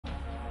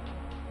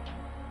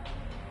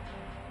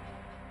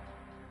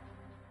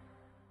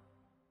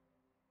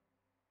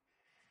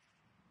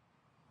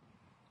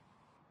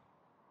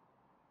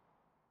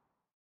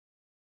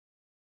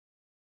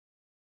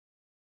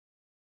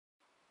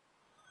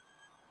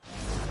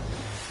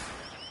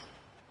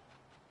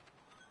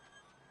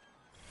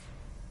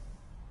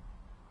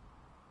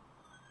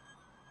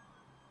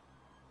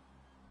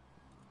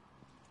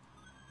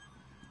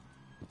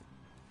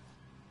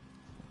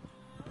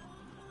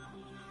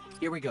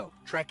Here we go.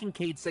 Tracking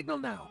Cade signal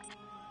now.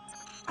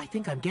 I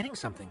think I'm getting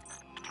something.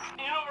 In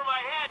over my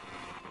head.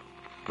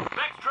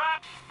 Vex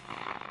trap.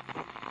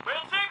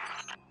 Wilson?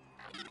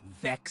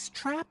 Vex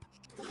trap?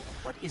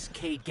 What is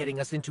Cade getting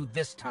us into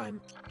this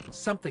time?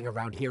 Something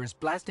around here is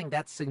blasting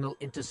that signal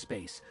into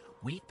space.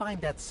 We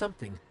find that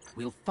something,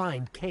 we'll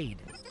find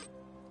Cade.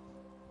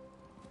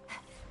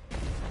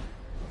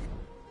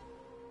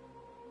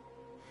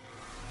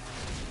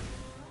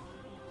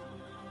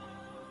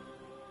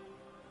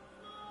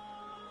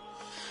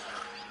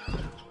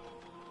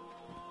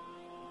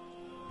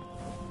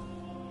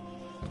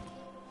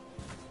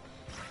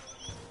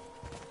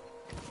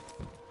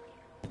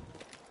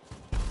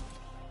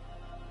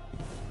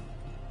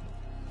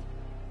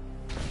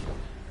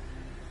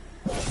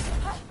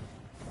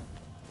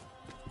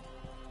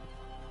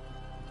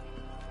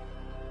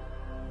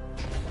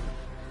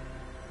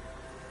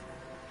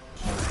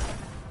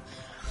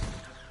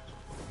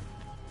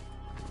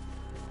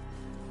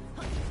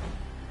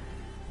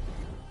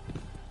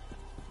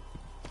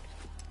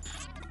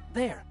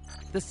 There!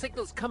 The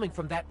signal's coming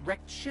from that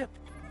wrecked ship.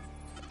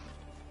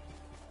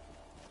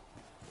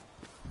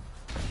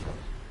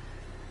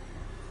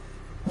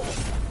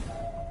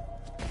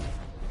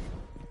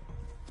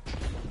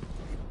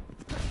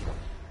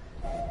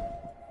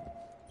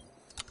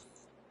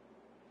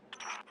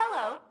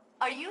 Hello.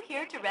 Are you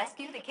here to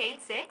rescue the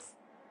Cade 6?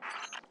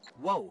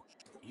 Whoa,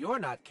 you're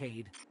not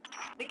Cade.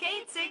 The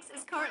Cade 6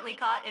 is currently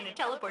caught in a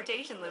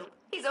teleportation loop.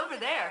 He's over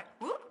there.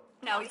 Whoop.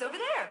 Now he's over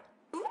there.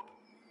 Whoop.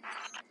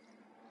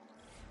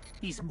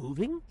 He's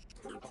moving?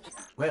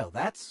 Well,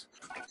 that's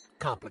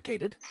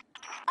complicated.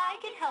 I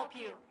can help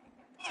you.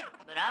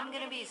 But I'm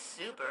gonna be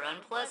super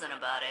unpleasant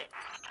about it.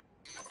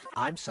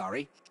 I'm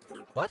sorry.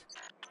 What?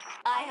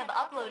 I have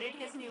uploaded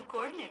his new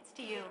coordinates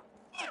to you.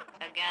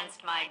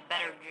 Against my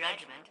better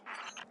judgment.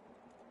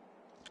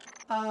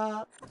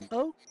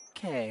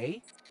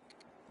 Okay.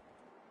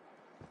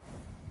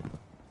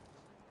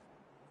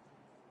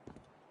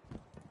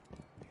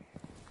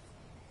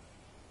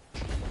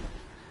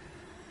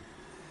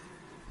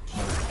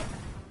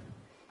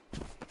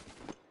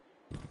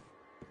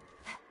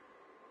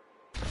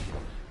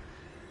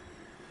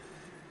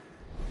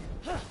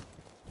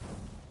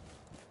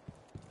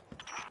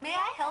 May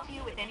I help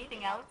you with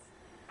anything else?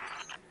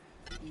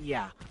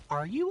 Yeah.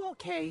 Are you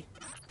okay?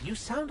 You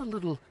sound a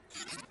little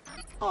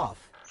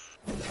off.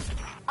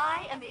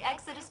 I am the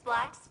Exodus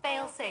Black's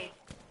failsafe.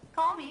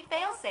 Call me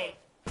Failsafe.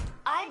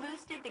 I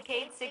boosted the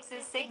Cade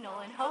 6's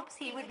signal in hopes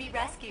he would be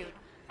rescued.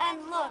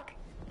 And look,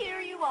 here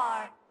you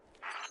are.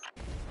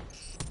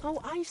 Oh,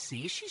 I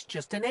see. She's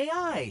just an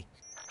AI.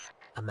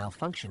 A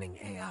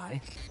malfunctioning AI.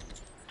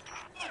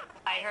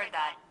 I heard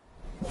that.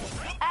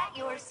 At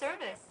your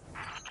service.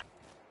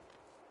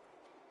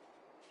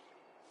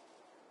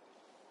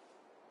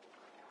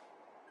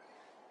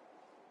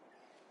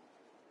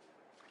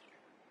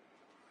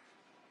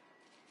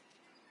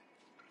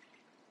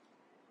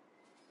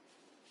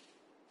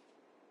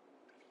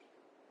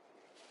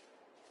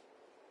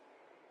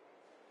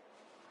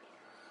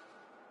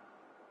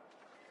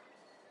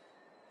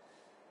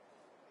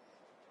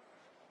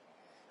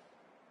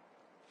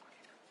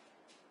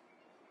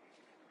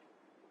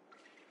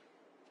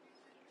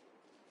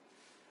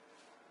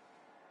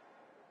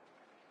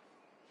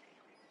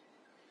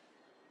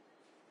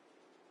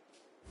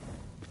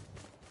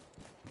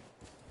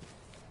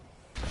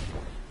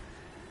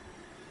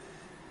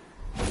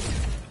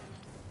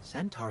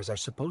 Centaurs are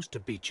supposed to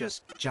be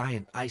just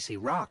giant icy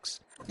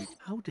rocks.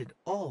 How did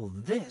all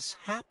this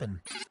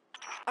happen?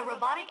 A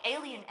robotic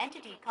alien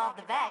entity called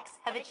the Vex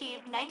have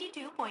achieved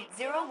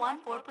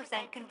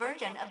 92.014%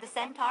 conversion of the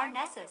Centaur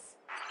Nessus.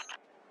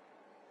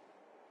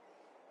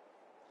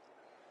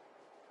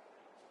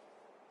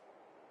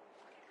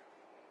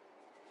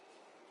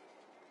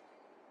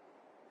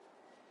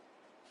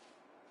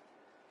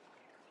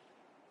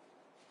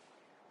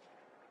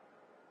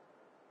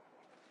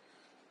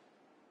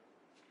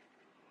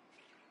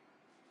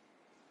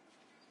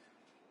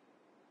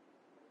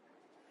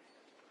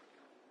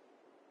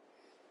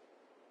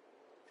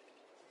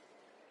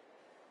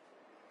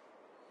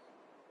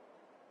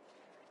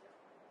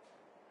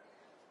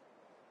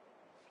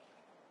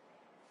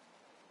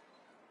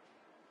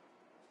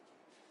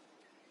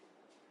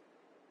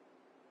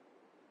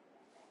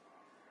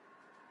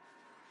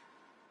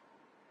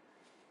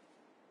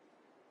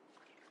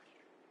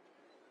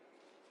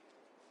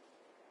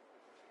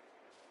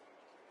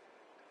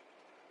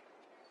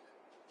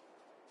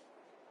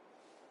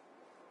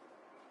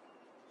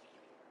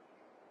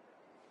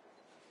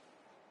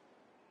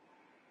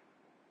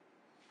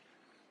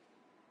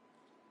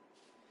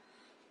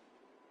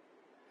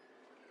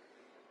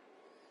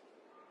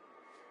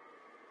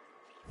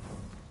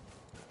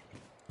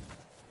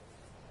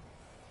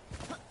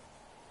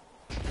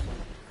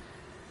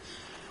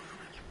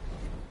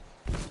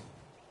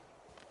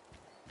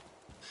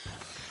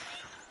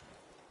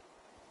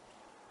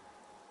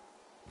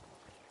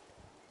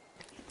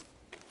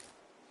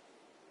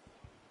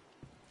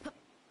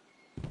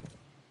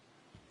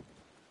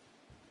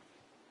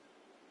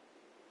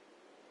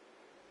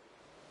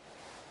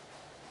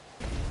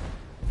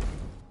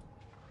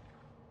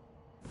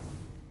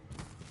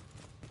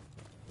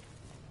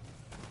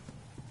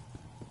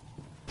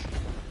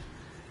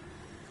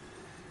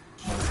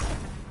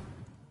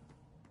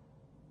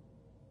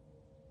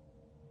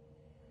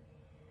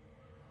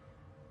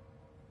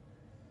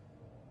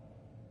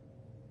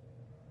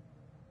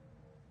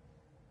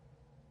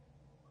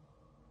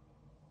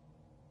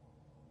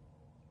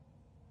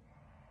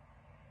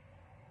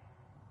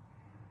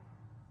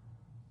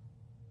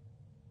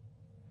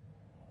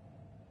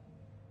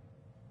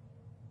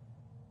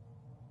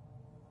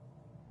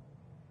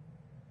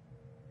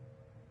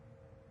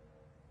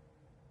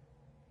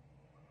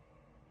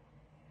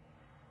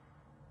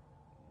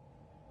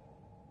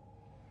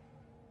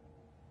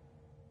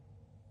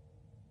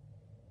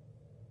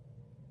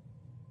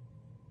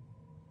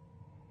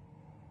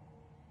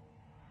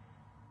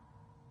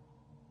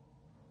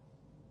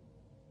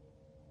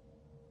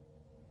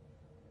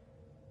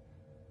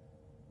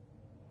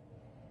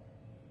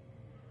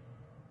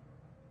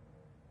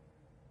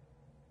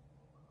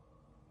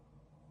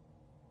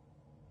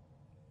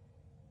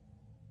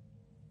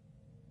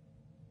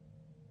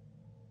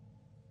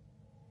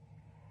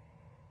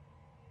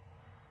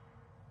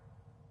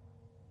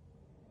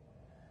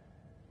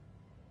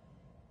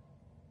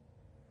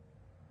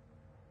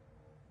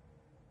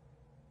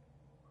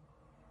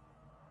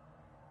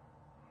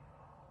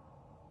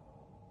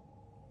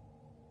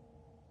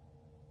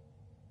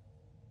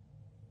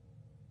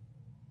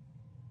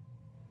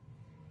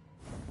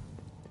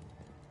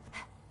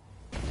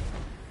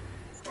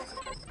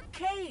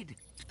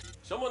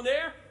 Someone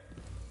there?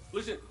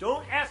 Listen,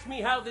 don't ask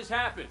me how this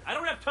happened. I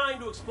don't have time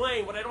to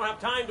explain what I don't have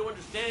time to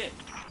understand.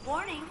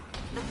 Warning,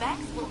 the Vex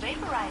will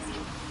vaporize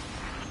you.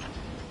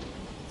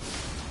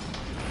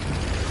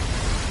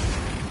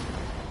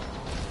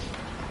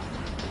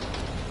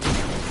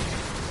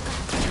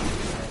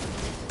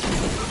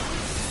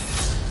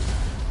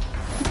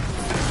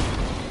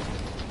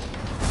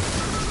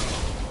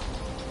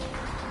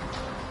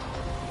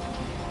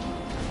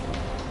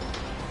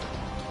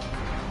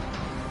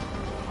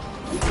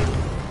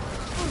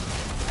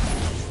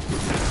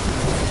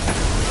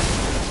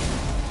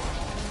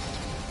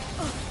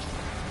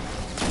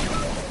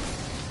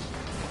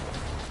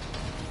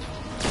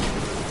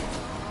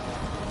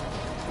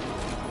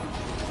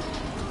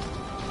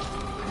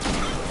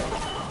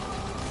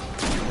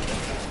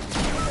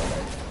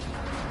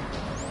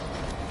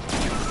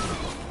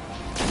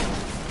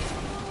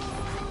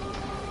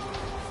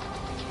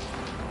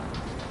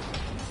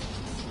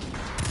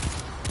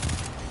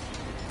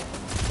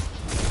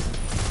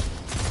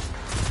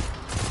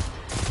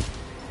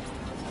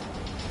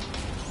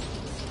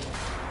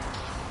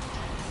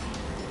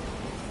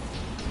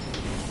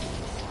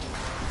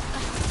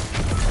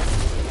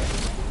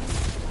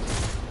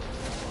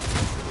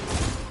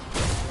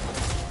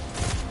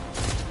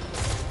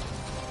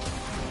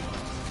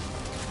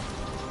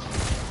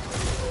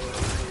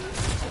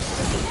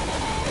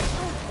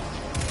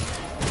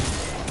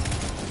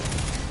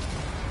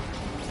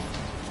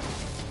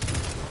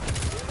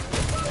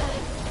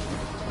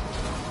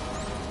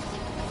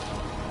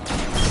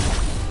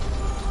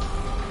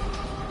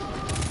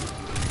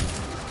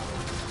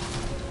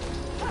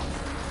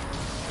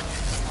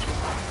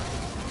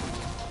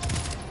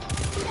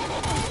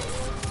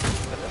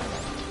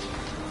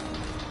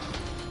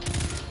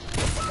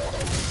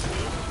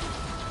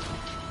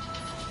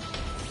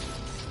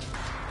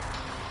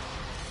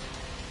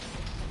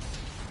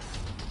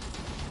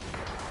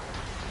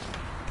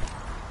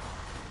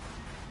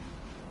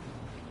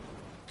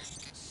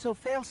 So,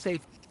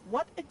 Failsafe,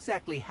 what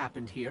exactly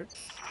happened here?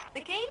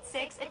 The Cade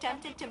 6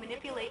 attempted to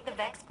manipulate the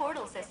Vex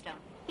portal system.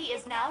 He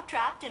is now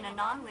trapped in a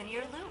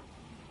non-linear loop.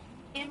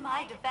 In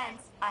my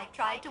defense, I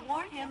tried to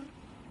warn him.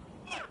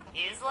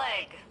 His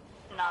leg.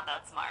 Not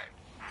that smart.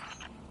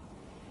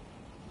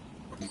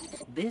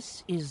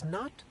 This is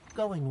not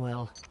going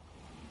well.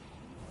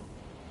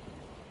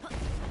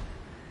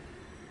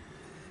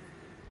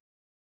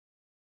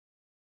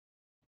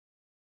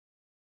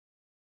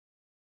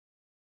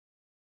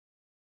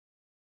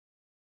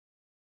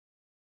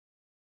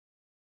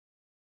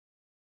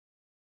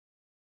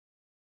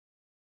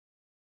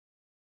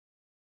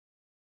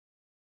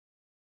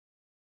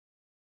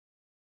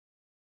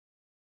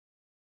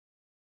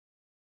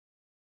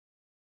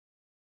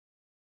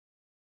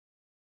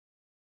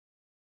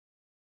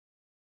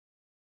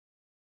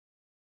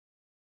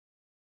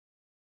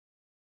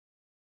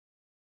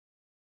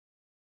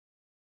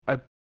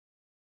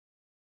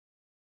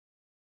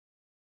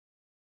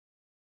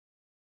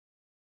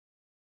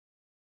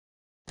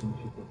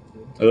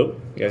 Hello?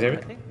 You guys hear me?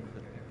 I think.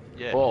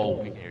 Yeah, Oh.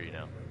 we can hear you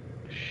now.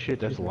 Shit,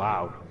 that's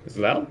loud. Is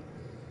it loud?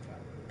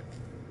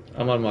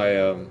 I'm on my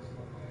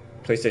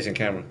PlayStation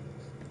camera.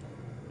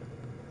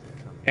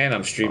 And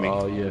I'm streaming.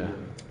 Oh, yeah.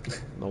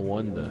 No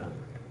wonder.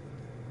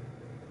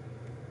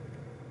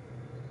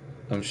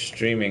 I'm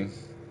streaming.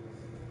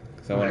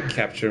 Because I want to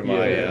capture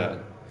my Yeah.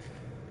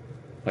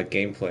 my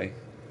gameplay.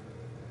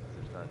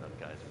 There's not enough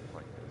guys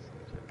playing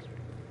this.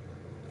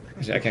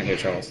 Actually, I can't hear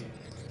Charles.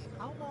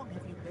 How long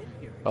have you been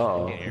here?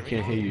 Uh-oh, I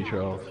can't hear you,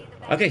 Charles.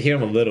 I can hear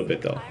him a little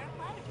bit, though.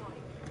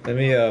 Let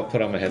me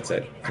put on my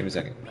headset. Give me a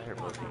second. I hear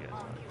both of you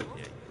guys.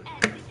 Yeah.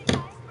 And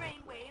digitize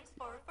brainwaves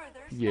for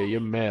further Yeah, you're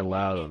mad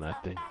loud on It's that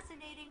a thing.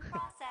 fascinating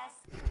process.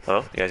 Hello?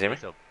 You guys hear me?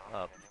 So,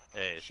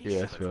 hey, it's Yeah,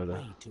 that's better.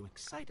 Way too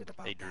excited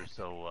about Hey, Drew. that.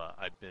 So,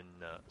 I've been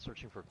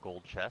searching for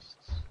gold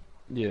chests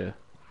Yeah.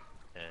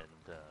 and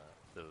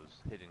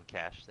those hidden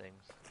cache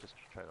things, just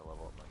to try to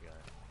level up my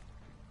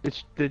guy.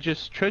 They're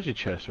just treasure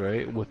chests,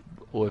 right? With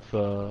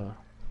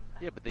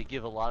Yeah, but they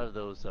give a lot of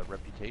those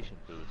reputation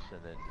boosts,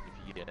 and then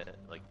if you get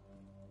like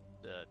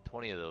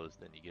 20 of those,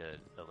 then you get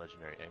a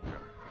legendary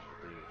engram.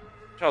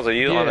 Charles, are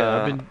you Yeah, on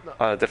I've been-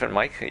 a different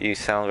mic? You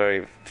sound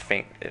very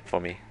faint for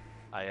me.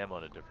 I am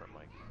on a different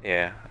mic.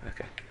 Yeah,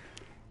 okay.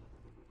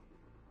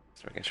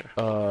 Just making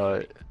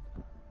sure.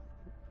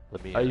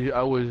 Let me.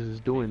 I was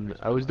doing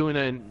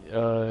that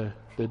in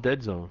the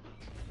Dead Zone.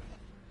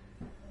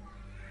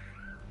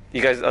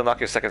 You guys unlock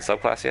your second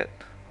subclass yet?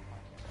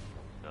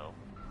 No.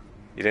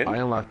 You didn't? I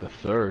unlocked the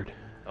third.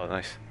 Oh,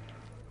 nice.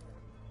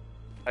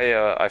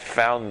 I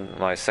found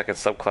my second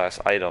subclass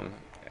item,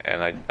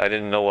 and I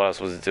didn't know what I was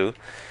supposed to do.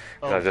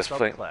 Oh, I was just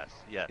playing. subclass.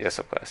 Yes. Yeah,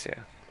 subclass. Yeah.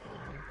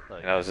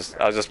 Like, And I was just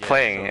yeah,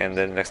 playing, so- and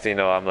then next thing you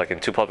know, I'm like in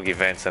 2 public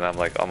events, and I'm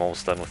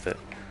almost done with it.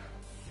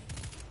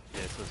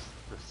 Yeah, so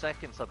the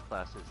second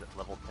subclass is at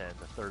level 10,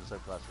 the third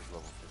subclass is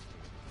level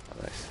 15.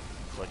 Oh, nice.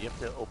 But you have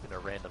to open a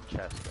random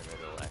chest and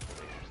it'll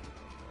activate your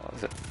Oh,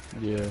 is it?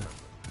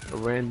 Yeah. A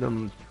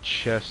random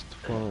chest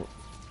from.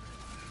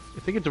 I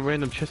think it's a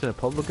random chest in a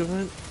public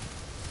event.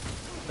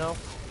 No,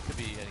 Could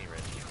be any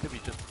wrench. It could be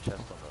just the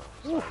chest on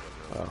the side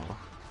of the road. Oh.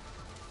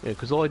 Yeah,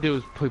 because all I did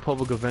was play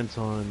public events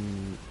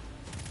on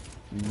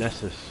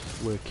Nessus,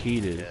 where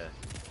Cade is. Yeah.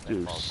 Dude,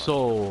 Nightfall's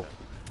so...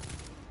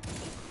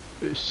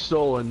 It's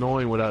so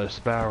annoying without a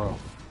Sparrow.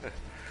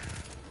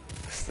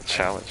 It's the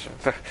challenge.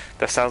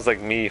 That sounds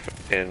like me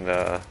in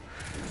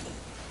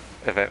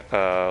event.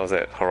 What was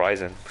it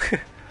Horizon?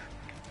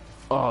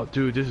 Oh,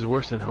 dude, this is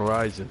worse than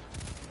Horizon.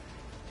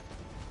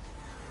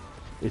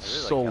 It's I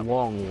really so like how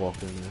long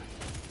walking there.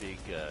 big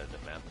the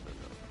map is,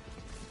 though.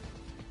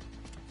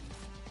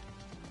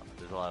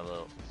 There's a lot of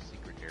little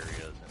secret areas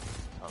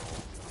and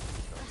tunnels and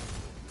stuff.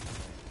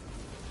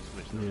 Just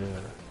wish there was a Yeah.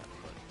 better map,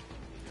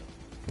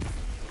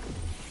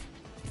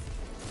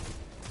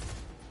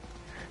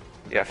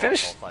 but, Yeah, I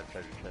finished. all 5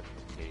 treasure chests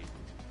from Cade.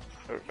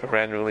 I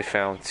randomly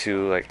found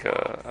two.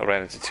 I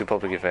ran into 2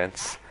 public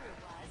events.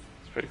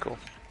 It's pretty cool.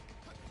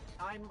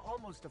 I'm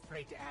almost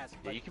afraid to ask, Yeah,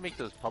 but you can make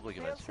those public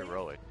events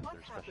heroic.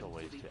 There's special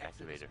ways to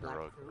activate a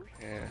heroic version.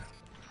 Yeah.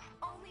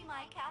 Only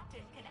my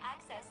captain can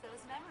access those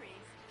memories.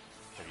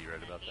 Have you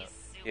read about that?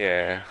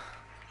 Yeah.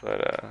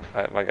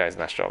 But my guy's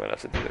not strong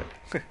enough to do that.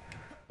 It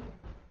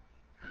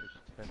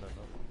just depends on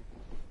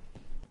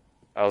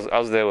I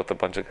was there with a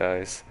bunch of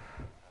guys.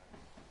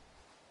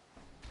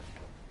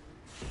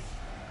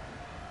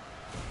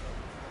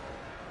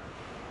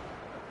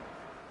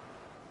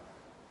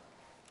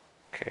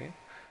 Okay.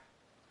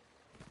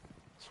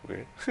 It's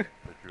weird. But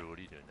Drew, what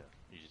are you doing now?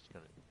 You just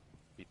gonna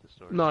beat the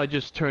story? No, I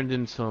just turned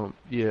in some...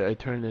 Yeah, I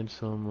turned in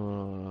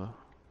some,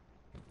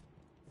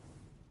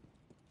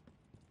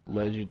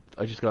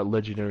 I just got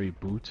legendary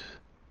boots.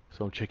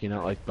 So I'm checking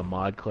out, like, the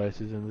mod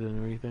classes and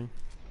everything.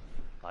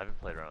 I haven't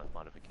played around with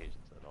modifications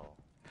at all.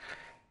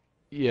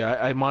 Yeah,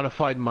 I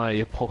modified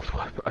my pulse.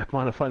 I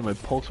modified my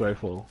pulse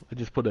rifle. I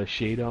just put a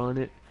shader on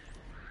it,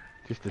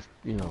 just to,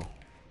 you know.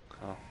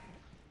 Oh.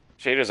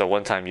 Shaders are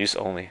one-time use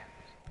only,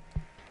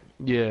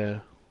 Yeah,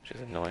 which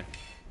is annoying.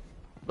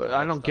 but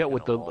I don't Stuck get in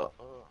what a the wall.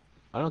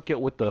 I don't get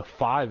what the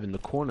 5 in the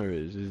corner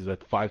is. Is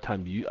that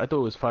 5-time use? I thought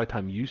it was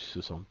 5-time use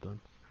or something.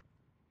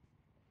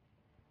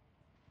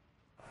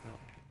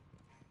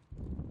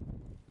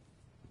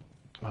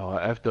 Oh,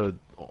 I have to.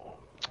 Oh,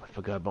 I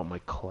forgot about my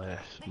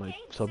class. My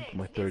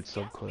third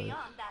subclass.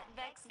 Beyond that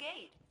Vex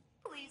gate.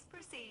 Please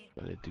proceed.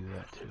 Gotta do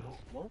that too.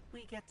 won't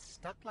we get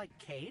stuck like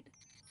Cade?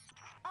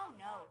 Oh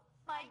no,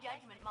 my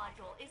judgment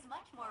module is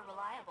much more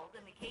reliable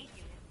than the Cade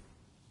unit.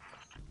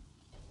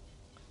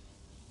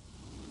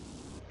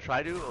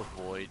 Try to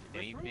avoid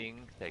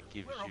anything that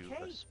gives We're you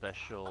okay. a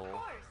special Of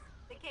course,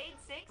 the Cade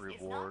 6 is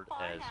reward not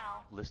far as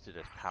now. listed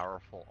as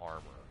powerful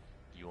armor.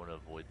 You want to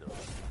avoid those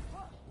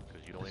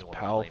because you only It's want to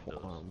claim powerful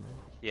those. armor.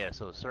 Yeah,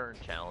 so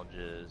certain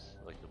challenges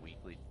like the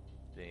weekly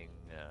thing,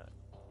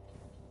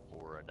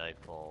 or a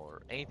nightfall,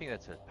 or anything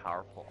that says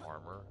powerful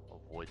armor,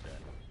 avoid that.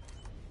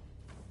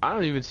 I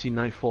don't even see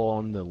Nightfall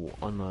on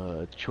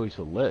the choice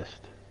of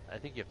list. I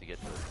think you have to get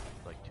to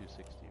like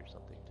 260 or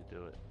something to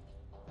do it.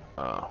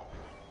 Oh,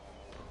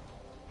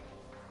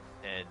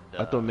 And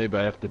I thought maybe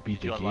I have to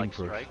beat did you the game unlock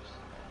first. strikes?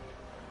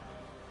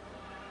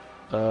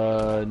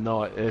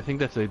 No, I think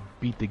that's a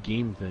beat the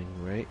game thing,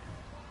 right?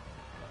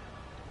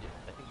 Yeah,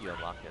 I think you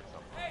unlock it at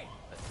some point.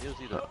 It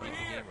was either beat the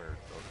game or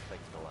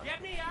second to last.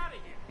 Get me out of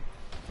here!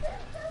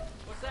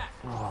 What's that?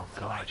 Oh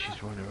god,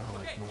 she's running around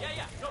like Okay, normal.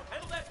 yeah. No,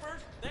 handle that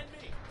first, then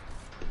me.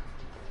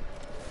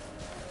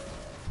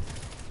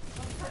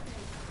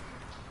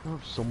 Oh,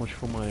 so much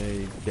for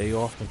my day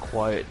off and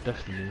quiet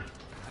destiny.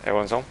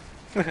 Everyone's home?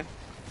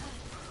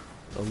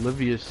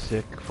 Olivia's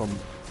sick from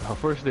her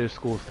first day of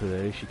school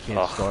today. She can't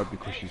Oh. start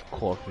because she's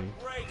coughing.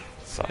 Great.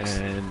 Sucks.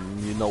 And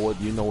you know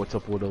what's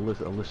up with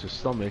Alyssa's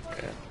stomach.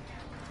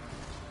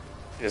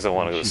 He doesn't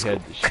want to go to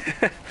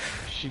school.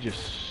 She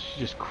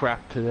just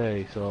cracked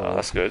today, so Oh,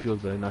 that's she good. feels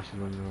better. Now she's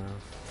running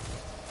around.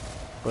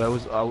 But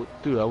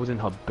I was in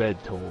her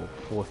bed till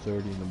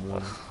 4:30 in the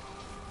morning.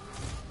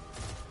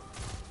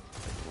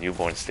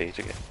 Newborn stage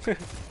again. I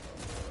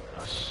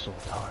was so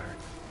tired.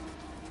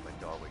 My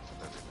dog wakes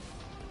up every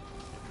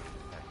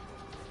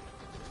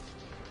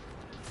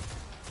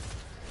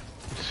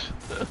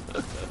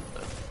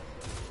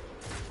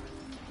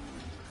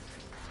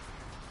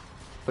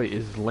Wait,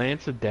 is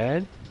Lance a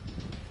dad?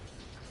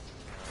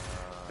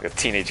 Like a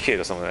teenage kid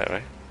or something like that,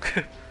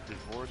 right?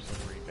 divorced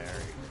and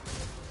remarried.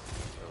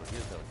 So he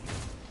has no kids.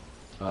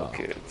 Oh.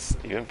 Kids,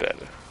 even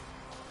better.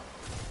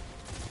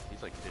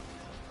 He's like 50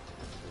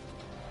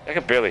 I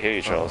can barely hear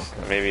you, Charles.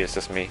 okay. Maybe it's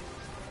just me.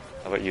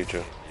 How about you,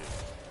 Drew?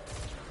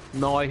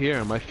 No, I hear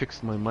him. I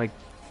fixed my mic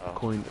Oh.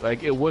 coin.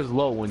 Like it was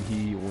low when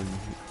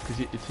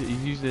because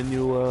he's using a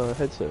new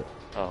headset.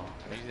 Oh.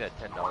 I'm using that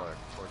 $10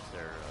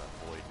 Corsair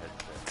Void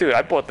headset. Dude,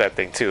 I bought that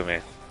thing too,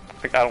 man.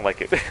 Like, I don't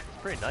like it. It's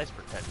pretty nice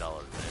for $10,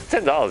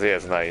 man. $10, yeah,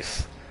 it's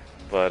nice.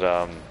 But,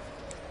 I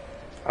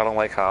don't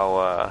like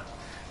how,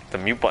 the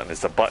mute button is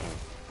the button.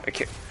 I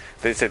can't,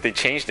 they said they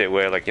changed it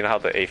where, like, you know how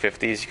the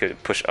A50s, you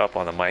could push up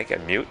on the mic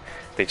and mute?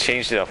 They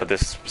changed it up for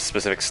this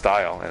specific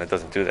style, and it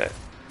doesn't do that.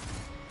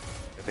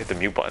 Hit the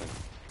mute button.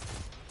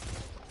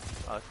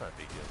 Oh, that's not a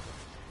big deal.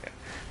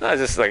 No,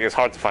 it's just like it's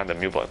hard to find the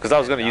mute button because I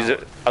was gonna use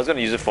it. I was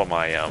gonna use it for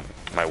my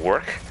my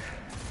work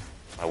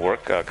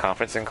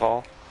conferencing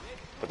call,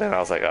 but then I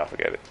was like, oh,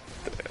 forget it.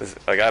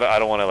 Like I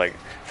don't want to like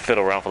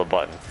fiddle around for the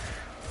button.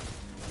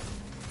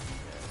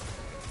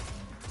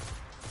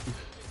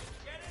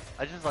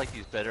 I just like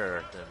these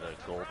better than the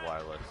gold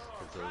wireless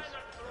because those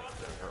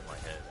hurt my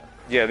head.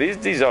 Yeah,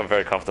 these are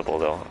very comfortable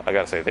though. I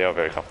gotta say they are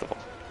very comfortable.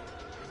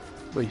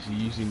 Wait, so you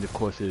using the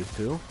Corsairs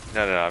too?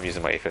 No, I'm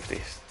using my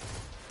A50s.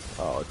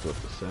 Oh, it's what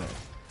to say.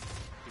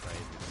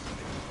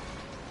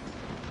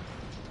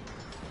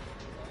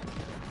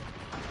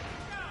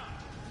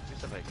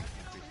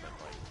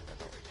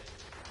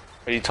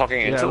 Are you talking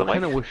into the mic? I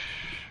kind of wish.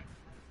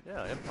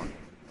 Yeah, I am talking.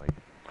 Like,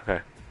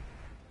 okay.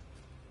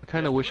 I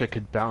kind of wish I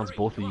could balance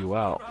both of you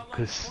out,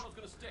 because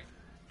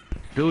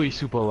Billy's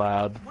super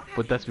loud,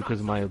 but that's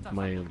because my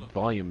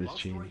volume is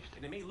changed.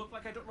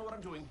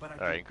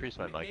 Alright, increase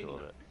my mic a little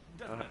bit.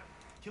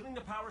 Killing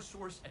the power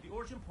source at the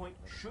origin point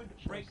should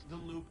break the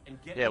loop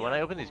and get. Yeah, when I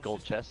open these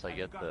gold chests, I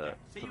get the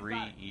 3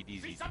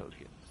 EDZ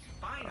tokens.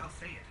 Fine, I'll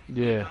say it.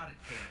 Yeah.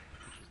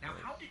 Now,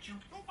 how did you?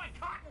 Oh my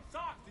cotton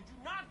socks! Did you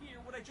not hear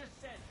what I just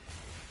said?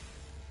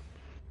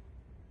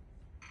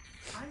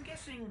 I'm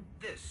guessing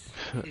this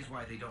is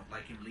why they don't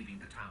like him leaving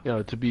the town. You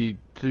know, to be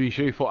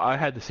straightforward, I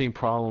had the same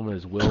problem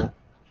as Will.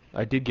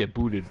 I did get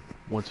booted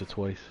once or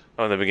twice.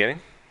 Oh, in the beginning?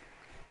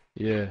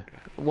 Yeah.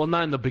 Well,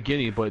 not in the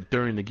beginning, but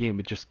during the game,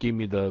 it just gave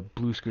me the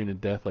blue screen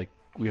of death. Like,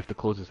 we have to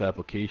close this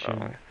application.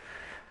 Oh,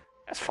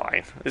 that's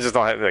fine. It's just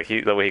not like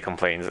the way he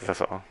complains.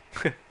 That's all.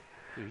 Dude,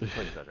 he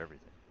complains about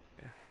everything.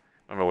 Yeah.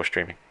 Remember, we're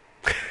streaming.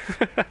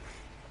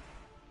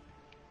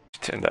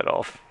 Turn that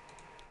off.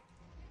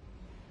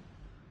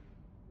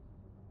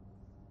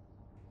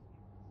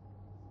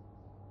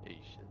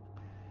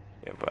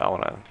 Yeah, but I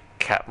want to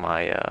cap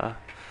my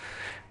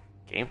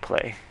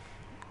gameplay.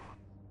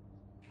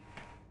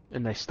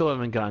 And I still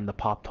haven't gotten the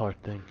Pop-Tart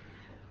thing.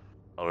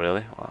 Oh,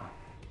 really? Wow. I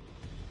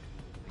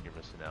think you're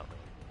missing out.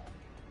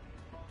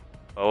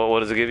 Oh,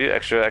 what does it give you?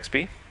 Extra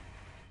XP?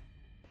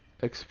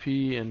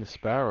 XP and the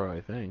Sparrow,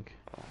 I think.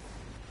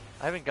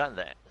 I haven't gotten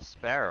the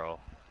Sparrow.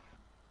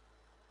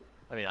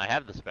 I mean, I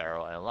have the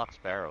Sparrow. I unlock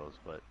Sparrows,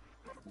 but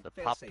the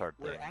Pop-Tart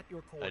thing, I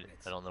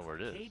don't know where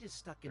it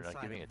is. They're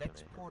not giving it to me.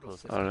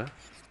 Oh, really?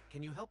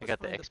 Can you help I us got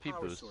the find XP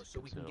power boost source so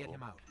we can get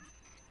him out?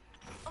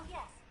 Oh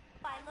yes,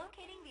 by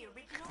locating the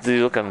original. Did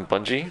you look on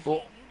Bungie?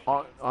 Well,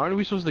 aren't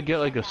we supposed to get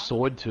like a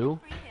sword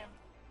too?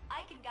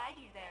 I can guide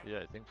you there.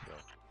 Yeah, I think so.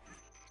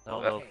 I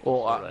don't know. if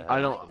Well, that's what I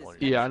have.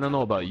 don't. Yeah, I don't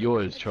know about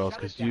yours, Charles,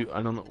 because I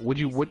don't know. What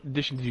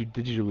edition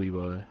did you leave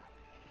by?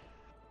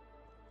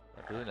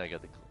 I really I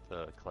got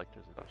the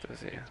collector's edition.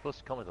 Yeah. It's supposed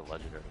to come with a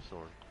legendary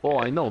sword. Well,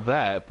 I know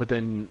that, but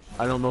then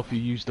I don't know if you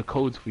used the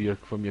codes for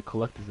from your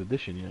collector's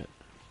edition yet.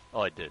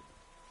 Oh, I did.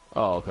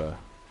 Oh, okay.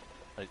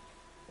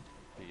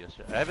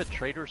 Yesterday. I have a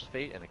Trader's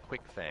Fate and a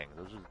Quick Fang.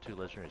 Those are the 2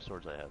 legendary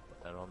swords I have.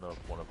 I don't know if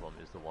one of them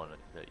is the one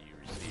that you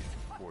received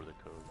for the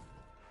code.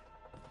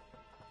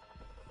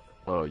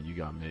 Oh, you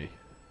got me.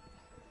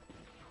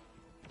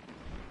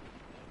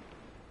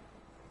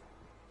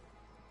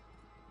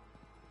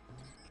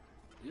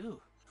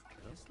 Ew,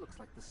 this looks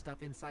like the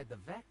stuff inside the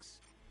Vex.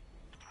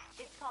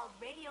 It's called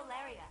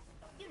radiolaria.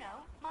 You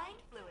know, mind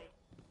fluid.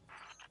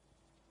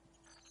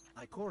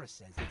 Ikora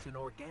says it's an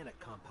organic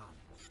compound,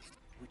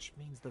 which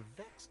means the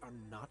Vex are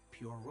not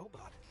pure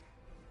robot.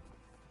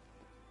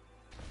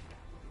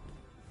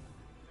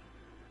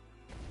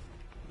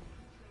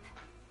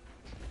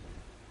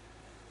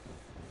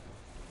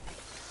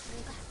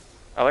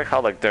 I like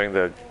how like during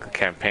the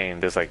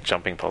campaign there's like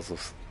jumping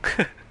puzzles.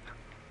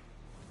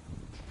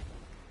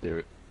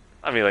 There.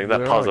 I mean like that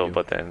Where are puzzle, you?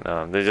 but then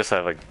they just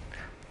have like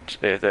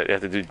you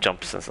have to do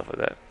jumps and stuff like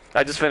that.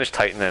 I just finished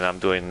Titan and I'm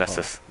doing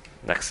Nexus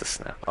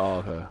now. Oh,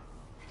 okay.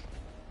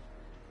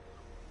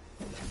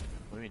 What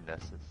do you mean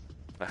Nessus?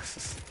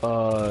 Nexus.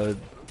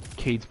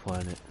 Cade's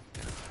planet.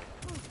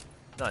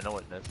 No, I know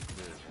what Nessus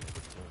is.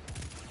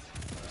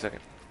 Second.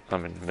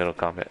 I'm in middle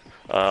combat.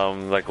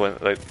 Like when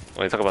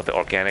you talk about the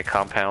organic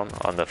compound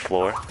on the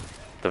floor,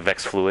 the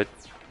Vex fluid.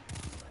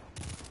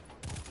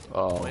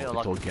 Oh, yeah, it's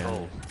unlock organic.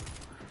 patrols.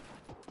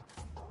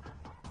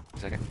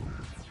 Second.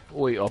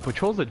 Wait,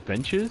 Patrol's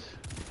Adventures?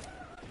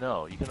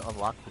 No, you can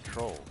unlock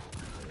patrols.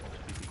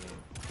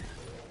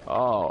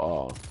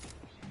 Oh.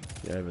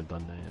 Yeah, I haven't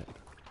done that yet.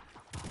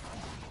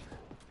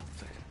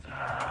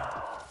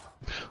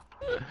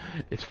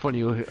 It's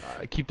funny.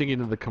 I keep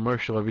thinking of the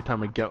commercial every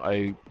time I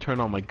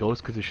turn on my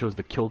Ghost because it shows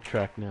the kill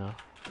track now.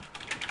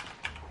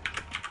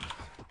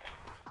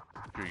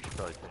 You should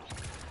probably finish.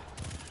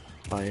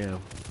 I am.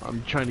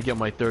 I'm trying to get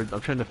my third. I'm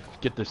trying to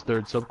get this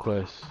third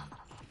subclass,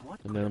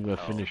 and then I'm gonna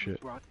finish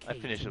it. I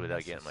finished it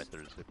without getting my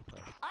 3rd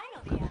superclass. I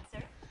know the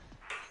answer.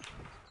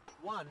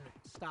 1.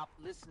 Stop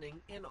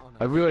listening in on us.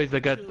 I realized I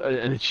got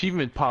an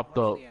achievement popped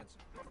up The answer.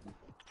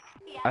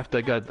 after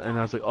I got, and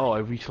I was like, oh, I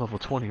reached level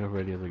 20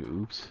 already. I was like,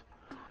 oops.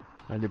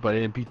 But I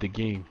didn't beat the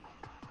game.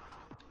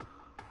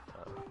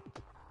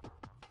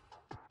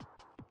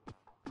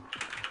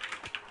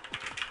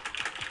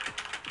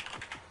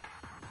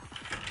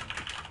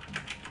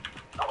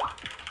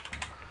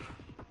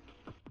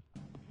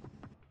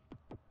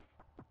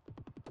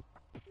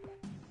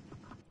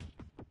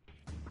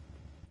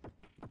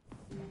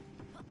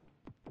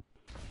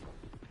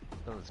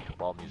 Island's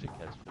Cabal music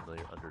has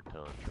familiar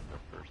undertones from the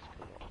first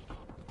Cabal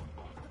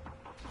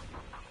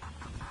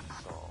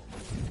song.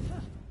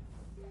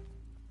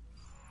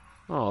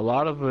 Oh, a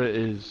lot of it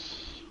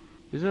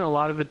isn't a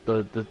lot of it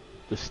the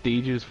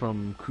stages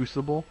from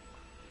Crucible?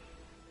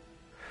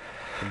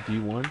 From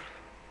D1?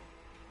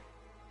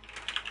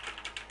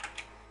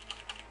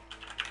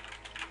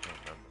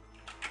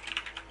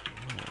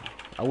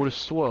 I would have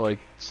swore like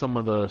some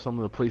of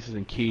the places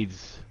in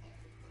Cade's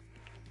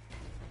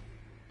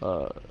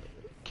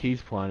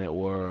planet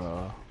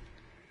were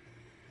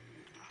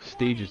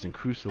stages in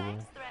Crucible.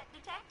 Threat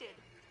detected.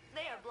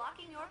 They are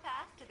blocking your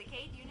path to the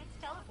Cade unit's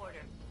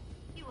teleporter.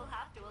 You will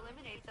have to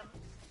eliminate them.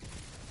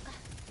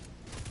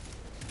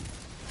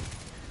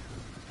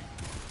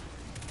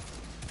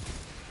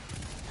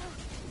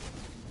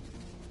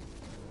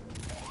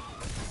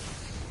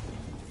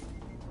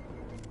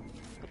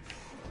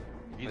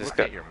 If you look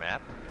at your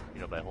map, you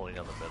know, by holding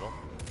down the middle,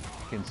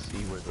 you can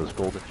see where those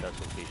golden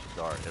chest locations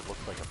are. It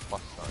looks like a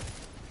plus sign on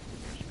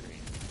your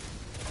screen.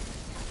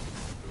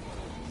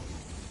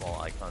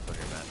 Small icons on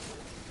your map.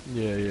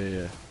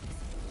 Yeah.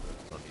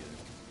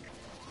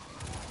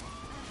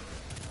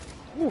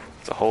 Ooh,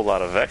 it's a whole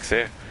lot of Vex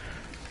here.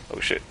 Oh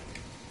shit.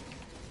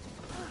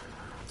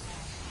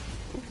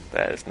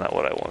 That is not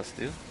what I want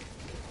to do.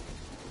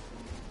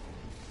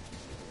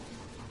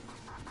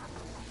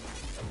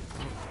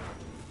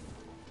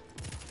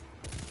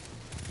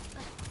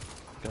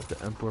 Got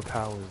the Emperor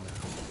powers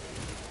now.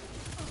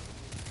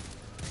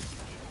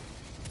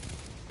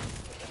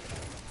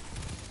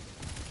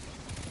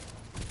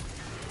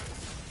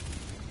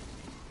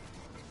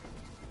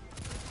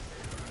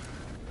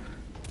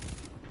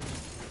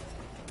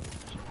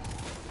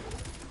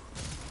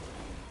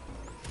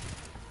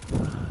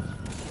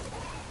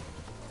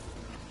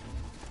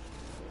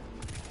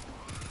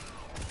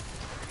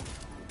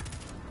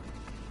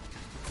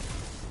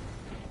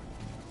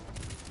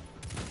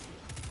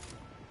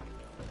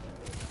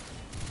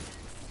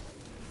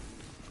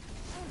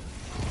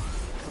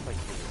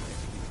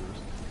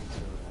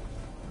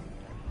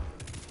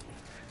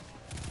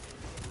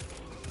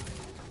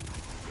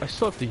 I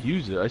still have to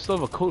use it. I still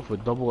have a code for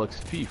double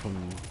XP from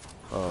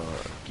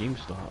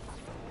GameStop.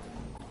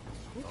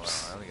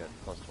 Oops. I only got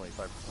plus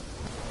 25%.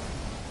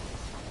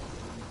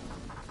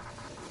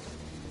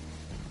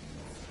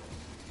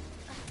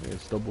 Yeah,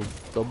 it's double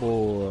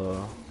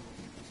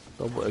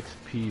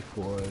XP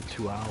for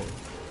 2 hours.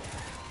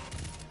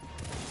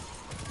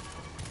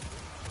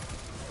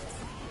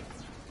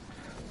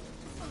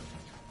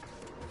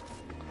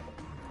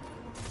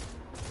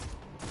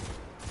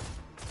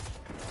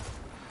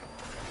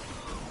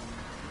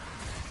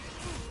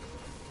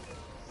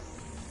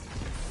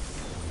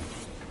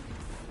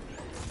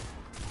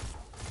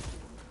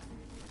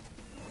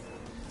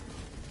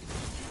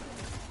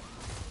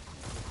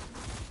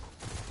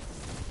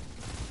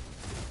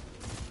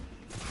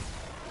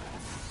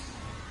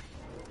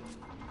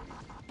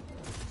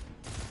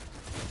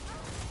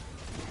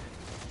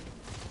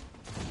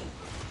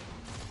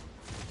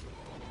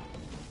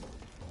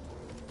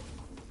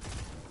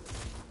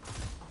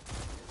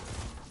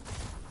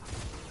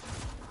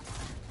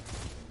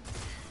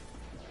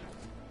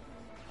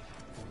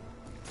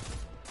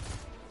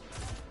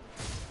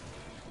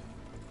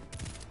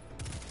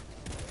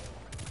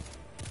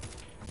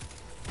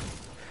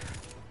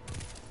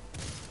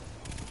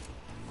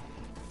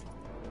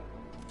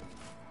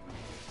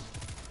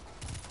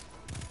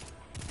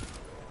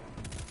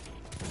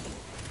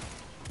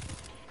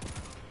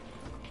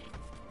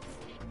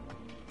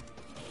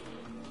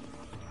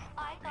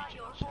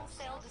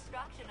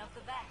 Of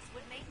the Vex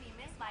would make me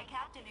miss my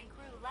captain and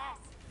crew less.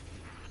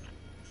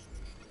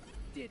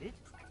 Did it?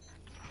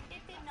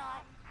 It did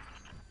not.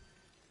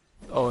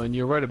 Oh, and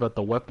you're right about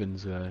the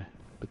weapons guy.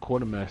 The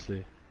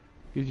quartermaster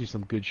gives you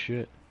some good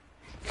shit.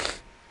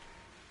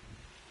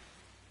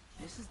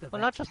 This is the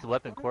well, not just the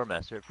weapon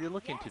quartermaster. If you're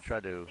looking to try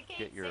to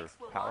get your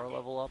power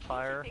level up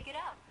higher,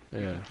 you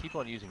can keep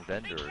on using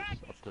vendors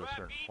up to a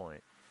certain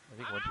point. I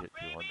think once you hit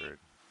 200,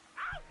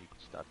 you can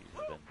stop using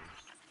vendors.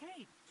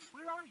 Cade,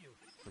 where are you?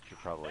 Which you're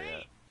probably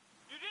at.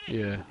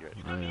 Yeah,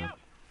 I am.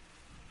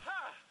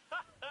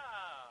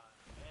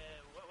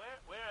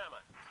 Where am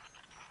I?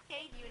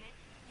 Cade unit,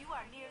 you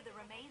are near the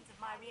remains of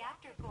my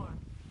reactor core.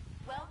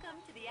 Welcome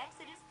to the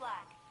Exodus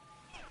Black,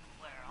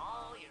 where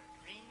all your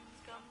dreams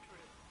come true.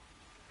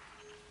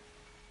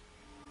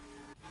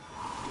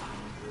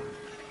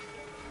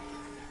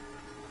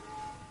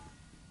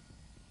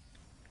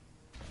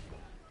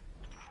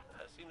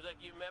 Seems like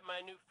you've met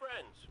my new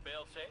friends,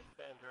 Failsafe,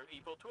 and her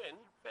evil twin,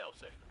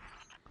 Failsafe.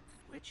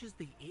 Which is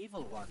the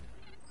evil one?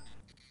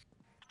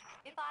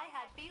 If I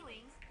had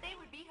feelings, they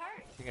would be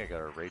hurt. I think I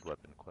got a raid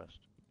weapon quest.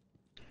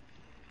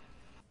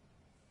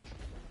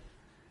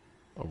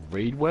 A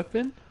raid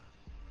weapon?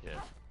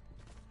 Yeah.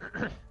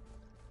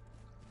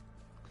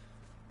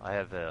 I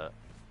have a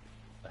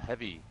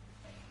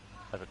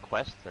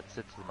quest that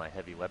sits in my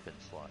heavy weapon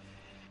slot.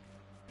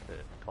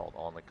 called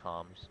On the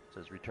Comms. It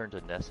says return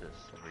to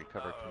Nessus and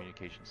recover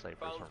communication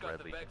ciphers from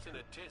Red Legion.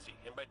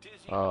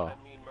 Oh.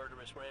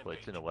 But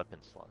it's in a weapon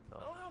slot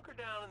though. I'll hunker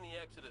down in the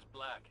Exodus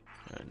Black.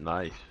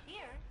 Nice.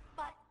 Here,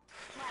 but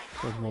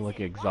Sounds more like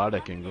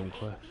exotic in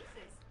gameplay.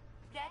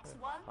 Decks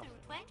 1 through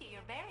 20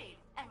 are buried,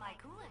 and my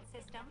coolant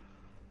system.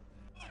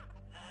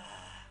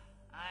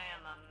 I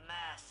am a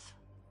mess.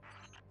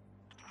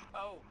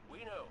 Oh, we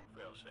know,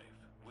 Failsafe.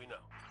 We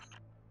know.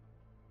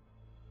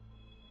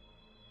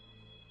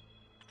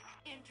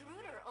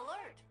 Intruder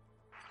alert!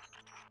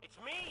 It's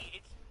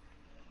me!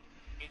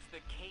 It's the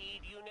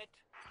Cade unit.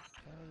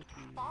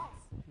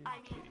 False. I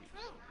mean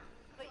true.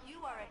 But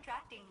you are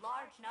attracting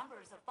large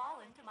numbers of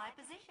fallen to my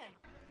position.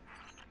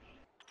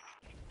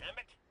 Damn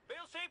it!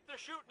 Failsafe, they're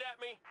shooting at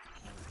me!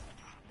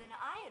 Then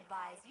I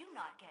advise you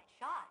not get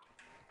shot.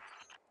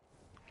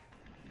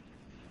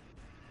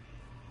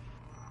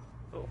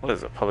 What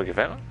is it? Public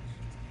event?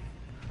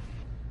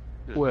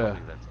 There's Where?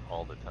 public events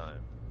all the time.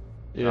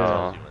 Yeah.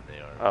 Tells you when they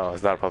are. Oh,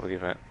 it's not a public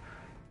event.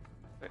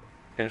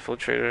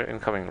 Infiltrator,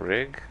 incoming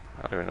rig?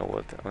 I don't even know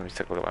what. Let me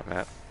take a look at my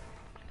map.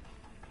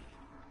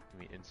 You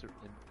mean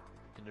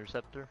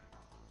interceptor?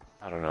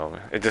 I don't know.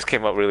 It just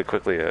came up really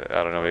quickly.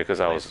 I don't know because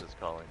I was. Is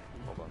calling.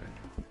 Hold on.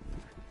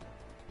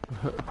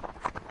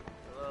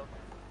 Hello.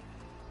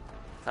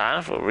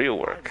 Time for real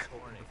work. The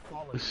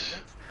fallen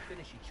eventually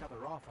finish each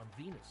other off on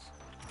Venus.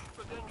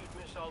 But then you'd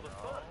miss all the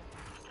fun.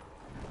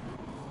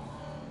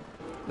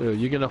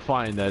 You're gonna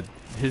find that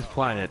his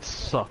planet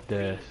sucked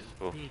ass.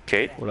 Oh,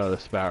 Kate? Without a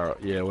sparrow.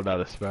 Yeah, without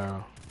a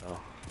sparrow. Oh.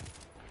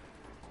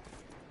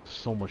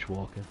 So much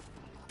walking.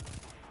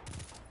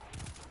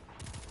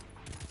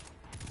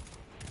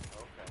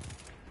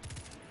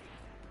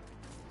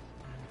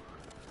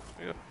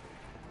 Yeah.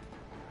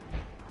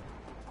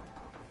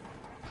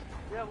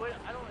 Yeah, wait,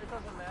 it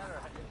doesn't matter.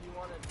 If you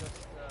want to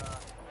just, I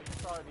just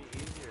thought it'd be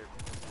easier to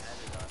just add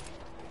it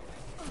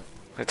on.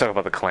 They talk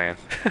about the clan.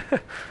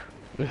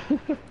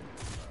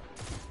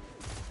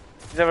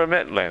 You never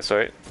met Lance,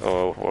 right?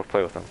 Or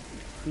play with him?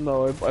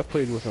 No, I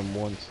played with him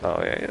once.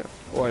 Oh, yeah.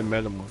 Or I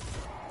met him once.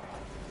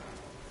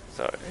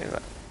 Sorry, he's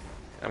not.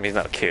 I mean, he's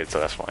not a kid, so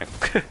that's fine. Go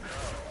to the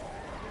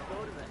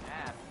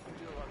app. You can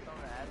do some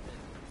of the admin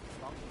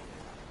functions.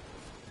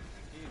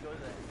 You go to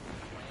the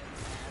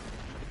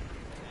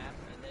app,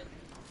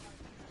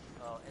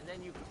 and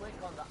then you click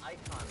on the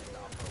icon in the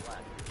upper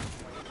left.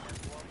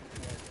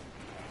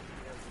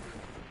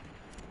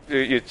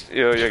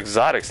 Your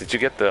exotics, did you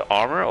get the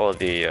armor or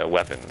the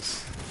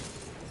weapons?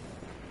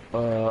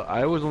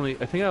 I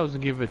think I was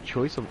given a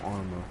choice of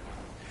armor.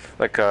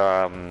 Like,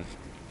 oh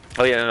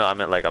yeah, no, I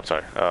meant like, I'm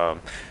sorry.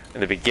 In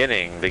the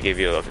beginning, they gave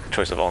you a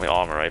choice of only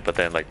armor, right? But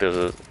then, like,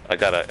 I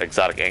got an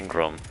exotic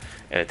engram,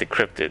 and it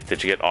decrypted.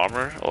 Did you get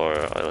armor,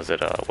 or was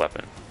it a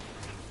weapon?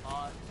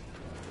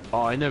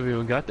 Oh, I never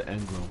even got the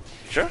engram.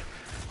 Sure.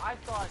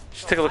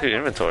 Just take a look at your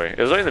inventory. It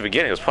was right in the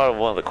beginning. It was part of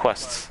one of the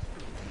quests.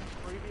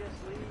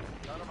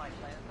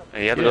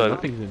 And you have to go.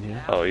 Nothing's in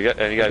here. Oh, you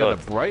gotta got go. A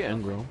bright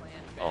engram.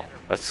 Oh,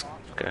 that's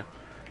okay.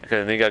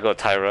 Okay, then you gotta go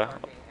to Tyra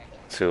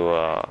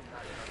to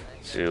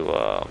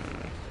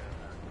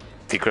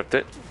decrypt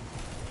it.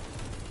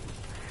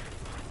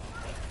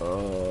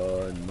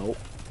 Nope.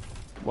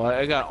 Well,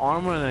 I got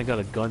armor and I got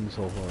a gun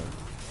so far.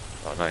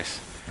 Oh, nice.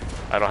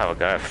 I don't have a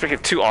gun. I have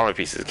freaking 2 armor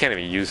pieces. I can't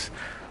even use.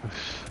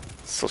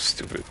 So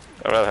stupid.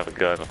 I'd rather have a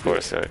gun, of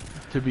course. Right?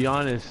 To be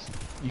honest,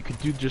 you could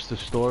do just a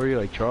story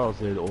like Charles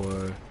did,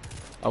 or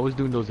I was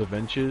doing those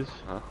adventures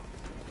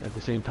at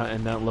the same time,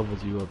 and that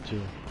levels you up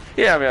too.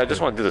 Yeah, I mean, I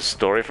just want to do the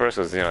story first,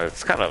 because you know,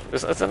 it's kind of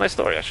it's a nice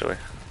story actually.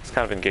 It's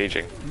kind of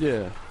engaging.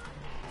 Yeah.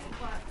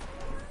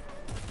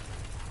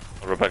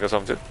 Rebecca's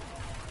home too.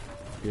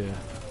 Yeah.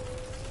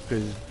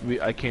 Because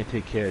I can't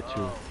take care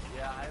too.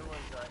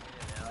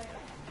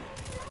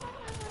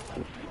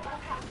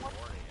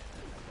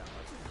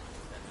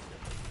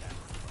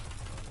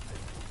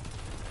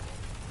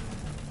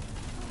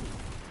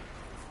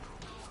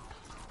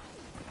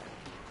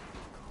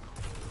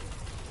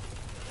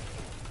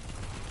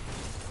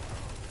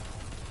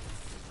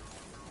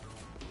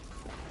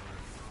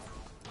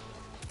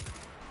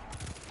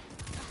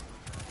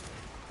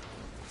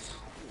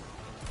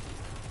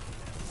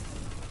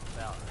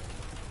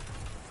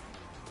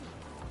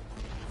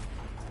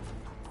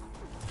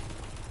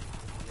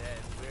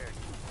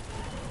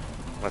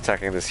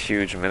 Attacking this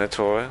huge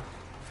Minotaur,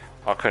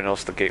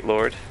 Arcanos the Gate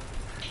Lord.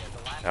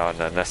 Oh,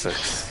 no,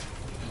 Nessus.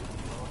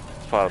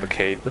 Part of the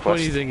Cade. The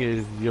funny thing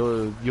is,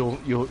 you'll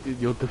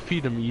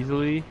defeat him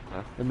easily.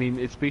 Huh? I mean,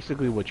 it's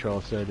basically what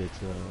Charles said. It's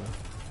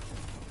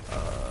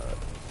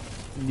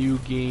a new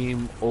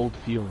game, old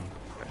feeling.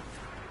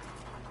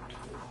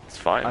 It's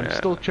fine. I'm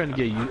still trying to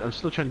get used. I'm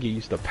still trying to get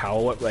used to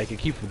power weapons. Like I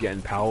keep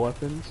forgetting power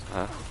weapons.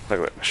 Like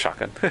a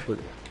shotgun. But,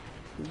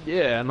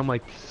 yeah, and I'm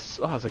like,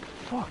 I was like,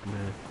 fuck,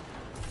 man.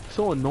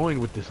 So annoying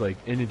with this like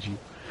energy.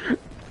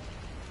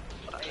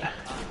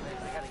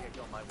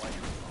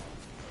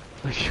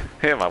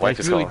 Yeah, my wife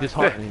it's is really calling.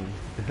 disheartening.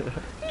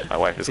 My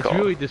wife is It's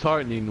calling. really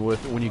disheartening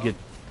with when you get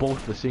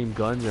both the same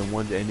guns and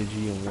one's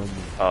energy and one's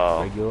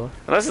regular.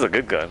 This is a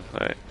good gun,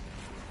 right?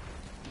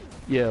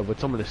 Yeah, but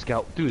some of the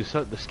scout, dude,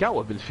 the scout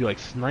weapons feel like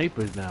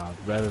snipers now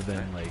rather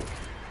than like.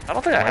 I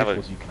don't think I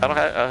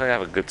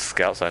have a good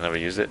scout, so I never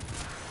use it.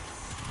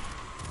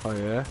 Oh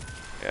yeah.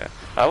 Yeah,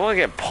 I want to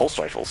get pulse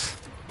rifles.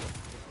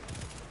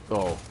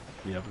 Oh,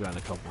 yeah, I've gotten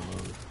a couple of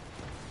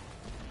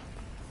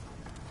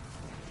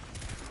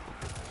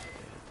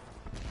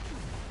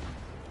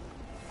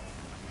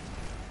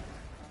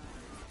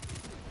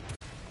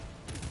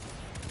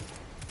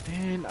those.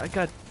 Man, I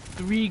got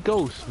 3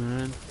 ghosts,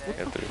 man.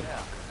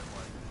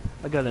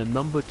 I got a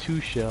number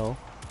 2 shell.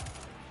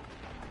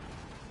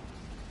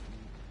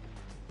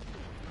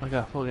 I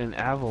got fucking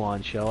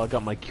Avalon shell. I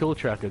got my Kill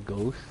Tracker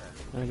ghost.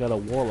 And I got a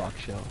Warlock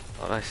shell.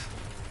 Oh, nice.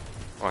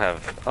 I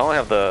only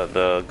have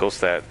the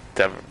ghost that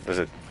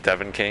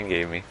Devin King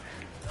gave me.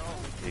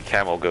 The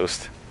camo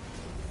ghost.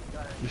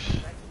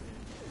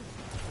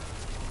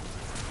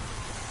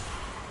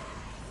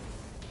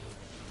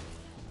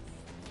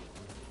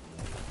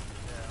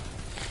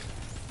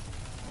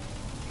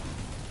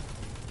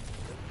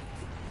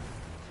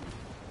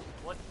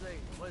 What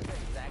does that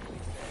exactly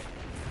say?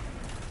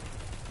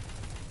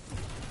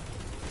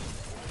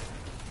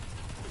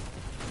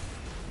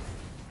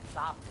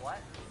 Stop what?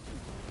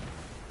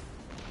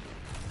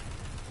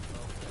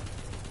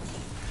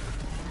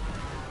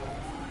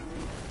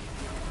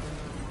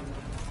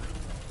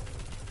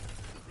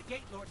 The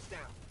Gate Lord's down.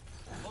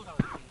 Hold on,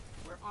 Pete.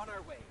 We're on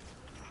our way.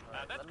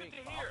 That's good to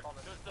hear,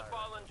 because the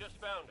Fallen just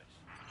found us.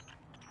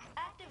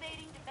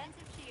 Activating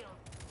defensive shield.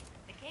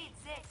 The Cade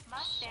 6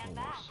 must stand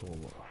back.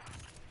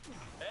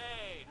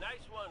 Hey,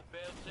 nice one,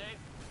 failsafe.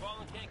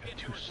 Fallen can't get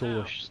to 2 us solar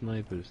now.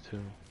 snipers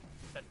too.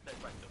 That's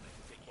right, though.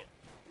 They can't.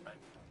 Right.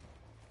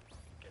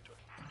 Get to it.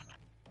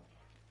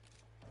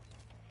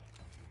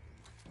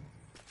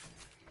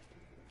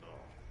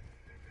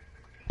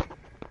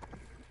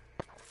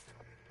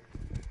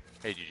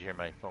 Hey, did you hear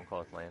my phone call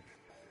with Lance?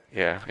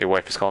 Yeah, your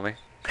wife is calling me.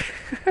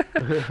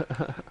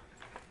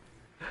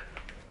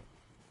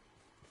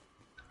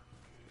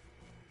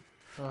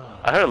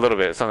 I heard a little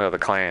bit, something of the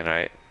clan,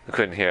 right? I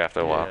couldn't hear after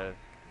a while.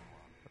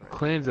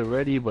 Clans are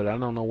ready, but I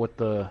don't know what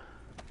the...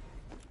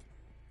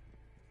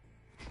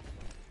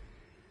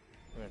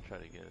 We're gonna try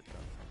to get it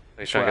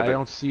done. I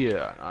don't see it.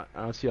 I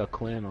don't see a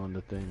clan on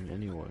the thing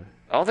anywhere.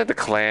 I don't think the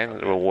clan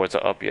rewards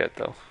are up yet,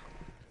 though.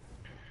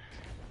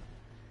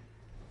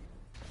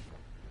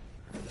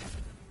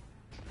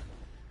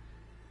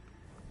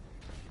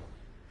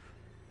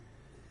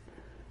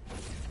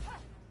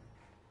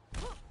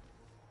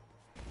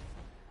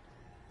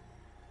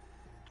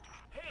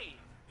 Hey,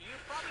 you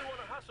probably want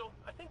to hustle.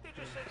 I think they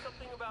just said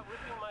something about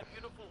ripping my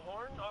beautiful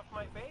horn off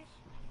my face.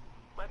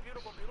 My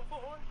beautiful, beautiful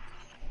horn.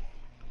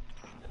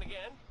 And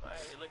again, my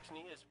Elixir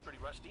is pretty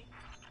rusty.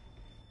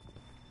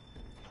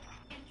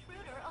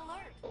 Intruder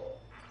alert.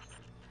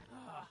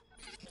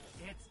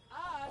 It's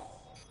us.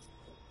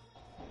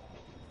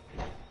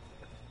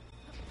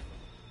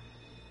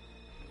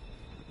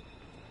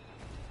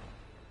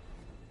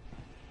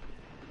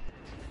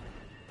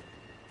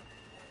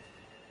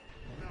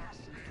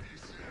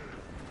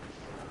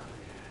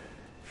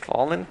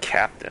 Fallen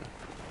Captain.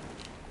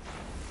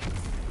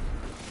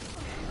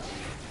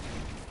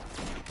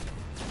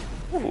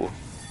 Ooh.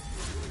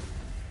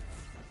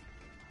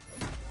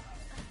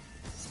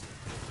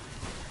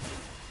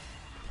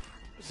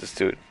 What's this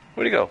dude?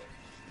 Where'd he go?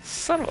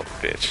 Son of a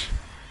bitch.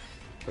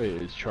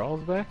 Wait, is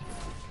Charles back?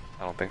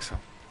 I don't think so.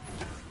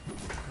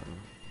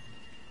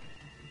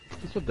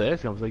 That's what they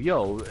asked. I was like,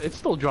 yo, it's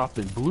still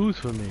dropping blues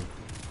for me.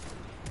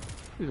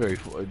 This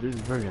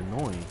is very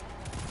annoying.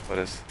 What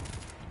is?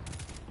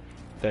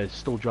 That it's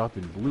still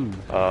dropping blues.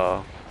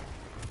 I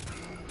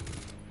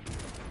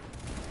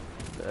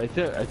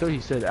thought he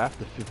said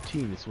after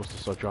 15 it's supposed to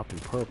start dropping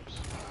perps.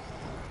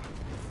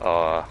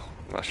 I'm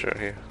not sure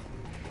here.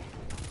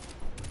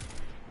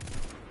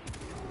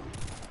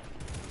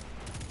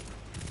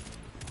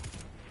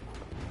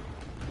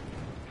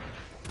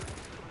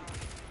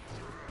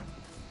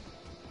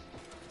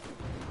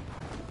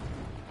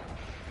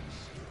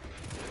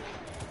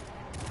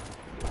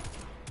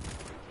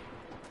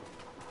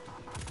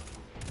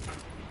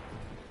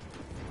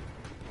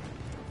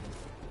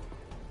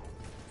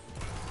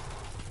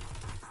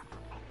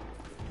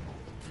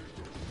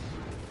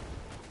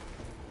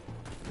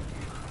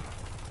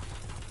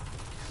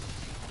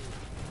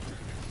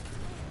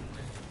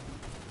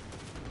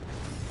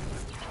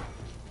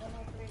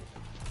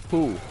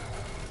 Who?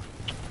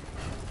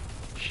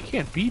 She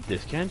can't beat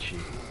this, can she?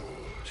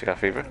 She got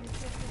fever?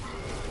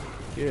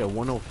 Yeah,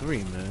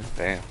 103, man.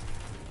 Damn.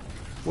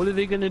 What are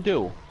they gonna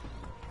do?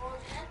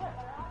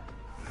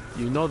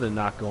 You know they're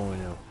not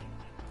going to.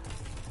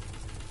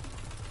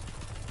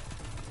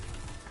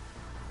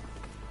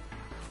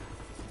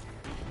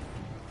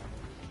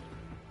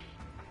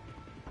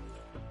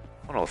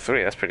 Oh,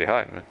 3, that's pretty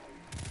high, man.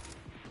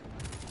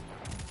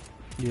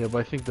 Yeah, but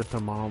I think the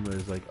thermometer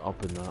is like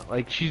up and up.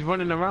 Like she's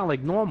running around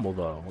like normal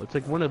though. It's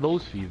like one of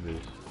those fevers.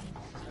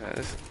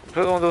 Yeah,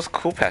 put one of those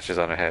cool patches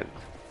on her head.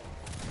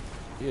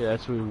 Yeah,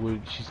 that's what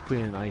she's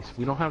putting ice.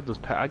 We don't have those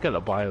I gotta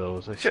buy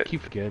those. I just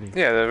keep forgetting.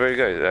 Yeah, they're very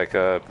good. Like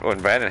when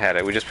Brandon had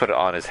it, we just put it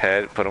on his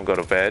head, put him go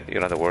to bed. You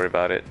don't have to worry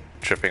about it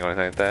tripping or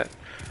anything like that.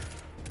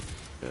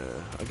 Yeah,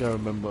 I gotta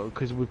remember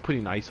because we're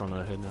putting ice on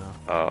our head now.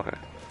 Oh, okay.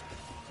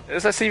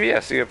 It's at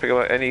CVS. You can pick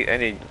up any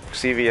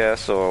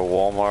CVS or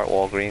Walmart,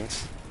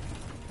 Walgreens.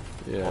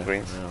 Yeah.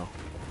 Walgreens. Yeah.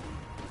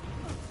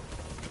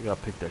 I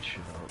gotta pick that shit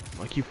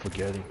up. I keep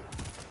forgetting.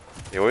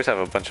 You always have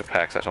a bunch of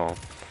packs at home.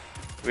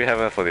 We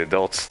have it for the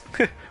adults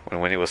when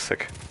Winnie was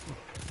sick.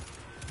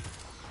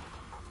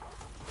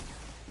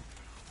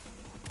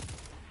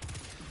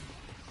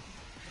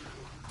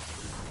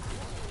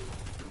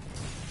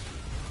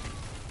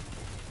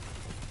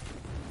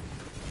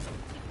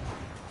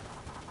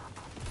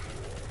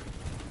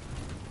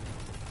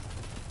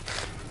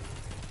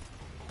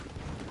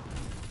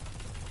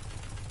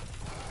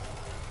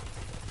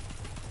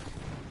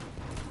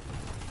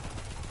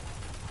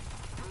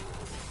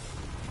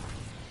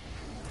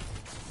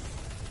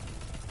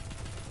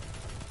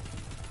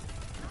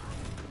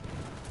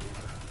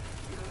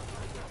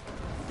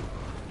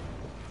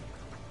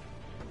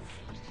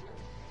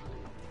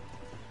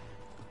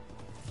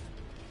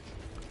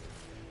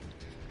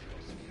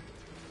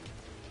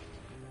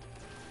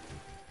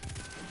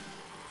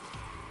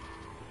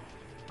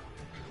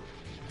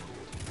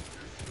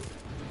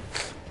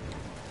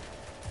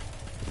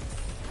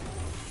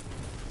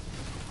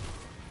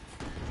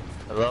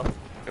 Hello?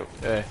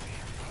 Hey.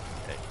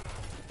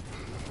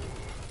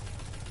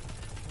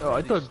 Oh,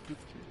 I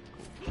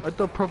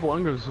thought Purple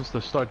Hunger was supposed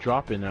to start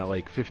dropping at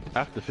like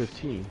after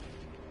 15.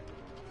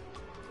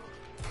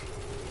 I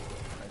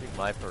think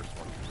my first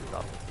one was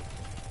dropping.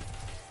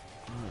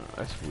 Oh,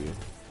 that's weird.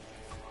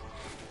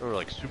 They were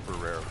like super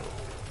rare.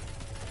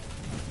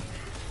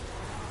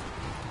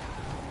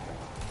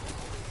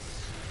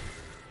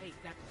 Hey,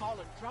 that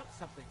fallen dropped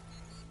something.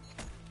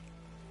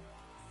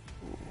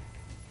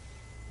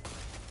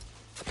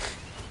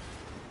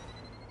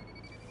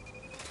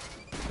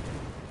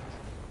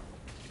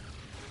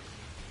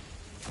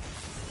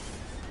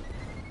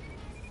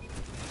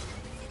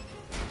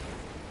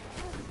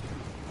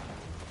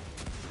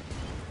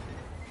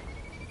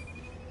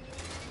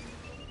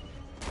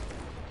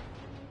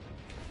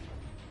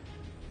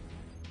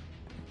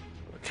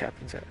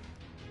 Captain's at.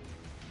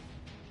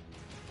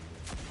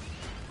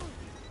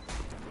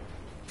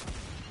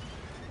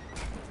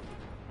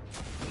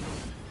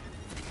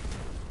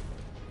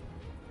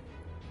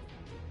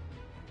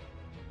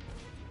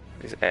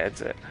 These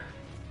ads at.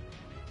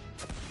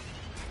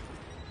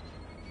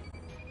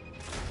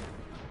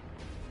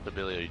 So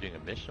Billy, are you doing a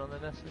mission on the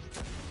Nessus?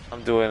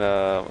 I'm doing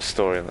a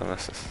story on the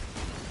Nessus.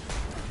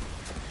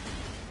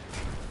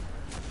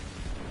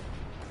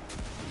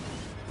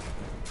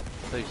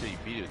 I thought you said you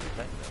beat it with your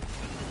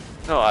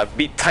Titan. No, I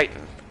beat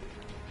Titan.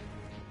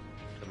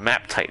 The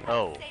map Titan.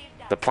 Oh.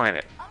 The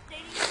planet.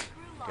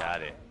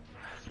 Got it.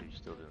 So you're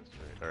still doing the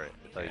story.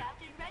 Alright.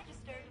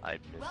 I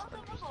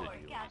misunderstood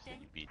you. You said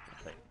you beat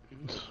the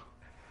Titan.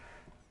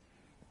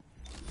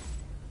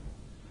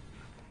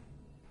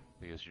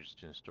 I guess you're just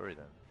doing a story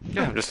then.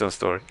 Yeah, I'm just doing a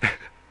story.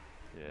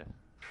 Yeah.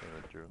 Same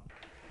with Drew.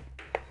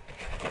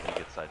 You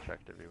get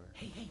sidetracked everywhere.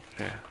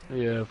 Yeah.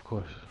 Yeah, of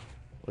course.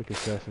 Like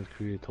Assassin's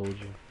Creed told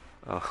you.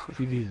 Oh.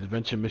 See these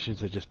adventure missions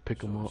that just pick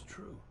them up.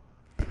 True.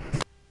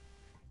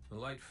 The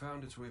light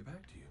found its way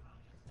back to you.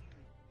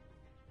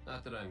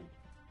 Not that I'm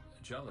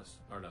jealous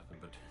or nothing,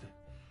 but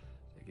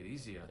take it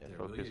easy out there.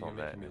 Focus on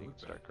that and you can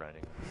start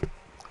grinding.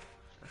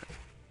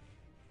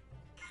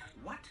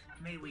 What,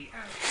 may we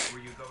ask, were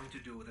you going to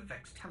do with a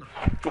Vex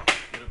telephone?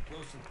 Get up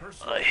close and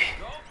personal.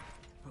 Go.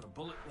 Put a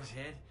bullet in his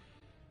head.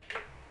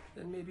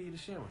 Then maybe eat a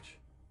sandwich.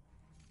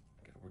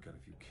 Gotta work out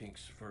a few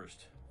kinks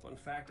first. Fun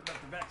fact about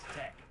the Vex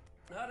tech.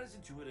 Not as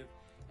intuitive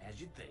as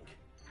you'd think.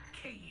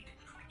 Cade,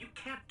 you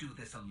can't do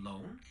this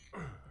alone.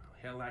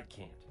 Hell, I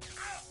can't.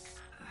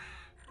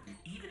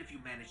 Even if you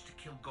manage to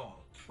kill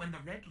Gaul, when the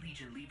Red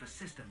Legion leave a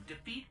system,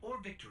 defeat or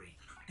victory,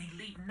 they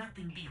leave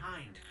nothing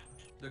behind.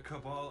 The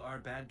Cabal are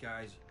bad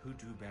guys who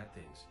do bad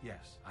things.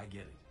 Yes, I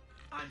get it.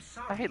 I'm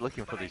sorry. I hate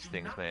looking for but these I do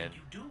things, not man.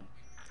 think you do.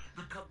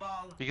 The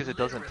Cabal Because it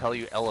doesn't tell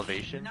you literally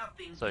elevation, leave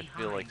nothing so I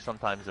feel like behind.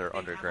 sometimes they're They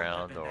have a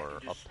underground weapon that or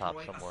can up top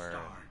destroy a somewhere.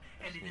 star,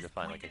 and Just it need to is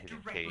find like a pointed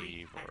hidden directly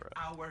cave or at a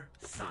our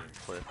sun. hidden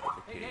cliff with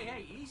a Hey, cave. hey,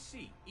 hey,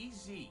 easy,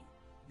 easy.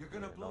 You're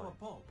gonna Yeah, blow no. a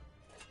bulb.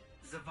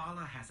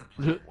 Zavala has a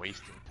plan.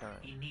 Wasting time.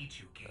 He needs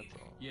you, Cade.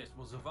 That's all. Yes,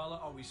 well,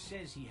 Zavala always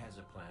says he has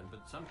a plan,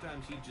 but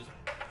sometimes he just...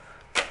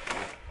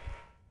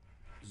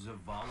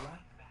 Zavala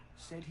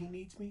said he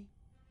needs me?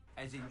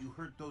 As in you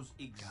heard those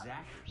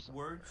exact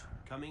words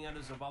coming out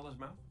of Zavala's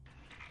mouth?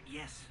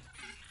 Yes,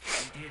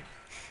 he did.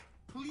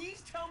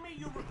 Please tell me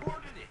you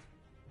recorded it!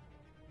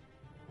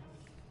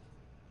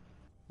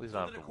 At least So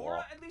not did have to walk.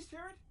 Akora at least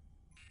hear it?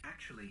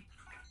 Actually,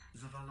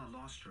 Zavala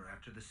lost her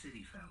after the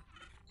city fell.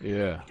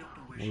 Yeah. We don't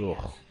know where she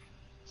Ugh. is.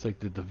 It's like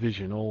the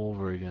Division all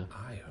over again.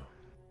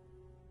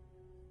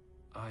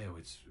 Io,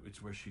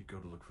 it's where she'd go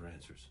to look for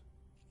answers.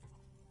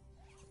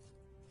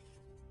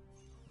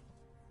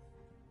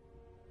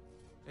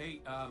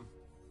 Hey,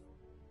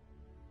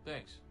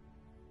 Thanks.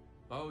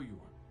 Oh, you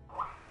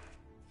are.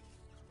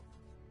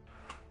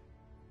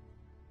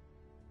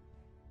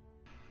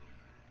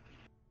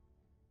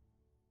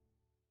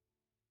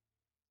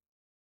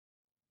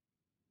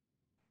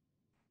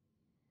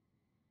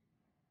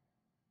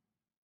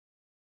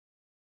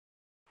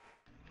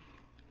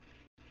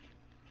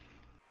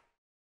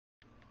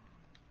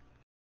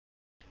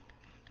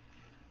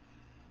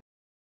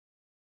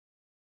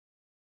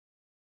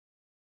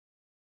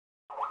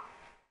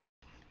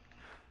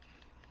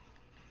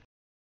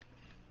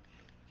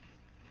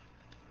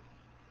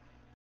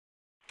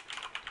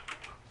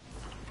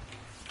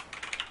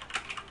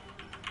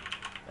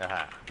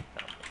 Aha.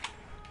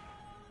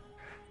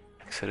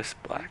 Exodus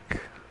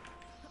Black.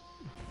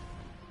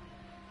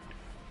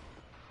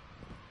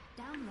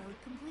 Download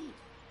complete.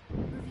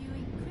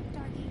 Reviewing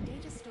Cryptarchy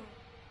Data Store.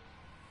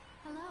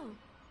 Hello,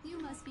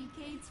 you must be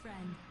Cade's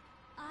friend.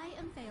 I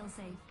am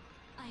Failsafe.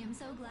 I am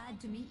so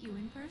glad to meet you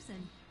in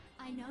person.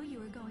 I know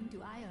you are going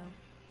to Io.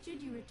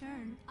 Should you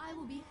return, I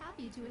will be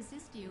happy to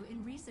assist you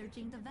in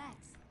researching the Vex.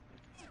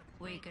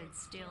 We could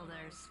steal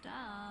their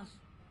stuff.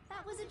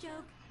 That was a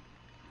joke.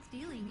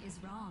 Stealing is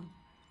wrong.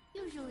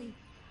 Usually.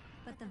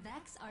 But the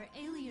Vex are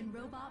alien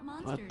robot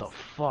monsters. What the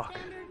fuck?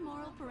 Standard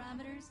moral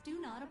parameters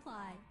do not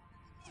apply.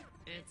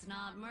 It's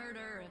not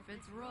murder if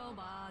it's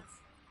robots.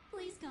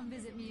 Please come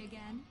visit me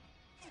again.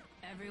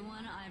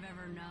 Everyone I've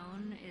ever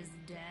known is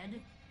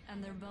dead,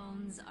 and their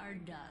bones are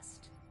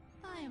dust.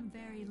 I am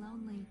very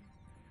lonely.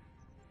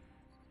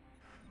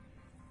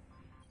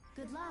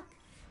 Good luck.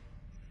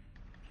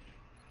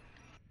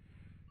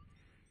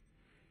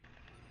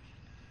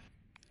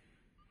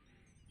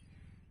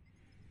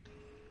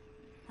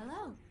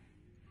 Hello. I'm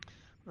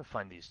gonna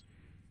find these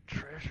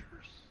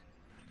treasures.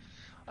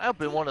 I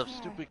opened one of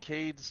stupid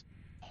Cade's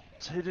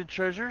hidden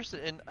treasures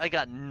and I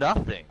got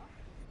nothing.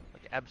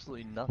 Like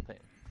absolutely nothing.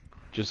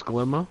 Just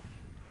Glimmer?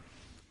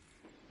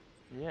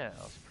 Yeah,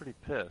 I was pretty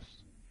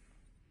pissed.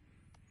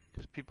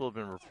 Because people have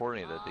been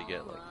reporting that they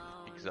get like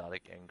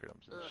exotic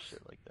engrams and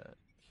shit like that.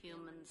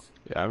 Humans.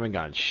 Yeah, I haven't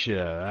gotten shit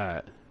out of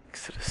that.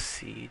 Exodus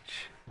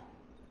Siege.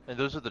 And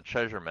those are the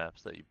treasure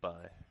maps that you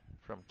buy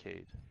from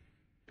Cade.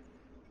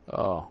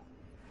 Oh.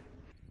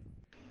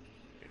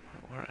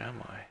 Where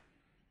am I?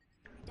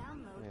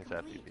 Download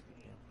complete.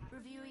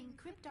 Reviewing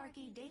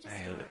Cryptarchy Data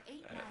Store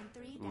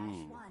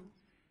 893-1.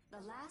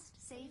 The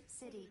last safe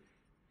city.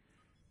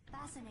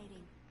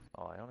 Fascinating.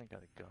 Oh, I only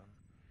got a gun.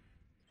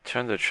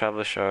 Turn the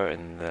Traveler Shard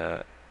in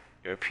the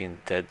European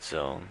Dead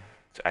Zone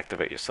to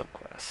activate your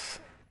subclass.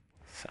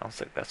 Sounds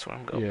like that's where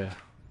I'm going. Yeah.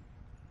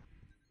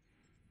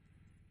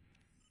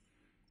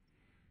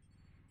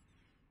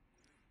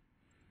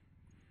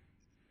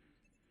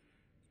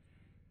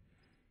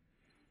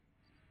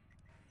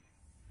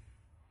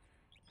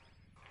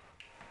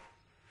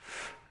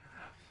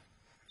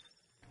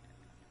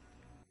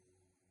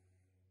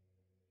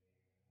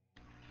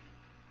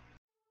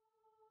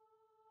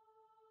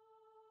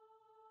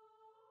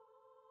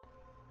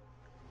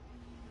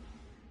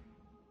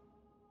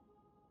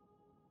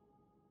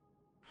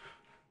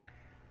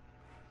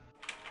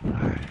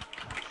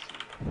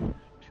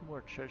 Two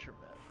more treasure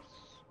maps.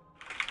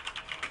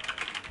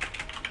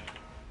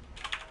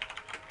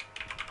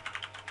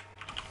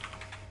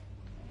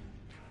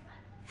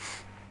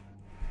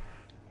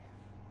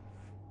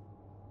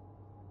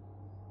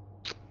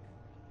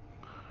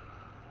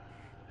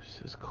 This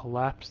has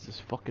collapsed this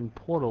fucking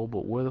portal,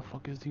 but where the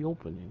fuck is the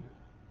opening?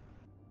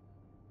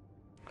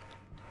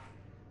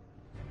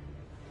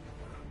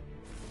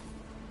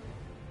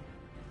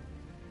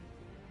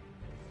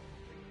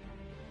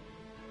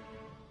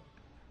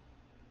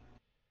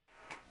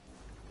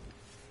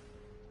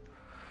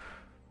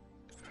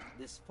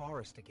 This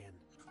forest again.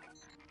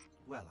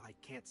 Well, I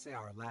can't say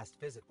our last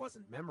visit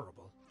wasn't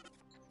memorable.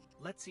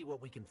 Let's see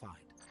what we can find.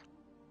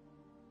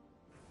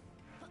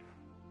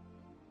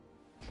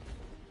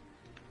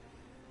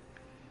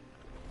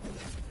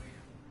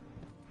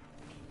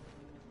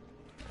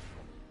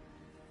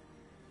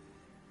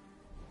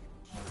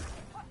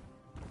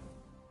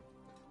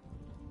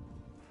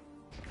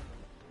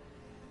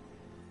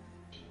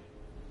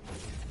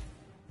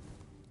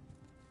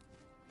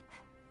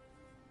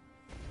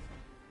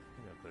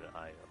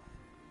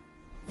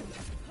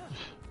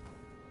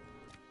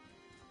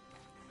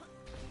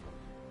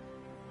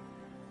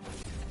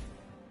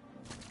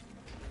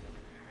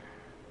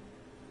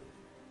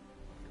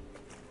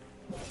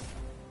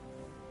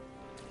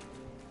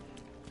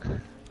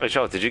 Wait,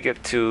 Charles, did you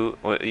get to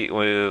for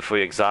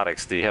your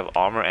exotics? Do you have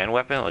armor and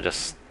weapon, or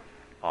just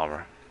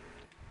armor?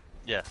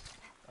 Yes.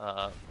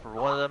 For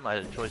one of them, I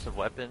had a choice of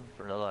weapon.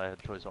 For another, I had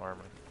a choice of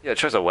armor. Yeah,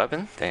 choice of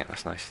weapon. Damn,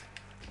 that's nice.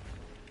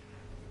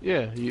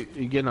 Yeah, you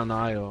get on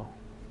IO.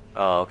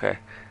 Oh, okay.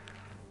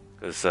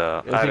 Because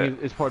I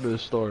think it's part of the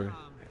story.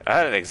 I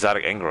had an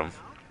exotic engram,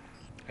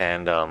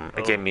 and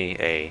it gave me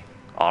a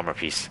armor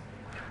piece.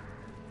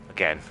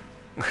 Again,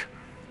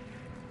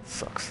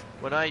 sucks.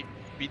 When I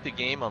beat the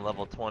game on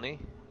level 20,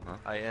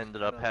 I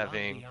ended up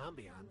having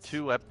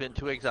two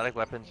exotic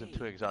weapons and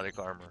 2 exotic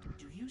armor.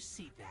 Do you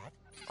see that?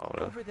 Oh,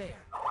 really? Over there.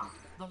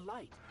 The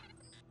light.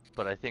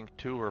 But I think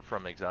 2 were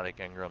from exotic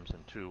engrams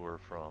and 2 were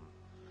from...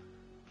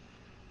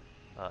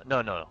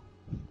 No.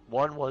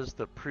 1 was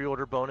the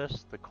pre-order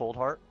bonus, the Cold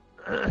Heart.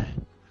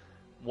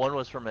 1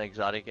 was from an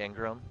exotic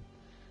engram,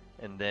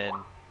 and then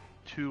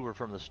 2 were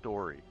from the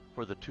story.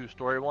 For the 2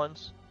 story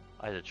ones,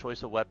 I had a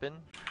choice of weapon,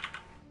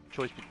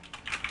 choice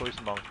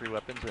among 3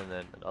 weapons, and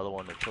then another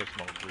one, a choice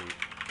among 3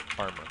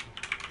 armor.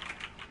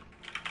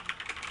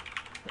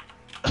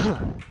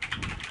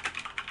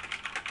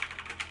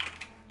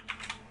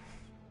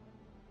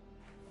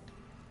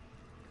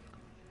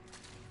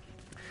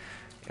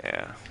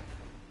 Yeah.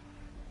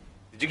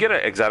 Did you get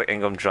an exotic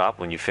engram drop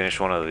when you finished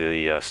one of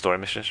the story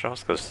missions,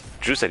 Charles? Because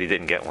Drew said he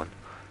didn't get one.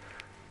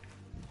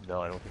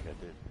 No, I don't think I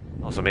did.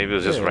 Also, maybe it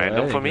was just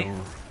random for me.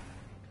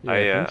 Yeah,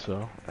 I think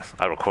so.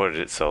 I recorded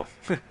it, so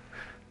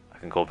I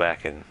can go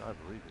back and. I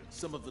believe it.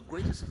 Some of the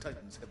greatest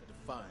titans have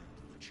defined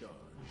the charge.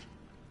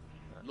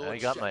 I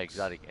got my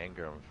exotic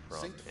engram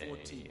from a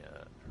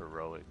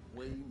heroic.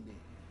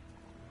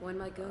 When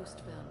my ghost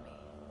found me,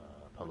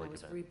 when I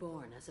was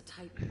reborn as a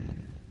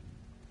titan,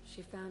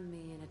 she found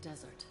me in a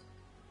desert.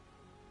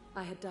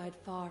 I had died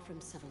far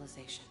from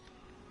civilization,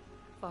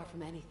 far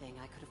from anything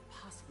I could have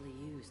possibly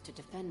used to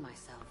defend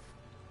myself.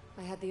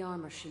 I had the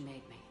armor she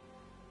made me,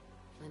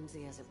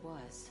 flimsy as it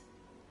was,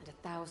 and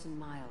 1,000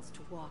 miles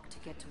to walk to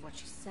get to what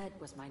she said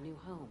was my new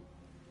home.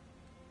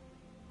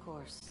 Of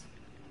course,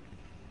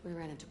 we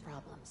ran into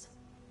problems.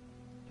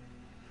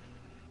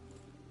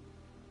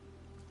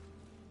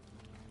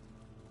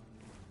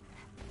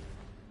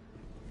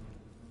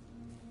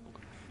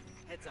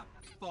 Heads up,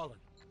 fallen.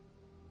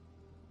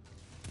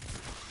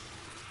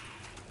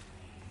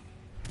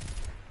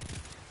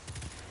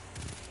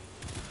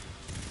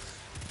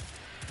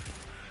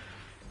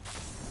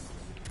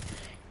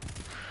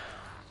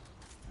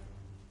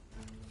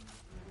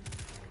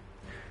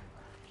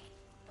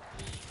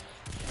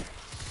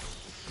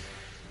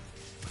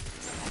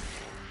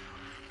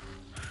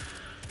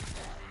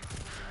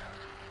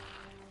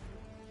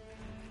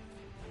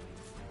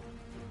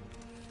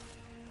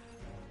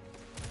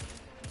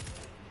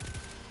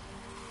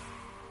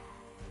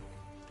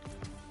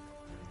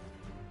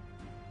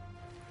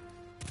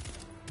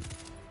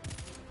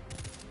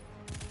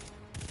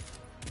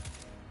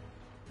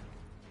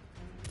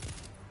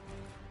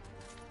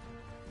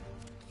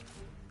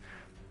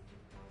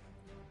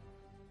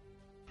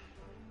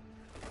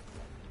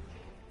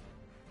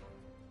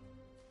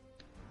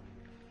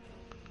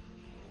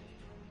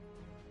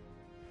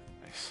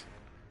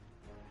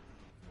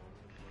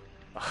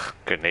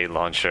 Grenade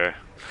launcher.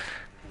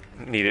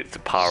 Needed to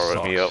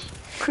power me up.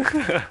 Dude, I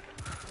hate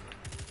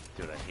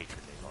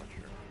grenade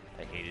launcher.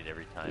 I hate it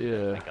every time.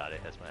 Yeah. I got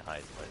it as my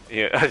highest weapon.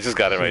 Yeah, I just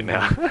got it right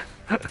now.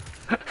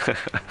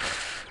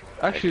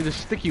 Actually, the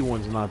sticky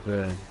one's not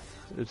bad.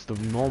 It's the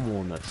normal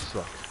one that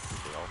sucks.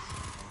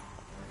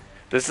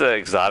 This is an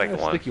exotic The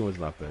one. sticky one's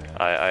not bad.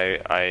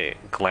 I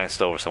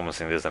glanced over someone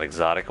saying there's an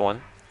exotic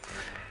one.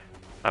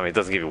 I mean, it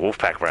doesn't give you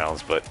Wolfpack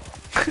rounds, but.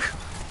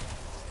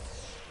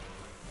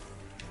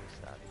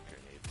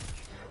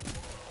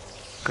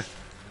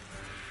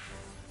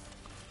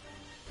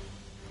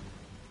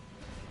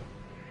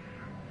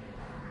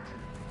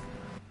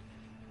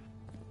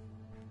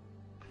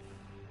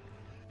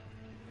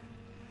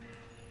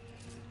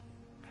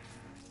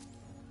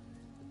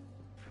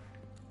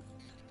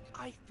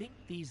 I think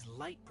these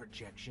light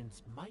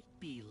projections might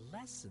be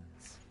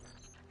lessons.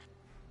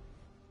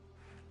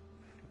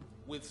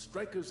 With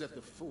strikers at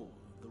the fore,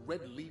 the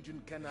Red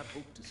Legion cannot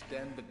hope to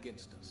stand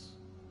against us.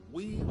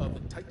 We are the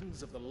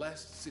titans of the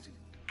last city.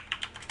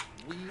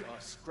 We are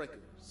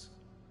strikers,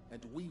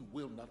 and we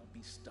will not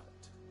be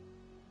stopped.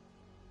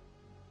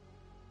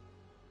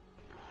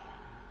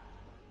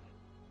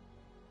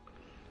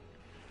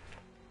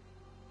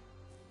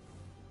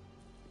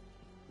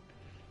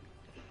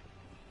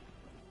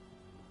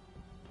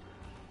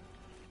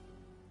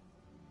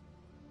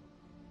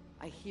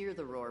 I hear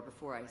the roar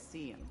before I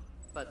see him,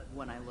 but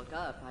when I look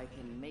up, I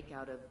can make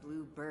out a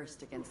blue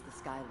burst against the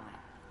skyline.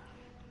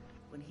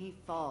 When he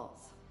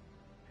falls,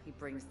 he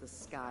brings the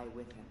sky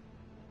with him,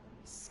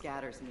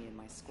 scatters me and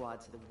my squad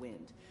to the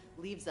wind,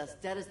 leaves us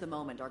dead as the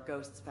moment our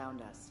ghosts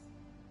found us.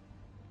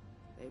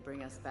 They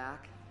bring us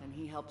back, and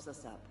he helps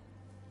us up.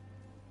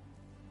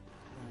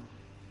 Then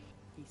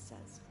he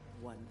says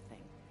one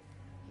thing.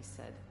 He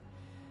said,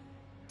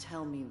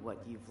 "Tell me what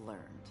you've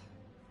learned."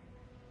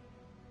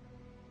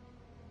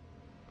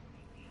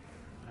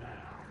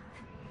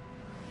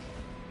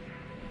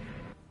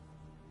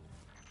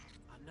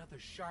 Another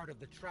shard of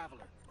the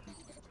Traveler.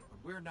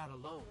 We're not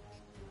alone.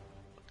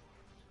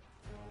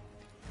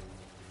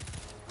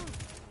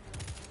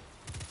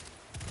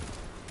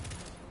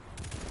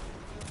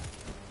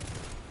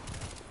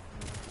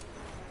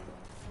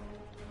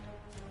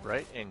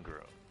 Bright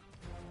engram.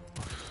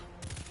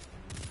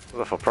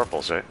 Those are for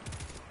purples, right?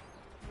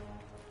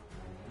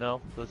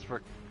 No, those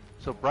for.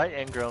 So bright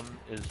engram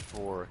is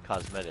for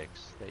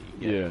cosmetics that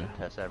you get from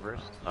Tess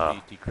Everest.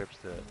 He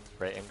decrypts the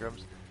bright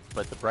engrams,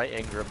 but the bright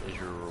engram is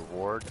your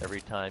reward every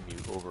time you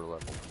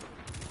overlevel.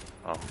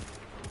 Oh.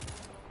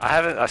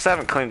 I still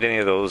haven't claimed any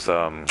of those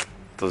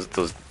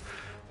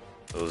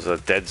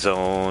dead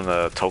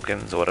zone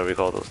tokens or whatever you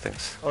call those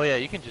things. Oh yeah,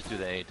 you can just do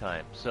that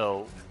anytime.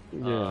 So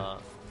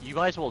you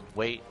might as well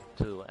wait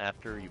till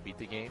after you beat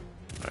the game,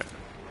 right?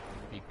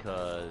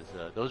 Because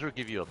those will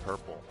give you a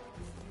purple.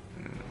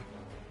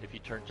 If you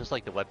turn, just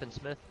like the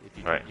weaponsmith, if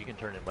you you can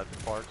turn in weapon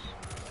parts.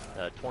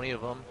 20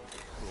 of them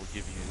will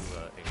give you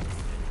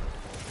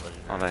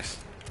legendary. Oh, nice.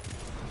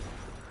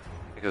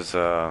 Because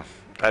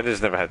I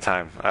just never had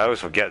time. I always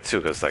forget too,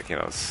 because like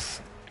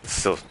it's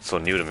still so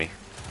new to me.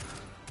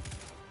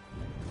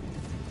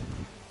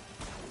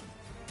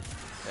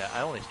 Yeah,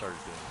 I only started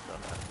doing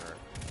stuff after.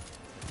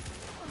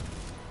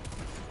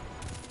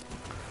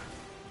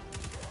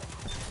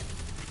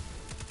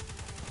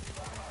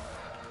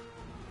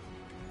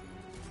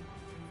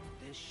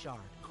 This shard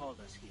called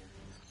us here.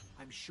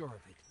 I'm sure of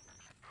it.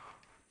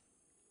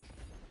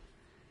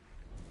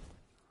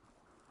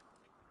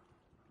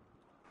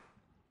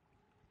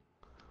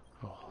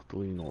 Oh,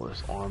 deleting all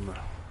this armor.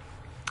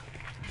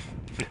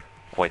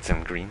 Whites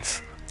and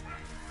greens.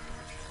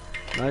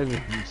 Not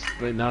even,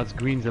 right now it's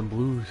greens and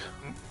blues.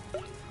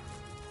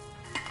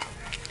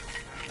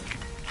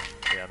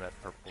 Yeah, I'm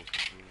at purples and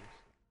blues.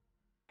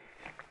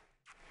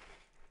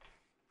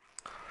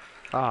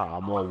 Ah,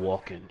 I'm all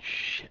walking.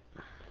 Shit.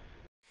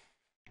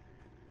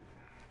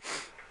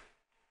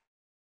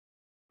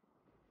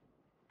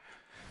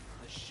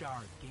 The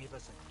shard gave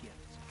us a gift.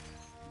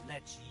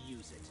 Let's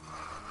use it.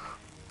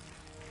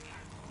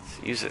 Let's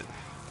use it.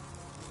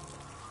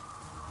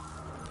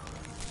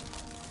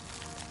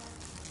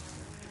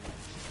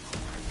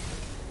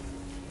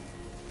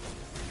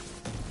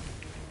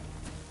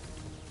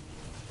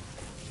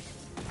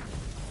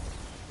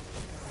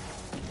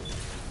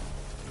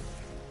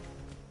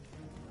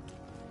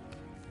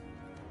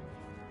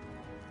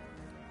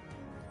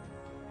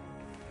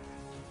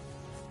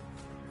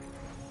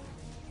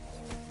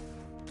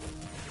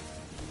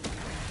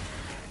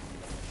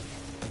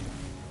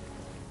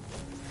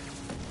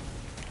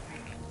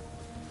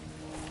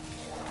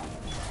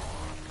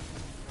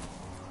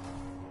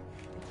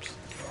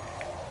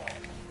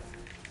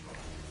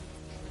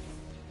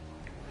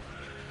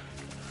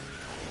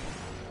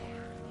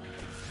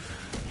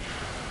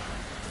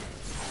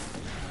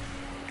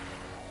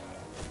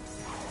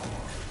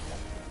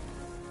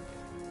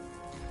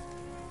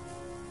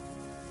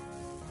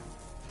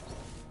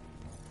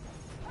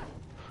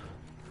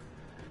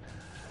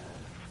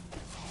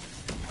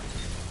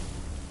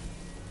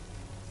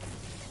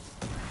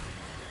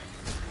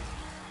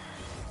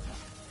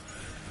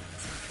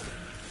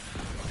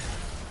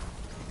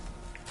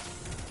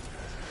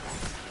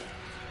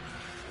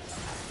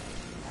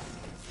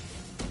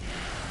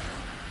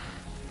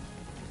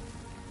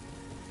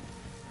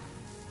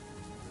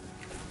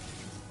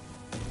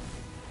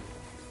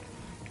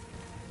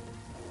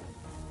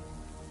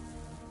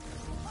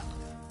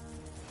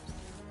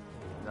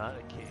 Not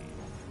a cave.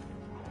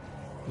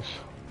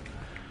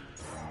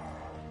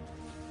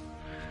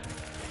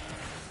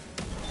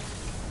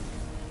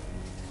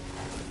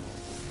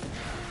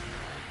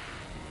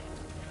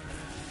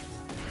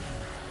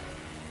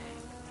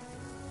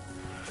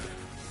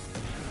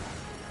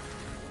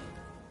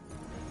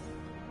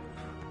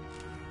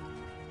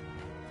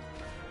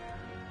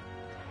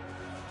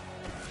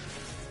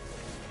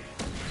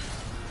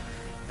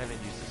 I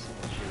haven't used this in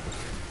the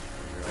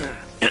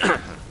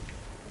shade.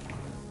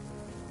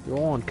 You're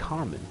all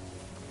uncommon.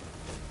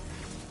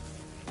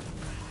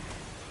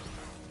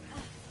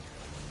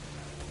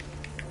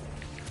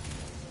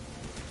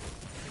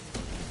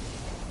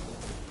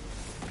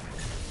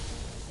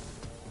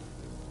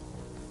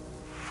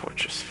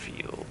 Fortress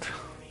Field.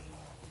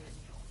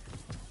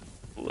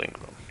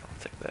 Lingram. I'll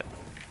take that.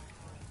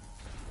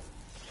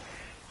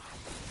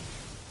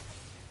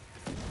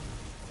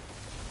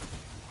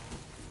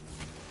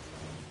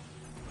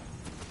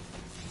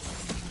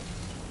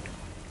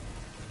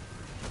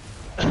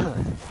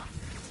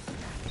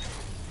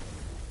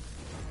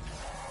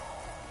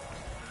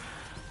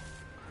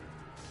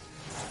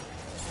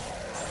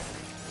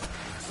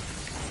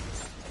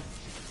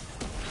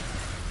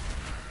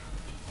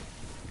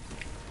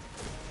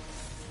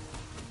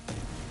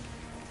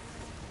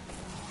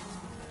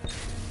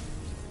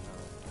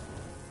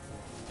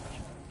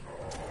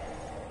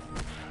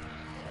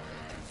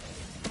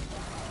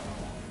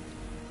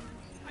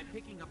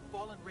 Picking up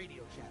fallen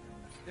radio chatter.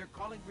 They're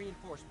calling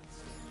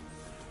reinforcements.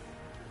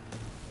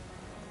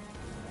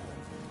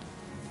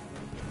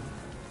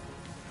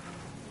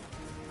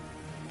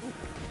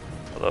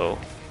 Hello,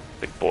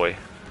 big boy.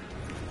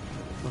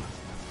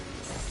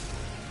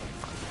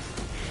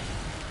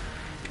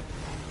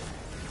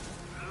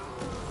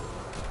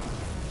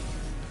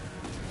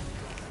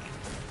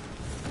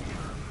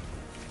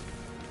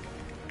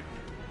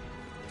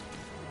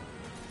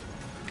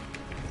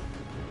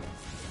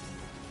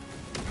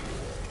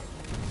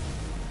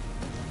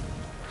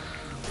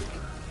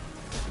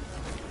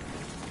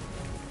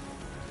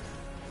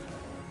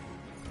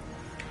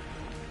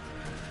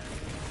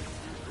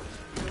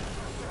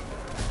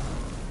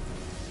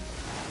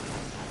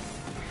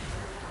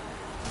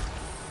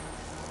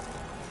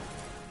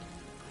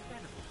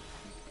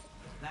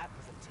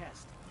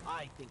 test.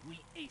 I think we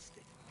aced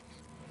it.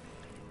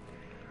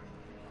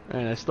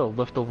 And I still have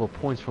leftover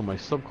points for my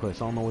subclass. I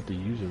don't know what to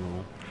use it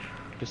on.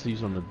 Just to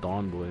use on the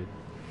Dawn Blade.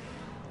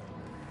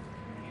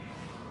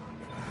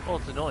 Well,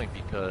 it's annoying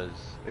because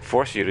it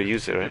forces you to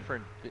use it, right?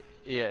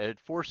 Yeah, it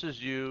forces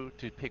you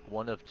to pick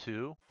one of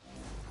two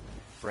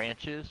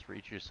branches for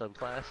each of your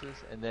subclasses,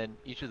 and then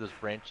each of those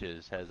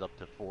branches has up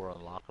to 4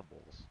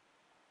 unlockables.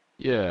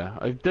 Yeah,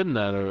 I've done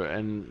that,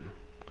 and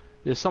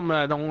there's something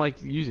that I don't like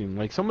using.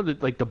 Like some of the,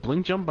 like the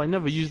blink jump, I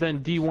never used that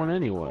in D1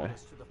 anyway.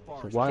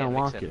 So why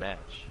unlock it?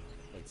 Match.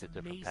 Like the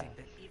different paths.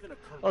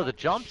 Oh, the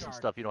jumps and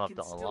stuff you don't have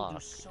to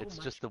unlock. It's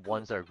just the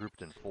ones that are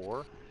grouped in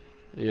 4.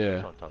 Yeah.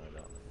 That's what I'm talking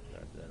about.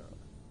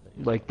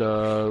 Like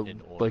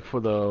like for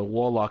the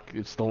warlock,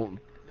 it's the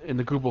in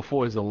the group of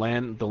 4 is the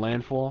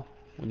landfall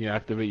when you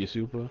activate your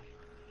super.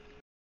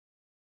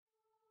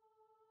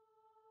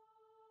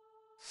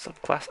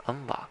 Subclass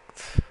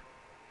unlocked.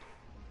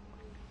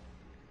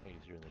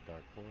 Easier in the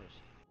Dark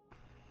Forest.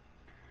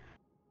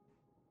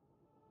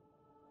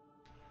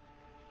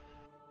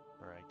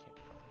 Or I can't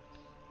find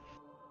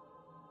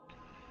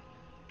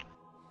it.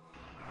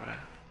 Alright.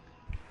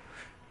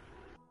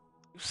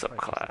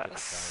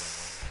 Subclass.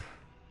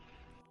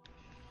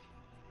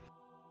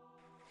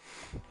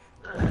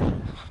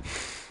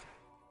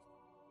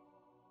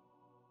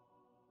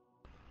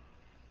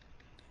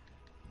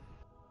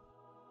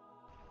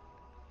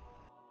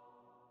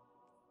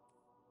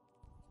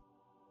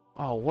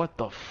 Oh, what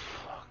the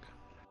fuck?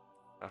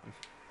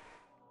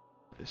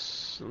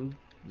 We're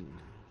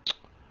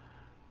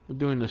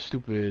doing the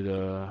stupid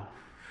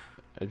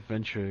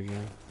adventure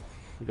again.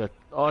 We got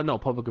no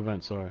public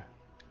event. Sorry.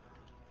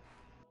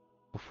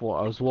 Before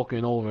I was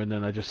walking over and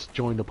then I just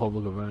joined the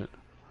public event.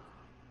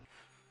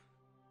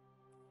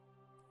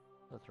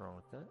 What's wrong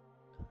with that?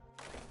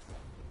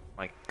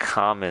 My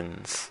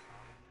commons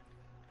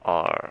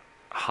are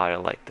higher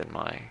light than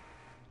my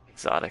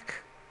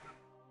exotic.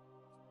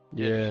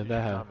 Yeah,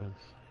 that happens.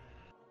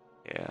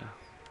 Yeah.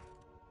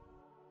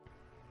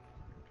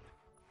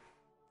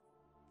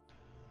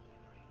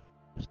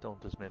 Just don't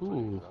dismantle.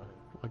 Ooh,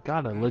 I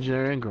got a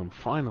legendary Ingram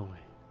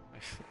finally.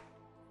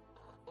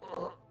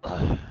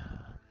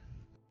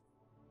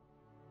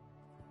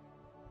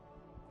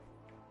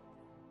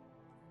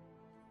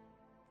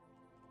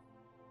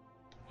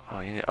 Oh,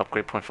 you need an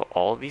upgrade point for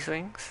all of these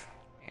things?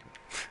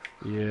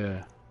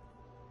 Yeah.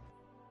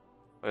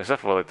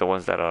 Except for like the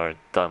ones that are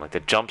done, like the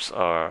jumps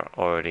are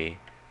already.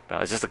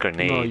 It's just the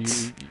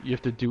grenades. No, you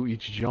have to do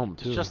each jump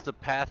too. It's just the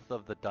path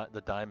of the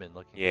diamond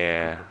looking.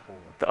 Yeah,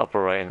 the upper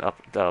right and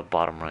the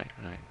bottom right,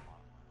 right.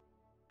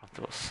 Have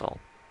to assault.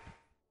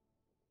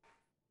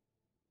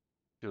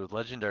 Dude,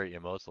 legendary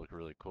emotes look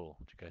really cool.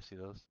 Did you guys see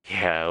those?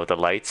 Yeah, with the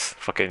lights.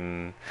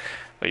 Fucking,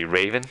 are you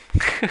Raven?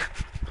 The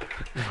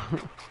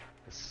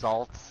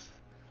salt,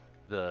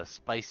 the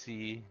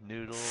spicy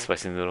noodle.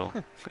 Spicy noodle.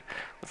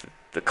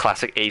 The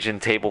classic Asian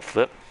table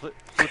flip.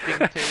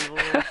 Flipping table.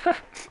 Dude,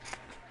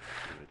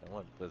 I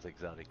want those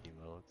exotic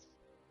emotes.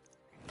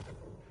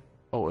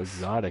 Oh,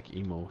 exotic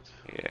emotes.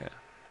 Yeah.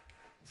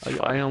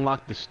 I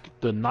unlocked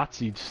the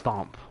Nazi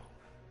stomp.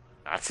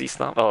 Nazi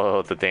stomp?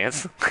 Oh, the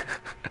dance?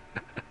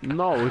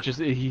 No, it's just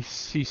he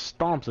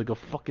stomps like a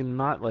fucking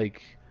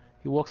like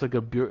he walks like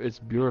it's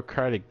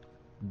bureaucratic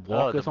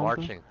walk or something. Oh, the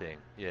marching thing.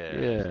 Yeah.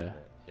 Yeah.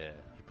 Yeah.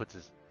 He puts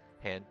his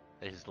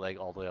leg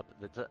all the way up.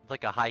 It's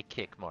like a high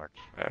kick march.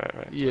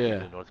 Right.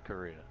 Yeah. In North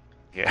Korea.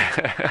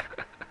 Yeah.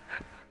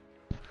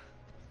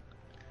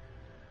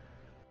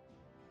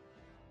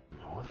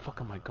 Where the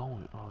fuck am I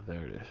going? Oh,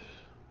 there it is.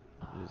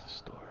 There's a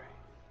story.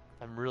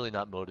 I'm really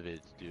not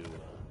motivated to do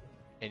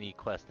any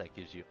quest that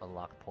gives you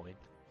unlock point.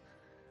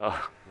 Oh.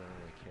 I don't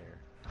really care.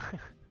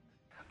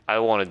 I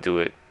want to do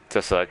it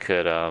just so I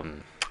could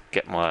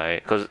get my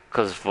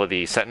because for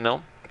the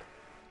Sentinel,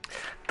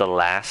 the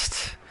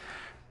last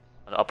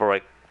on the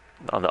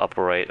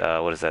upper right,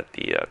 what is that?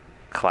 The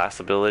class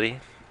ability.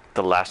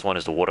 The last one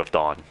is the Ward of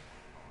Dawn.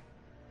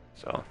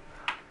 So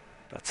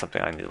that's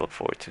something I need to look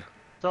forward to.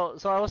 So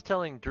I was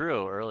telling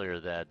Drew earlier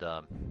that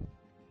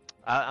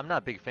I'm not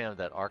a big fan of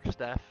that arc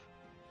staff.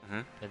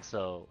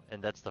 Mm-hmm.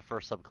 And that's the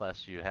first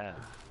subclass you have.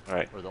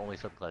 Right. Or the only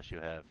subclass you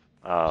have.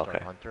 Oh, okay.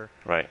 Hunter.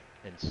 Right.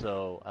 And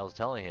so I was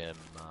telling him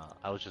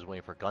I was just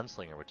waiting for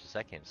Gunslinger, which is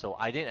second. So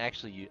I didn't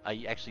actually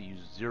I actually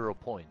used 0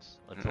 points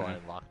until I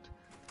unlocked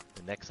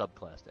the next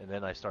subclass, and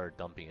then I started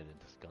dumping it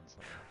into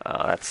Gunslinger.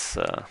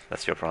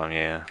 That's your problem.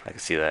 Yeah, I can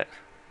see that.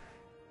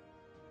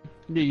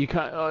 Yeah, you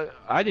can't.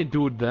 I didn't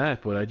do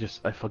that, but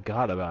I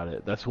forgot about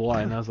it. That's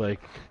why, and I was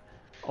like,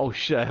 oh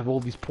shit, I have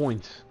all these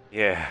points.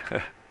 Yeah.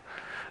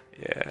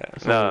 Yeah.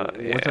 So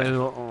once I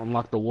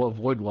unlocked the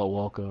Void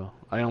Walker,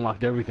 I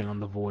unlocked everything on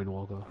the Void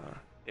Walker.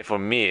 Yeah, for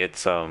me,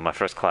 it's my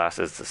first class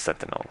is the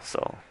Sentinel,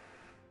 so.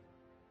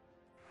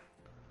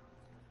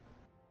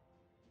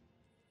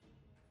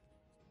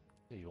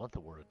 Yeah, you want the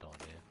Word of Dawn,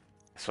 man.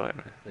 That's right,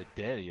 man. The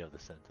daddy of the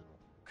Sentinel.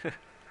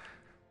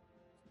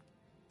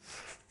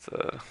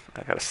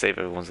 I gotta save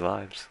everyone's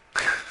lives.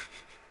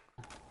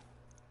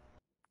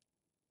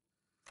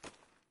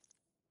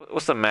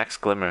 What's the max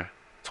glimmer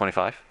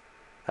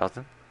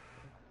 25,000?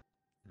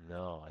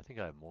 No, I think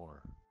I have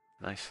more.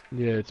 Nice.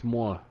 Yeah, it's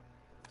more.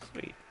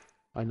 Sweet.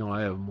 I know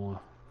I have more.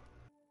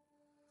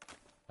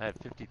 I have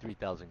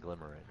 53,000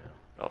 glimmer right now.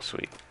 Oh,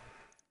 sweet.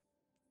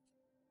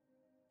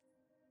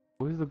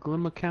 Where's the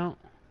glimmer count?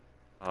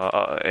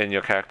 In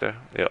your character,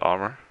 your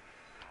armor.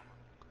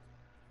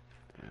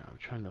 Yeah, I'm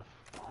trying to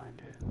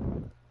find it.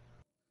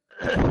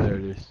 There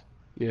it is.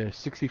 Yeah,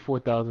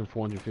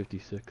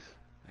 64,456.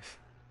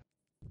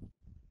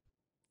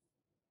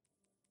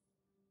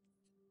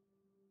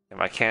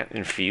 I can't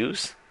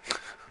infuse?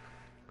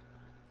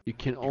 You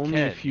can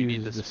only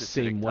infuse the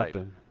same type.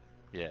 weapon.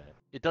 Yeah.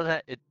 It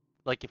doesn't,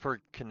 like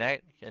for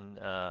kinetic and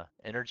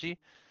energy,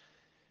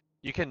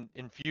 you can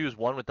infuse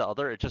one with the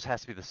other, it just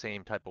has to be the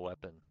same type of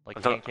weapon.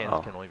 Like hand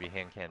cannons can only be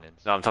hand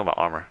cannons. No, I'm talking about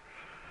armor.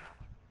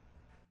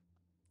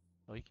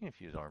 Oh, you can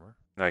infuse armor.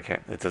 No, I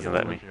can't. It doesn't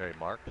let me. Legendary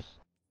marks?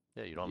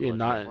 Yeah, you don't have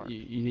legendary marks.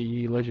 You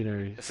need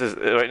legendaries. This is,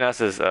 right now it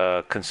says,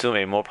 consume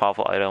a more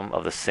powerful item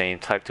of the same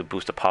type to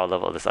boost the power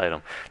level of this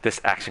item.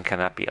 This action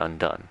cannot be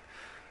undone.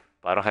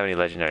 But I don't have any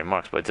legendary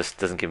marks, but it just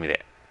doesn't give me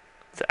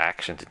the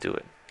action to do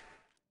it.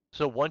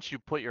 So once you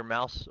put your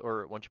mouse,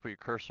 or once you put your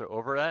cursor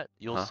over that,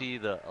 you'll see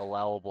the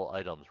allowable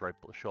items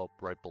show up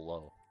right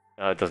below.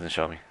 It doesn't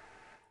show me.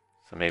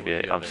 So maybe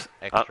I'm an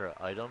extra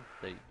item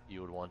that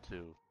you would want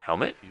to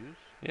helmet? Use?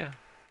 Yeah.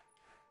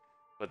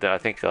 But I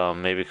think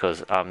maybe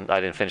because I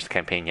didn't finish the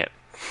campaign yet.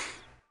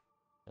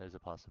 That is a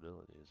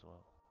possibility as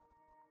well.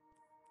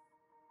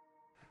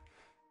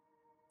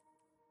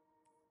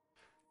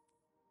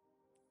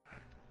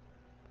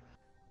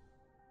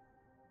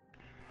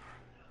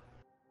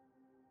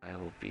 I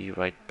will be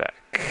right back.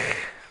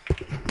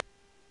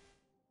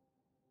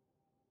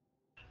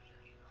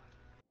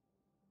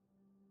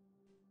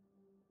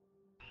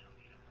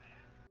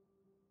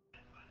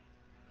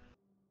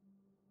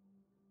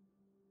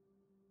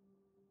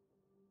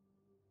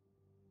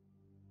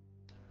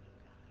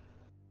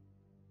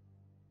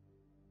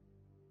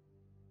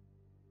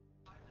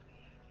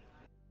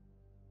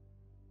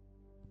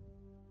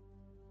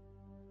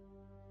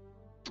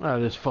 Oh,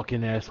 this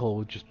fucking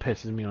asshole just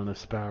pisses me on the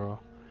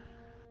Sparrow.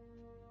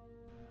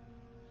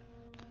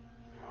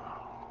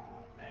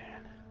 Oh,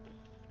 man.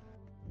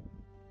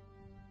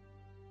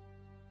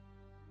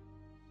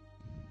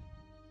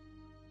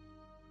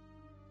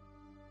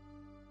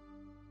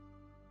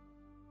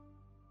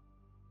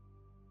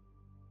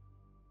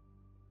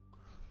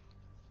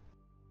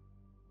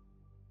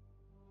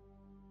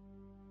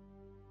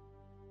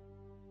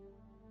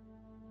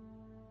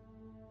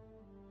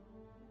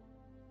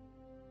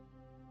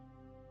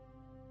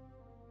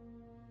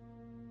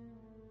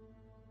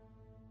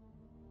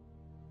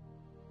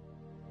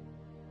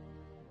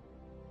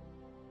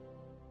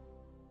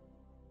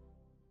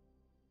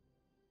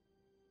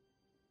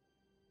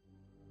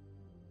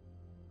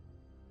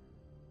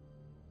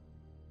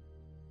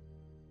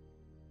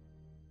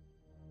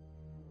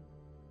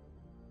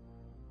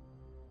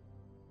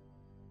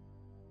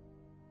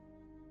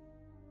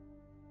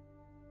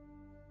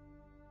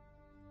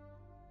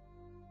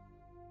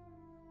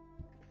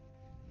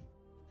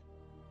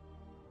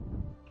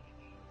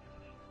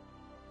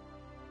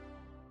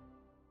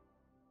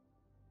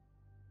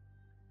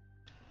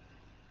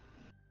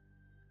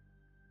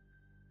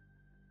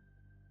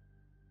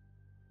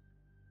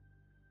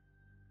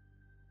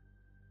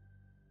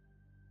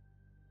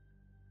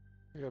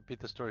 We're gonna beat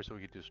the story so we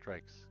can do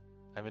strikes.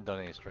 I haven't done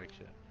any strikes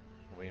yet.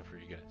 I'm waiting for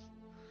you guys.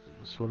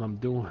 That's what I'm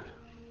doing.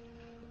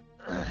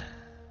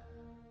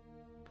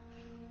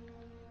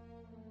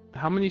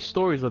 How many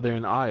stories are there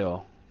in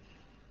Isle?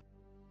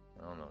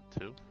 I don't know,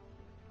 2?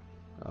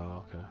 Oh,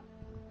 okay.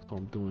 So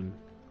I'm doing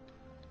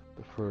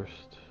the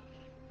first.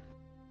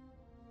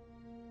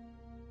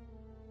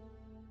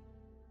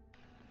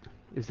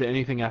 Is there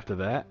anything after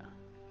that?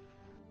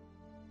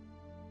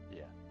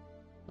 Yeah.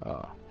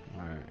 Oh,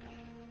 alright.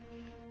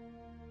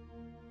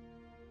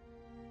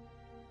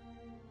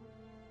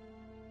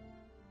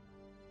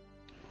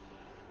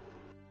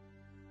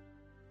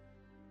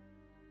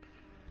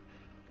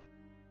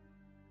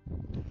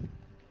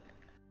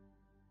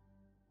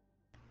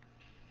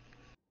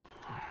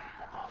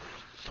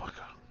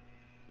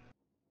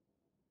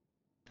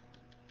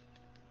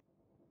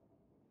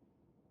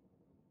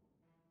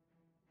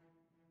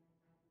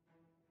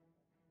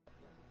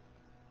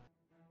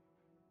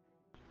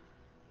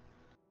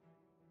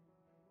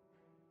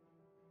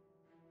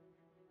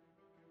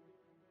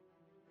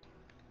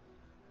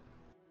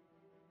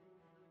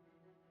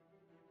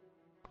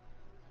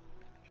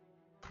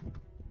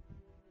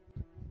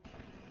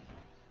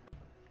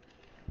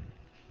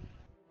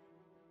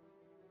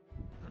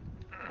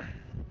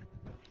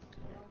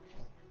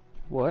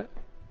 What?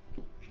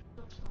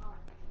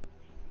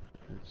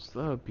 It's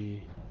the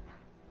B.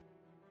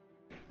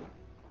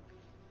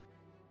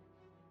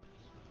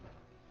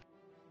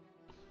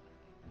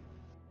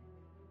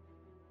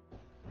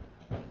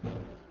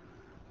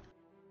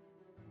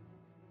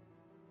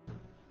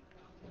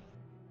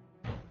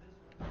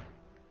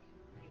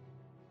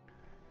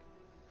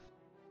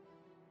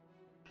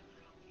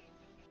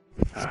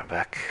 I'm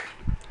back.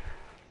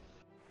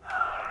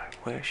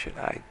 Where should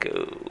I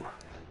go?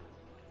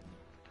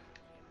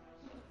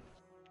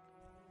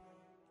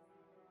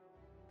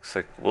 Looks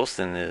like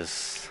Wilson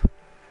is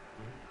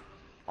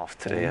off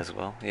today as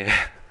well. Yeah.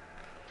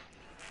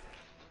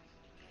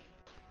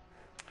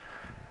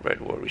 Red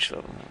War reached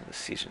level the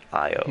season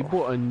IO. He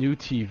bought a new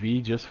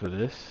TV just for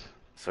this.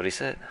 That's what he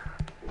said.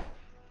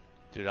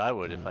 Dude, I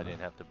would if I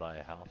didn't have to buy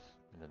a house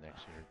in the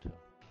next year or two.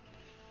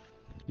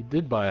 He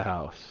did buy a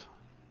house.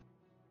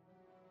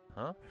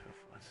 Huh?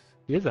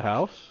 He has a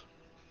house?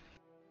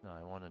 No,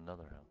 I want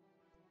another house.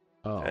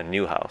 Oh. A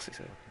new house, he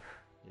said.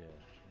 Yeah,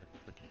 I'm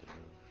looking to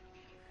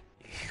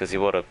move. Because he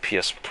bought a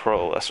PS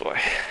Pro, that's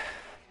why.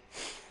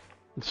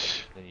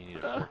 Then you need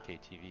a 4K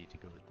TV to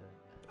go with that.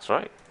 That's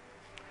right.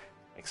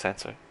 Makes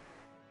sense, right?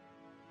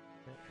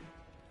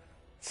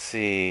 Let's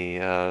see,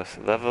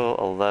 level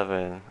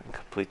 11,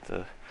 complete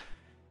the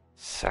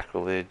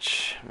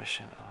Sacrilege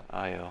mission on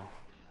IO.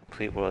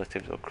 Complete world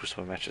activities or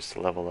Crucible matches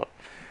to level up.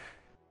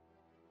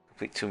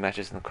 Complete 2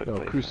 matches in the quick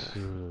play.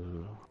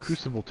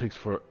 Crucible takes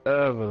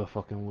forever to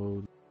fucking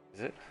load.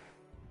 Is it?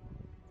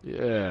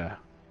 Yeah.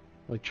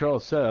 Like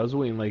Charles said, I was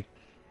waiting like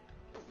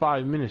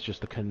 5 minutes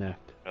just to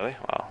connect. Really?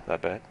 Wow,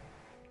 that bad?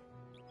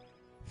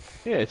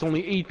 Yeah, it's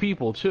only 8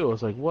 people too. I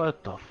was like,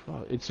 what the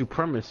fuck? It's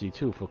Supremacy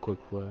too for quick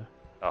play.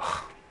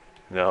 Oh,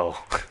 no.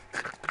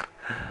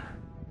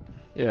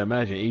 Yeah,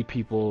 imagine 8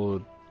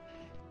 people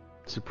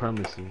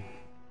Supremacy.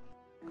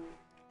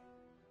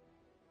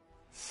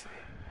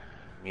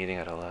 Meeting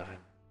at 11.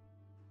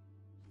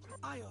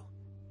 Io,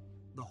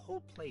 the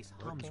whole place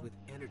hums with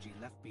energy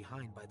left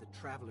behind by the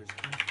travelers'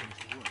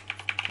 unfinished work.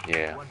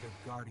 Yeah. No wonder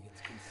Guardians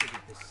considered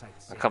this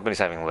site safe. The company's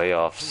having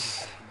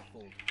layoffs.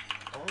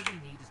 All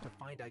we need is to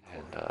find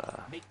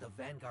Ikora, make the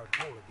Vanguard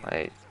whole again.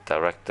 My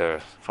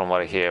director, from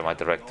what I hear, my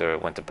director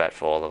went to bat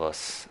for all of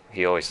us.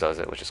 He always does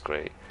it, which is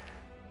great.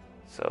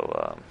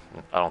 So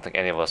I don't think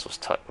any of us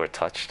were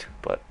touched,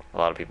 but a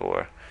lot of people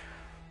were.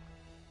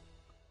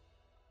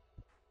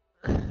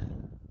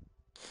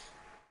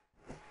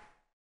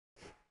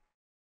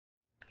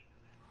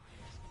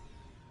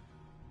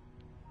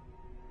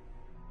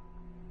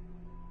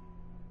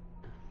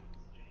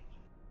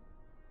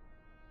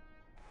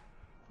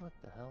 What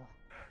the hell?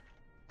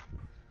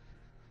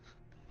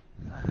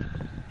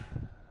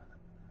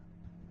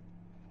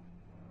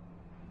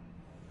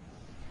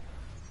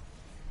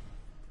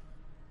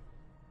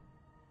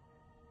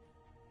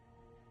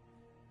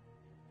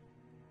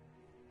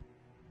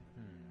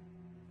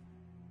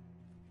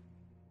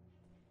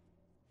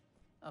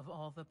 Of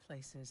all the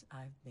places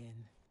I've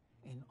been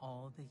in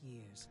all the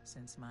years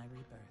since my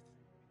rebirth,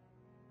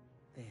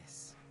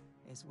 this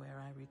is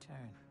where I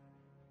return.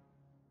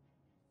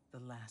 The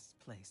last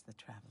place the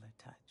Traveler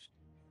touched.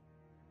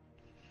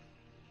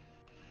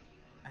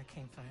 I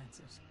came for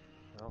answers.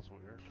 That was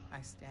weird.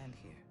 I stand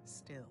here,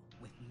 still,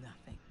 with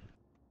nothing.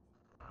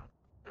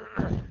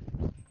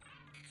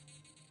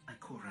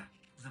 Ikora,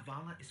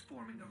 Zavala is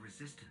forming a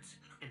resistance,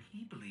 and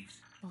he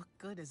believes... What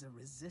good is a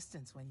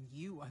resistance when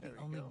you are the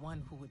only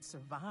one who would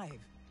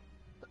survive?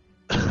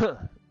 I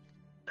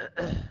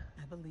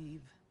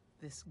believe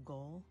this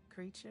Ghoul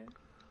creature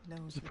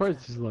knows.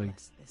 Surprised is like,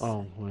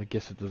 oh, well, I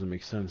guess it doesn't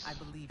make sense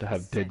to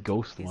have dead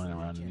ghosts lying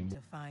around anymore.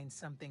 To find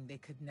something they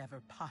could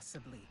never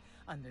possibly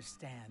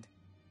understand.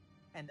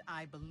 And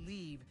I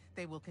believe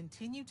they will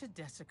continue to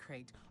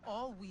desecrate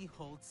all we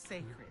hold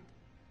sacred.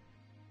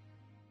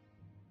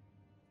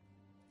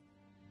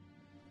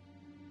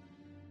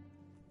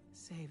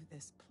 Save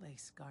this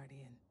place,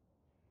 Guardian.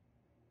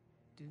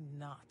 Do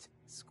not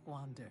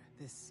squander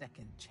this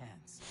second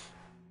chance.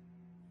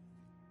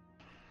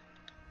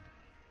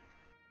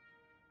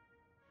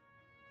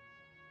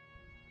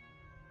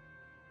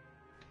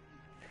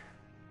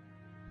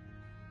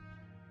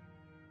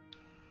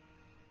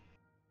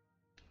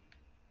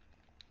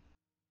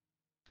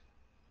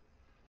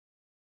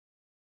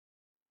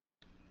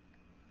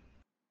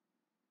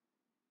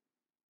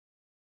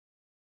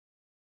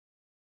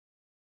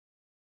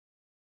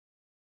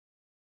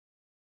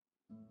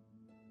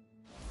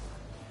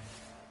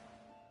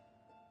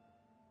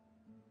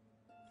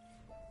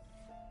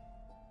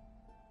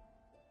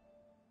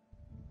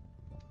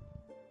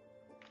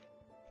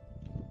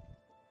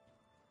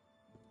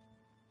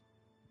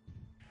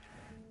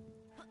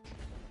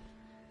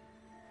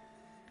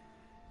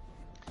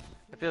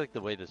 I feel like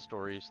the way the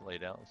story's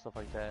laid out and stuff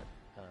like that,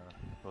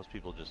 most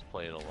people just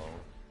play it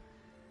alone.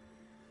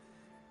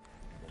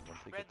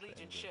 Red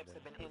Legion ships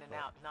have been in and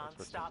out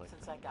non-stop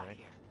since I got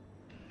here.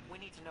 We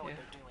need to know what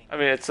they're doing. I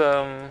mean, it's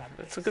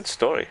a good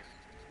story.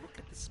 Look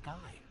at the sky.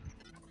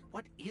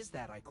 What is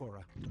that,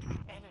 Ikora?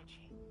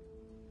 Energy.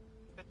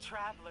 The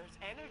Traveler's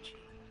energy.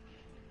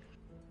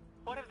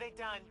 What have they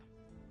done?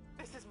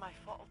 This is my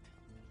fault.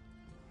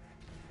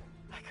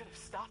 I could have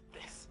stopped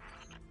this.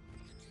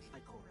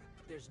 Ikora,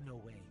 there's no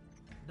way.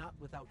 Not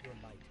without your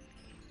light.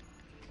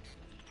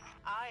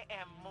 I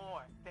am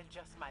more than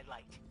just my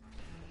light.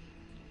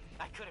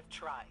 I could have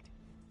tried.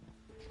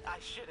 I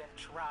should have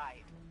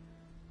tried.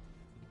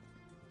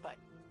 But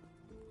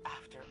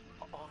after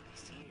all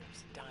these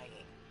years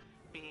dying,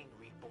 being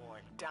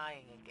reborn,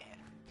 dying again.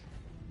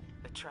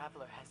 The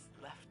Traveler has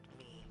left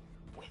me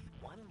with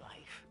one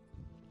life,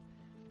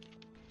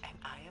 and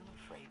I am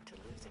afraid to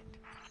lose it.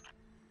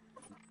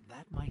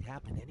 That might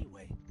happen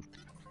anyway.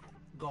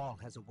 Gaul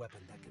has a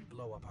weapon that can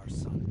blow up our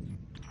sun.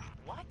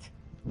 What?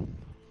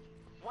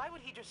 Why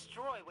would he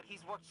destroy what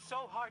he's worked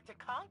so hard to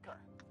conquer?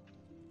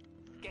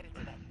 Get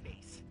into that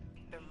base.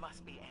 There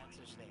must be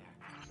answers there.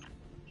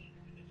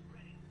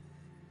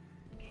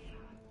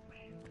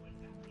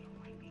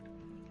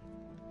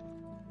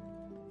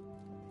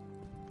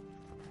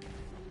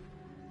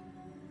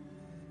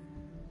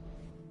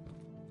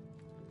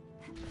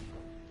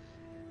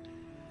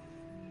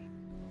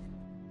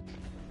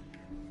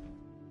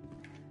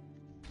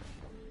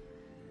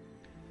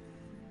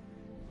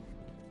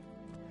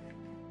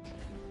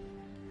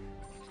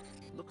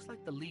 Looks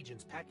like the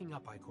Legion's packing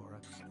up, Ikora.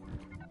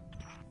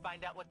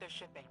 Find out what they're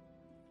shipping.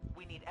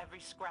 We need every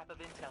scrap of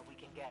intel we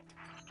can get.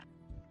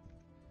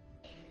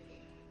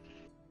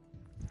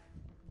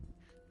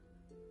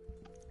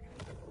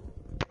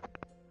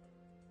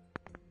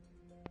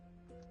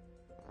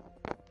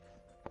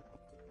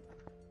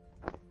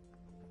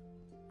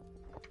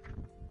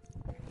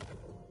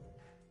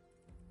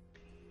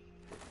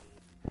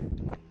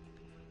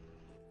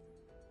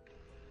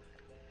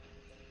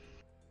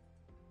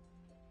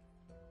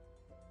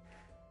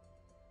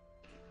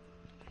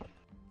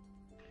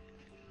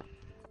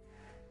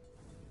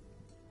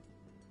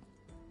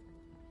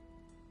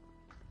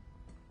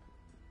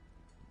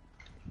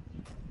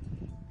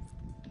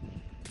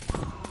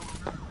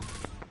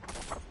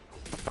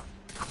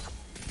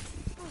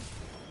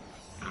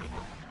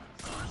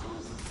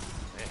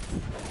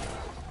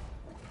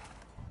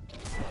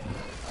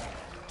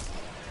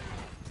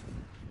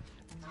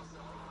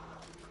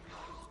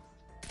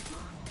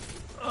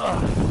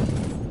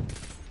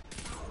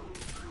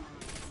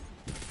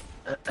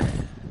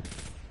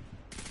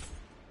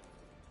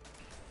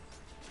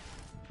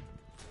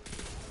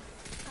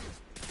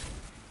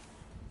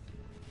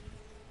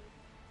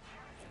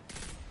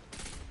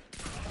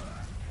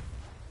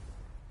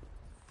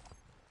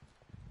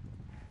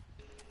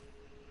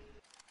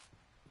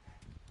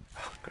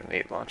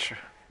 Grenade launcher.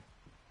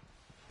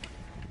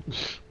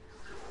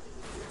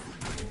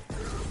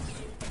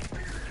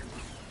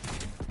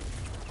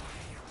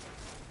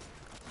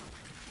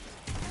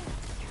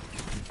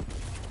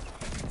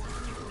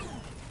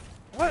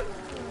 What?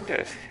 You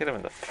guys hit him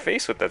in the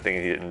face with that thing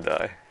and he didn't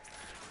die.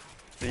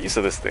 The use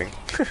of this thing.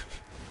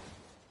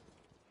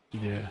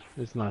 Yeah,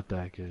 it's not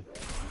that good.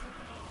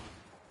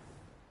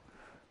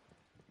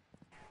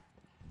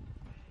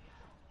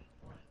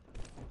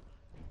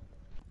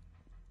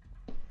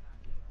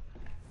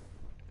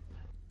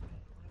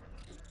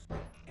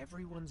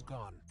 Everyone's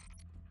gone.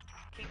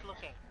 Keep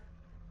looking.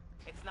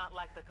 It's not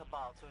like the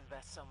Cabal to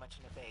invest so much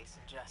in a base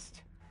and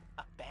just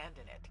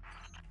abandon it.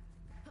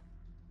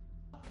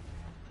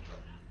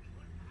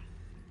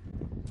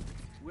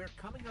 We're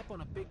coming up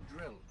on a big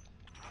drill.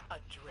 A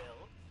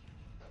drill?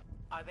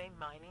 Are they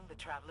mining the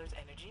Traveler's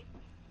energy?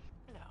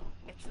 No,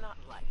 it's not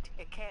light.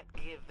 It can't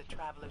give the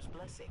Traveler's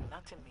blessing.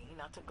 Not to me,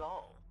 not to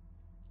Gaul.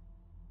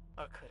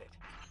 Or could it?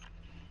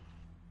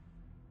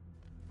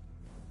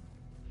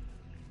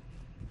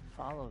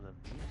 Follow them.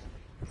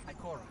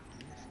 Ikora.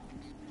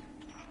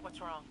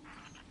 What's wrong?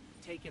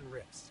 Taken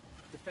rifts.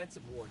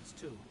 Defensive wards,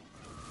 too.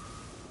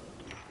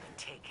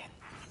 Taken.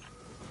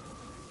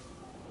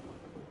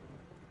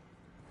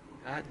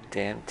 God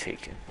damn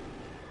Taken.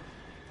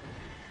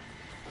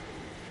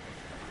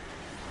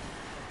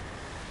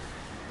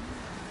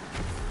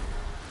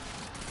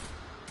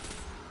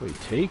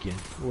 Wait, Taken?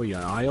 What, you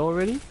on eye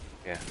already?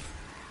 Yeah.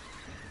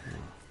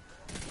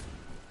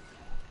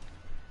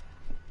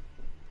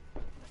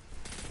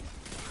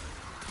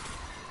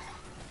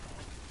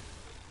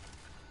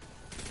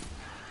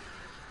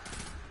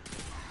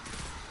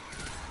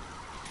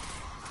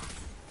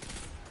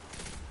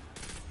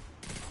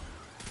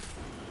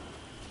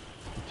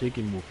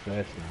 Taken move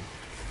fast now.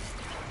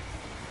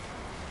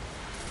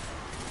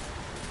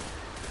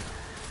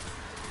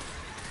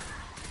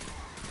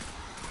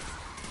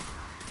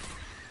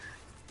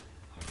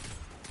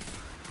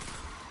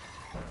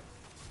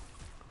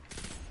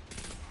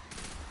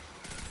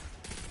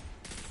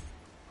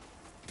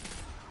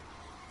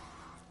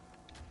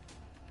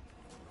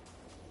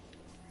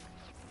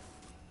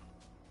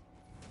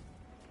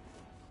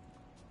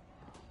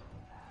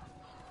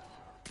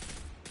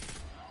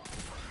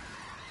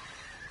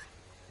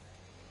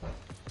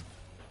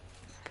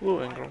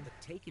 Blue Ingram.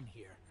 The Taken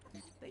here.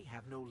 They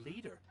have no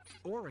leader.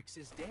 Oryx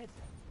is dead.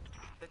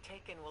 The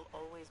Taken will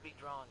always be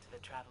drawn to the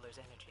Traveler's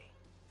energy.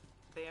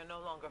 They are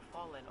no longer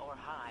Fallen or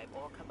Hive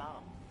or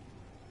Cabal.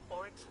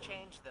 Oryx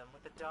changed them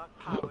with the dark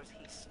powers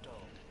he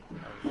stole.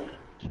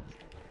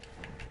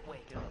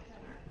 Wait,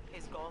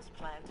 is Gaul's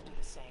plan to do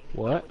the same?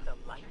 What? With the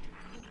light?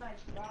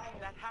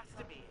 That has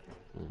to be it.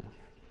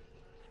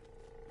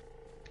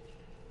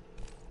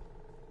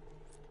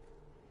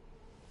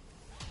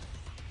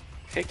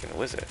 Taken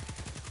wizard.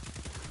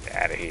 Get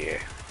out of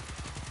here.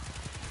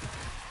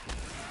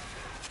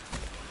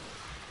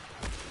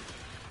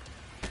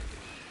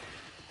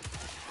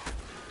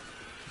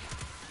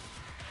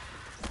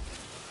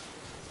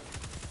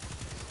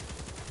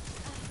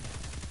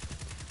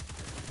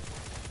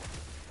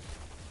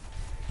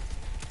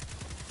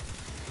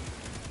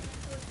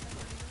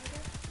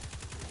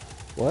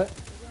 What?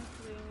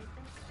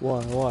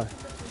 Why?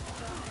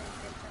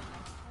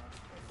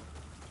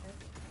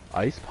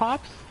 Ice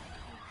pops?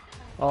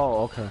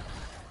 Oh, okay.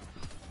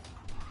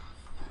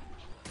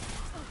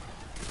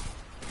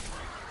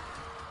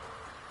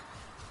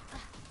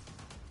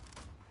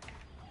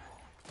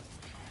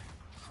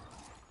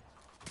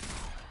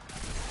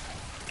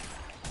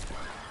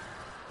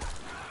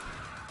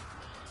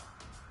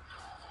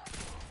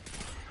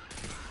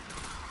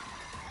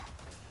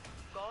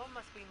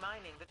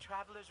 Mining the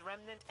Traveler's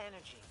remnant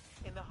energy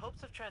in the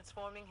hopes of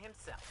transforming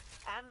himself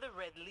and the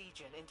Red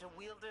Legion into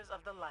wielders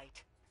of the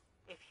light.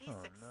 If he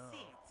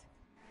succeeds,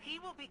 he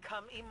will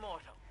become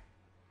immortal,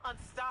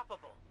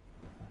 unstoppable.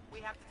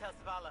 We have to tell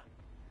Zavala.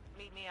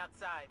 Meet me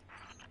outside.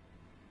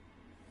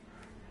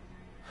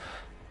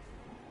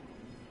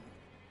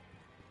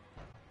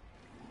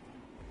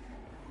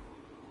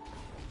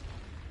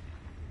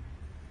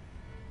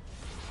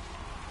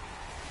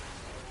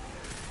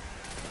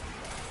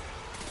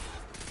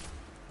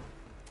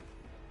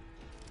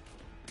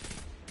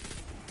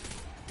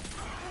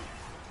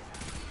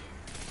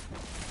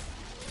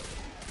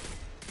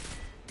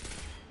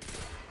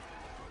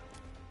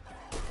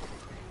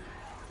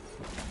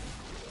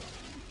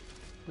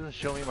 Doesn't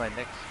show me my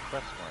next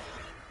quest mark.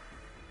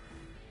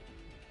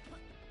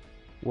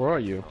 Where are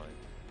you?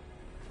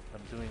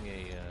 I'm doing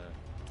a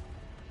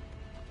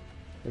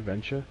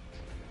adventure?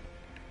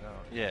 No,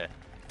 yeah.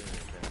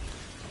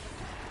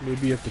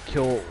 Maybe you have to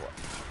kill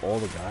all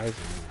the guys.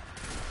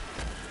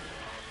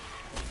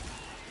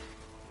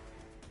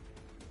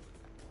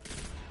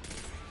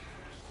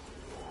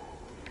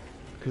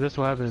 Cause that's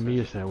what happened to me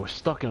yesterday. I was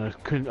stuck and I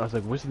couldn't. I was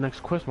like, "Where's the next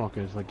quest marker?"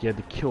 It's like you had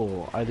to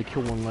kill. I had to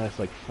kill one last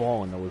like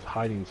fallen that was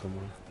hiding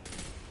somewhere.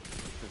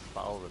 Just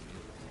follow the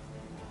music.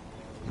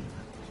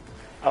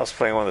 I was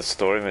playing one of the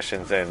story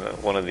missions and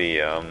one of the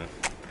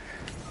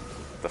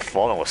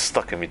fallen was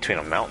stuck in between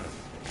a mountain.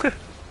 Like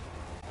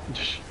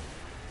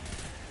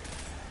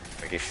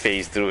he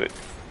phased through it.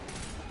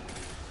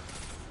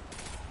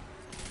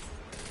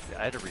 Yeah,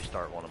 I had to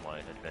restart one of my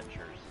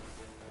adventures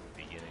at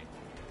the beginning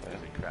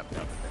because it crapped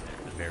out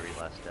at the very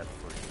last step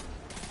where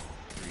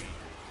you read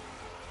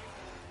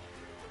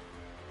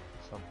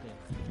something.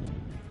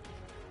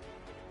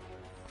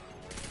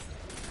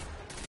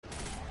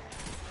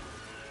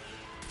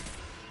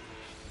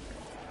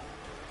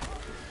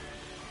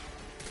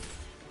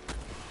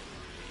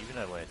 Even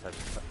that way I touch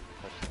the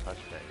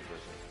touchpad, it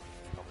goes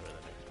over to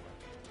the next one.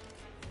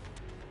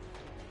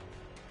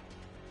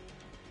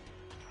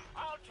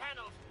 All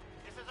channels,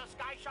 this is a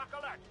Skyshock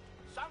alert.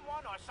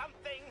 Someone or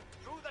something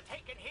drew the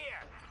Taken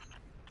here.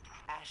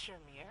 Asher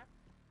Mir?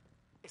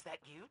 Is that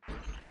you?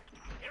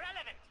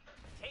 Irrelevant.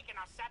 Taken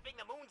are sapping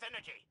the moon's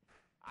energy.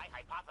 I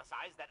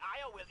hypothesize that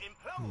Io will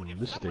implode if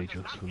This someone stage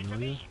does looks not familiar.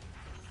 intervene.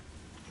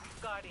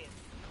 Guardian,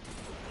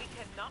 we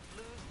cannot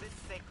lose this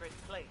sacred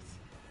place.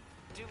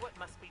 Do what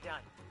must be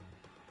done.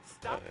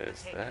 Stop What the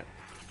is Taken. that?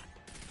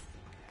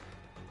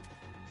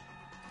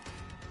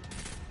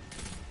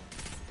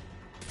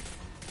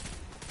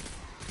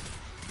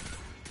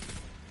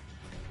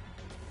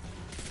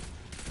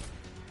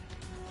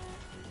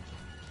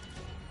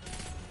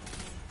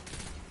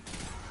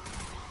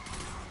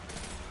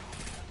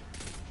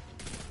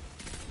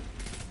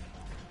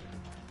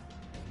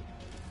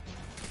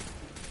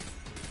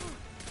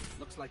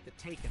 Looks like the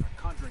Taken are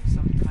conjuring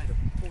some kind of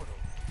portal.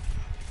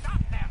 Stop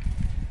them!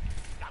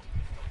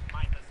 Doubtless those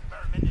mindless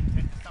vermin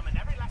intend to summon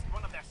every last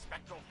one of their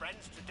spectral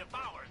friends to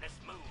devour this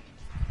moon.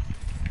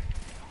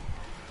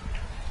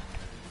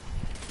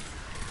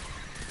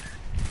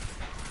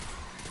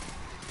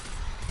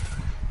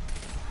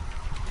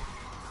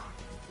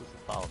 This is the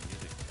follow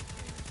music.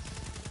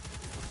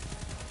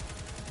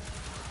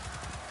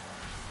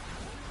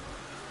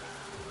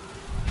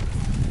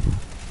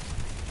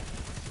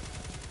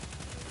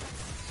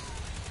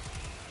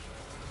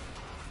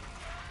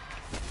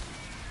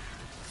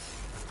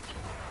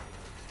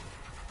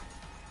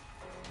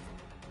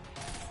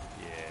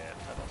 Yeah,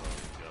 I don't know where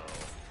to go.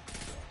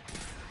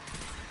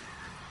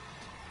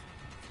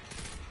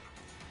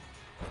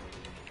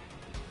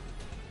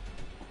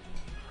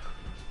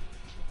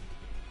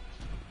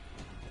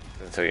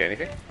 Doesn't tell you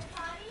anything?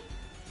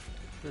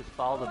 Just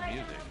follow the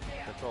music.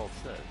 That's all it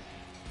says.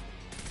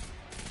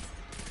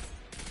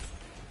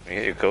 When you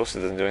hit your ghost,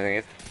 it doesn't do anything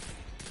either.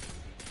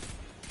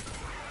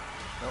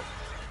 Nope.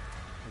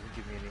 Doesn't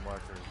give me any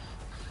markers.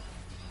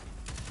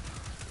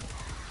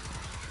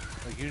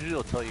 Like usually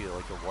it'll tell you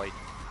like a white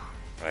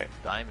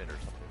diamond or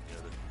something, you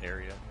know, the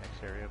area,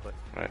 next area, but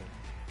anything.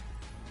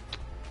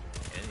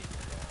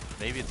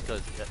 Maybe it's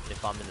because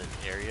if I'm in an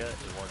area,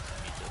 it wants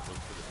me to look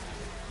for the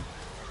music.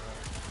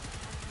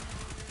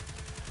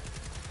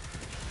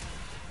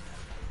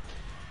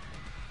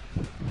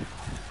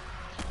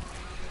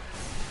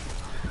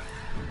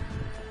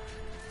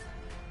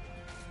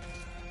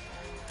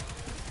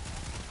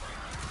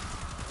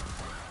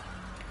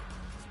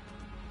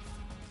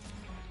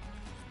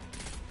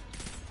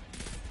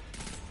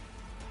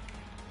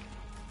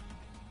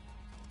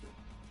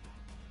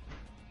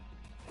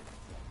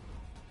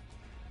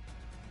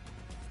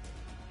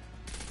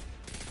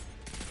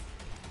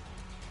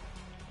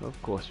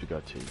 Of course we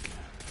got Teak.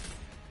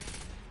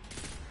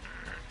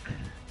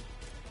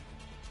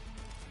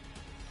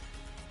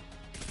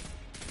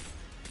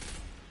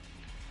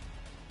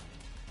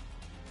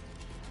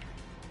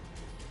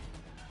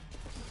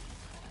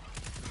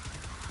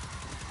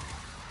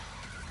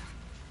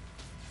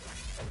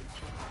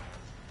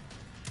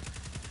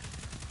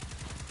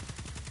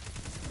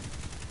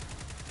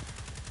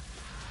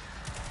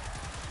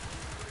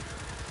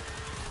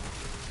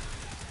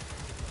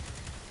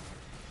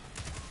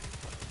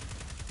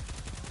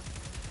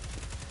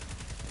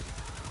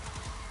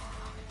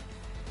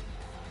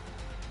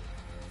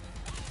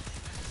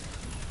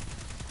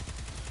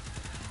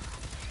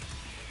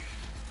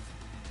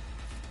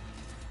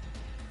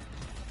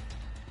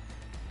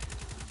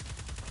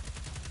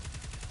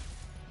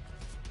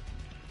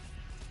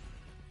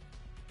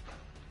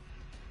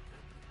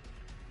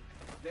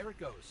 There it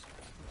goes.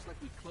 Looks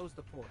like we closed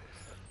the portal.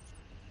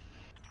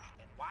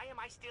 And why am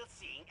I still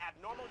seeing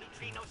abnormal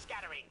neutrino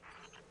scattering?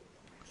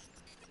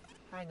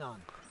 Hang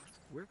on.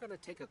 We're gonna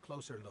take a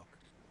closer look.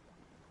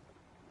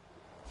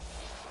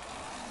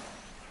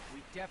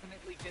 We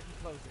definitely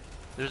didn't close it.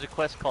 There's a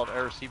quest called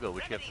Arecibo,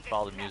 which you have to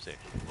follow the music.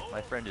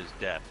 My friend is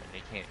deaf, and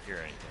he can't hear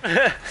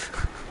anything.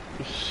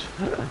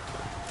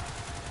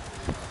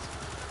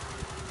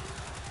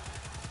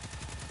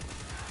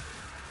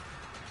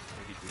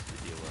 Maybe this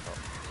video will help.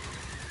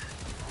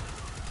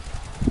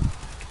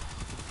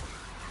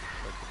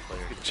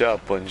 Good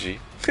job, Bungie.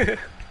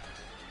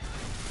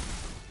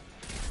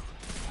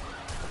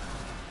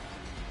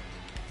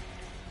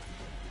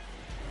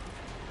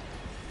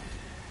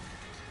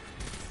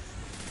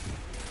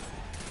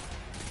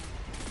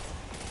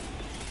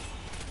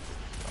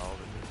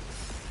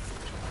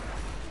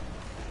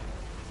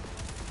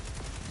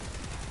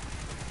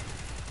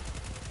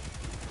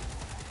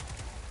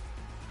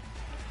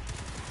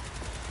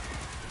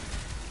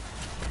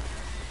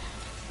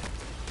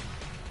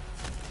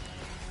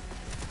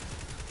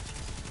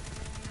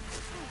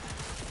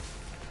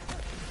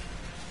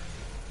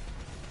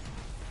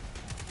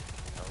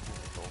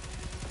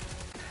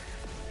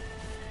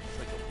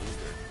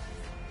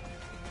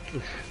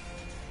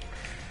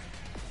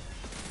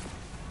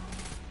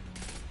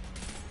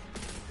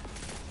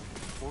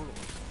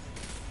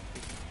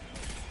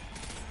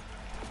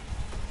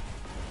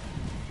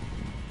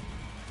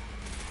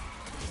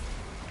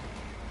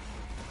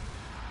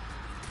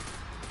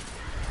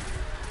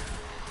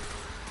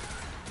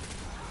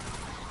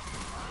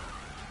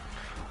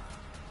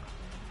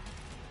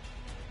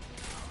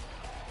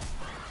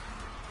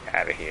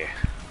 Out of here.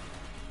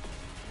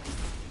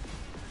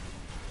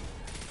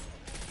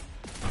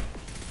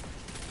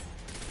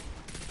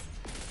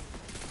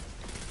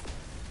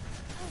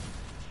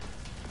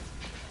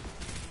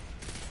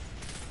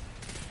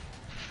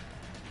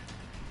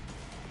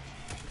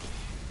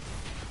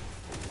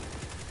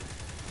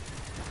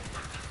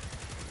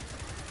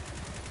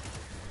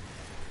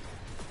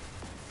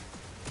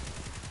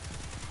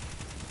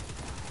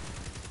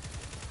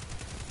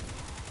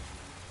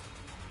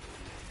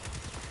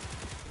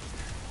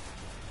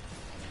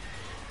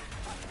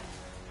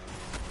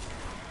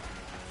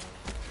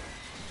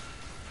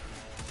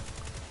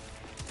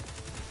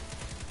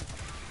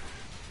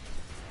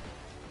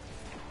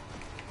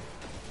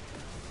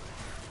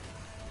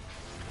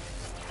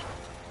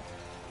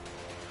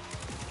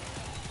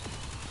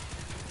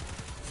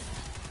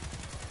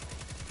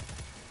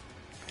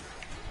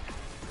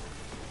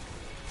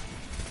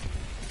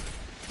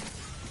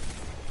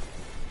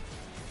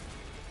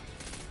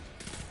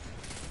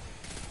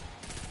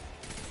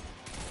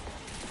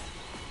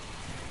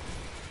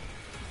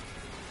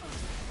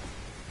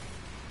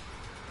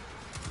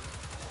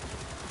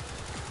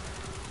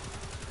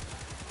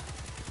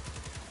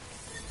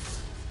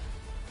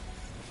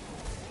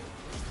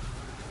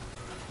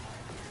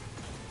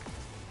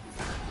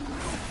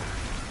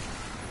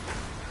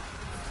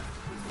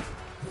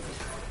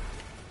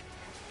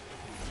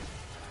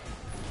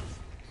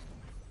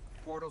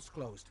 Portal's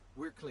closed.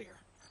 We're clear.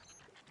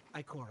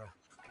 Ikora,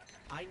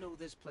 I know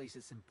this place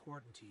is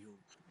important to you,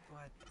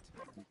 but...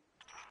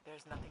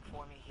 There's nothing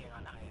for me here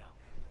on Io.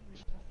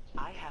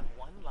 I have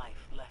one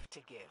life left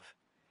to give,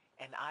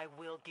 and I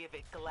will give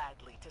it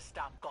gladly to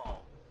stop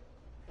Gaul.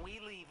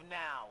 We leave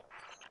now.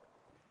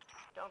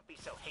 Don't be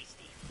so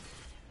hasty.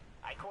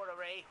 Ikora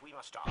Rey, we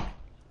must talk.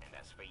 And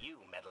as for you,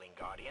 meddling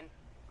Guardian,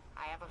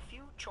 I have a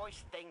few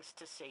choice things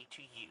to say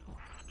to you.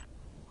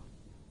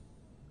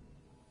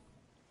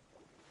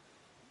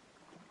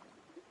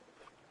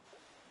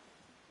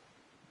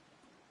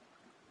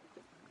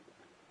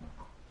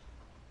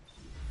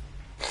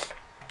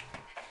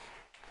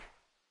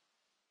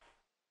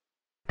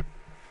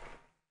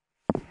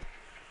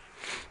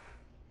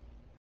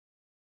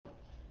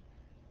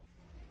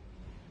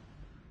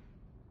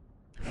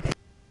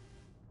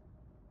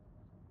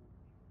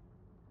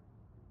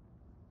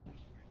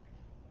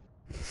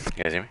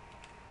 You guys hear me?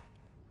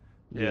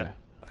 Yeah.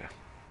 Okay.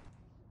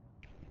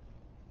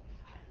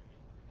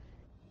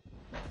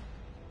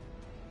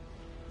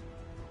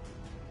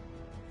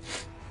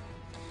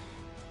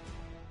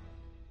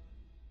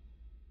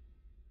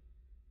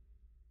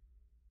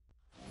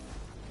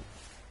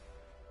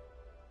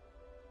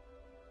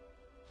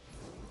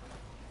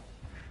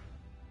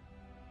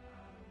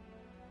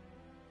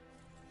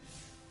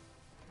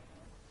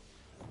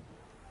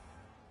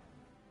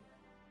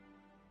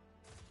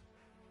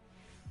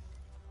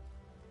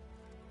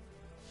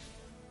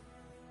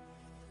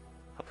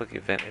 Public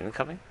event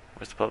incoming?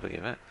 Where's the public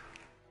event?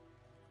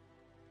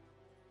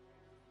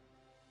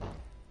 I'm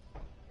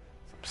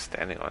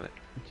standing on it.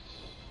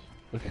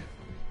 Okay.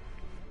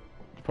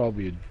 It's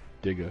probably a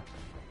digger.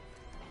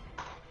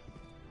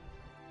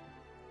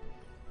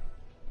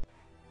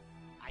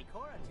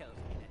 Ikora tells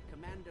me that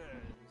Commander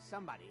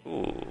somebody.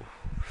 Ooh.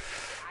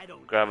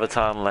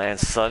 Graviton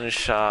Lance,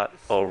 Sunshot,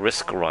 or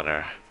Risk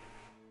Runner.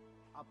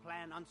 A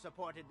plan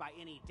unsupported by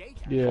any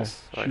data. Yeah,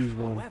 choose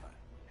one.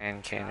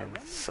 And cannon,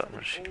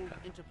 submachine gun.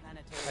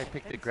 I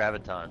picked the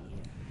Graviton.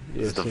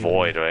 This is the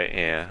Void, right?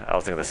 Yeah, I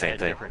was thinking the same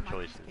thing. Different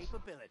choices.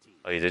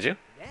 Oh, you did you?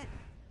 Yeah,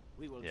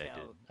 I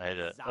did. I had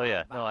a. Oh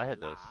yeah, no, I had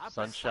those.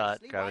 Sunshot,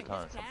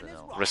 Graviton, and something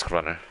else. Risk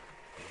Runner.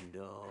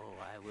 No,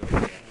 I will.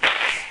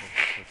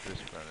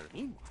 Risk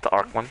Runner. The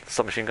Arc one,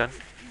 submachine gun.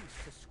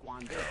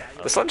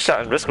 The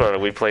Sunshot and Risk Runner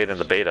we played in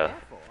the beta.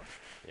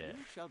 Yeah.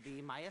 You shall be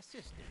my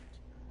assistant.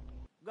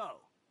 Go.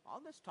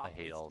 All this talk I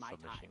hate all my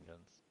submachine time.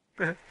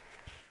 guns.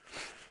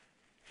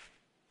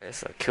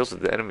 Yes, kills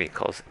with the enemy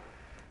causes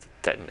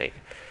detonate.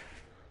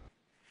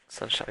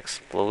 Sunshot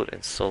explode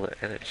and solar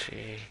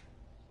energy.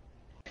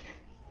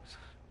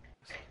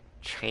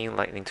 Chain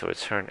lightning to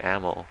return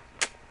ammo.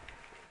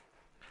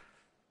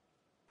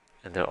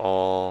 And they're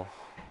all.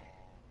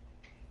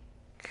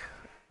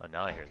 Oh,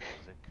 now I hear the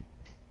music.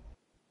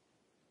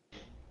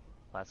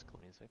 Classical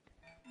music.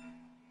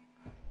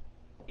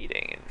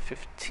 Eating in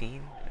 15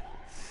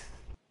 minutes.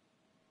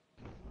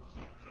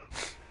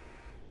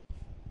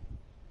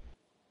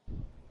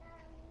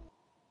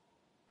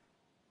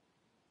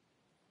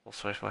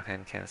 Pulse rifle,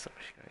 hand cannon,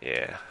 submachine gun.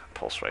 Yeah,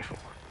 pulse rifle.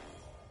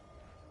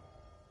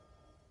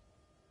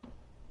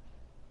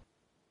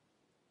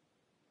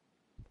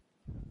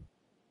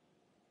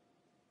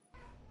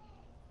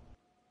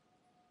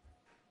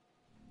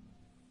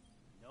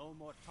 No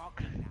more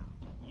talking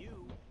now.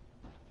 You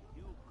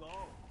go.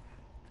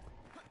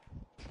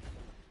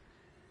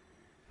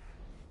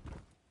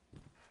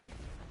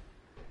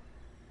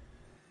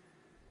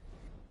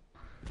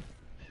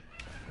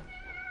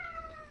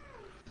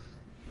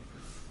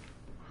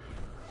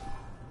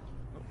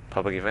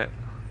 Public event.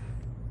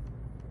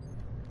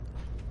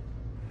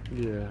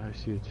 Yeah, I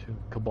see it too.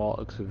 Cabal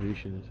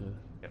excavation is a.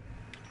 Yep.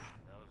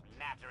 Those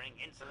nattering,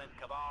 insolent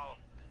Cabal.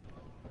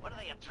 What are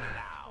they up to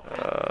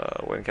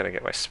now? When can I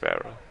get my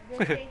Sparrow?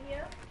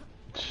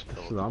 That's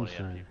what I'm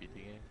saying.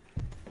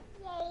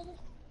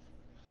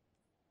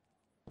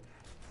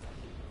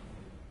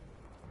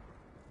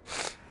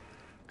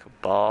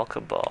 Cabal.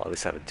 At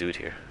least I have a dude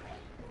here.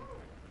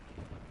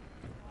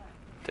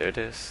 There it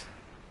is.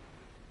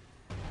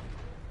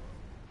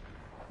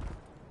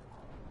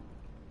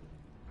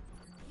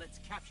 Let's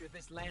capture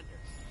this lander.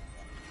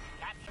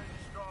 Capture,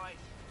 destroy.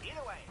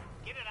 Either way,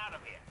 get it out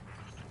of here.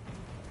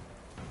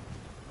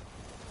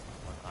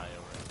 One eye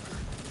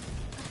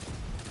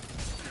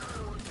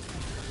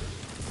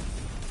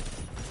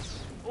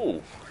over.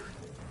 Ooh.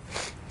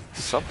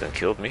 Something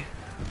killed me.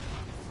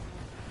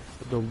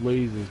 The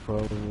lasers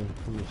probably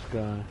from the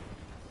sky.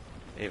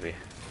 Maybe.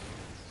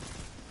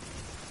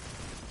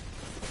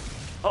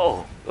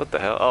 Oh, what the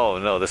hell? Oh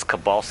no, this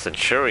Cabal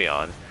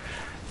Centurion.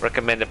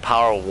 Recommended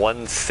power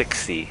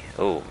 160.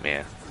 Oh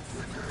man.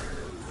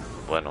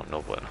 Bueno,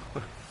 no bueno.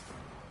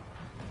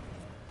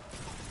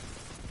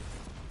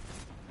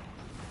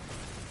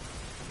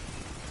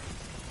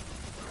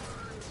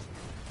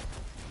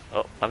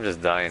 Oh, I'm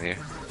just dying here.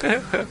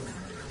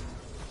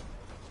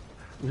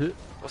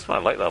 What's my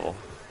light level?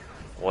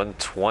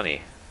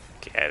 120.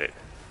 Get it.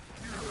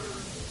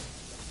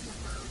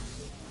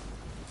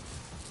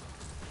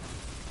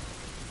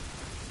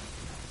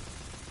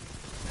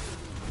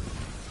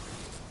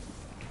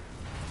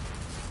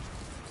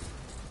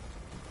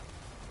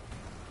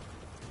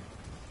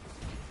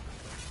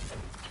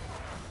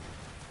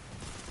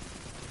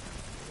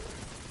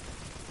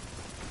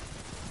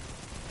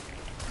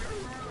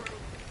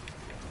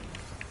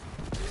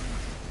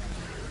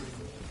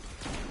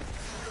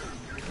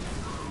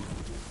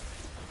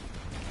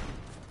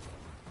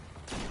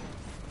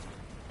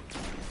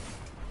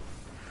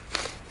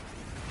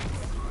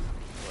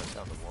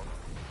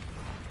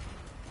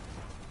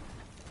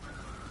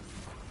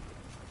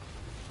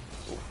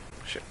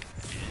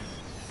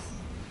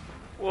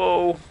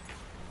 Whoa.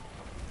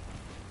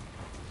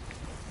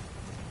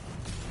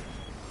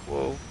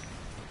 Whoa.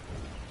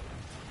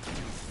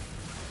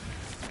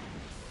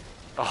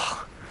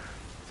 Oh,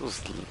 this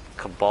was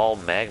Cabal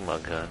magma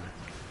gun.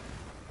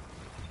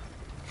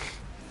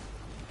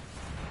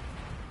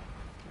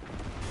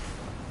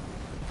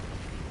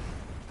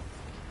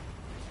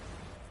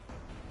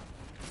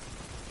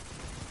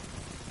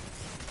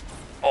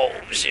 Oh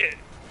shit.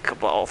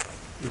 Cabal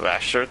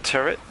Thrasher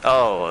turret?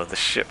 Oh, the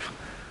ship.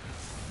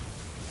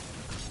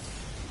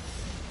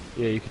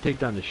 Yeah, you can take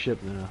down the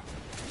ship now.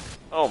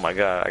 Oh my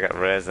god, I got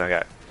res and I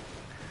got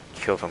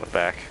killed from the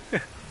back.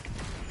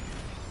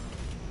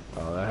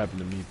 Oh, that happened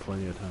to me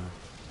plenty of times.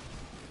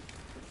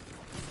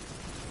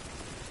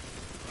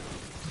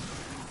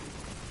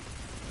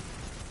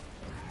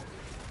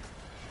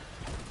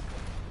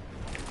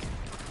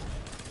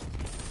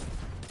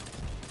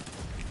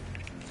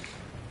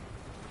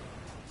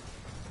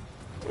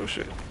 Oh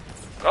shit.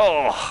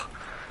 Oh!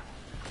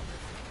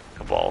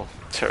 Cabal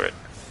turret.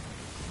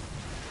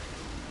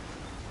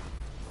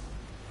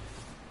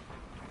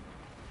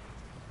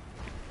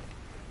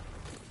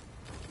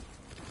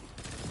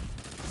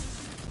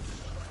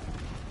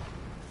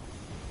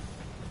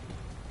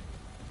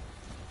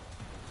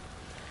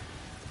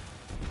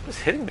 What's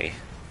hitting me?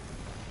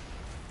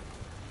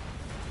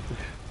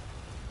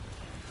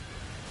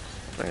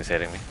 Something's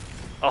hitting me.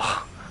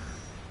 Oh!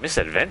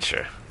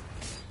 Misadventure.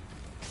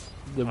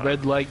 The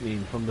red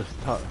lightning from the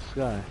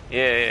sky.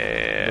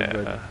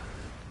 Yeah.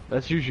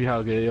 That's usually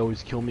how they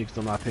always kill me because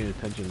I'm not paying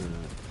attention to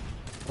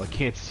that. Well, I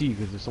can't see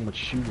because there's so much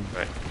shooting.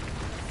 Right.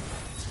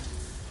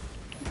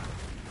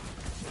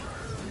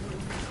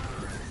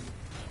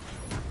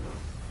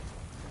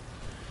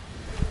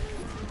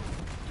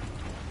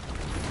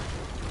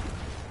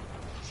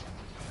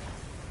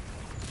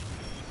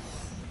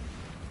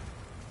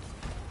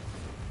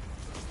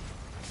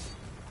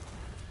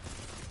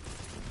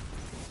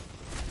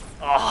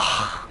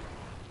 Oh,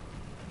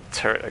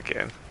 turret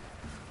again.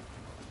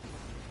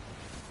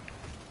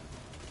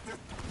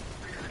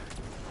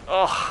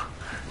 Oh,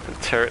 the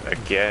turret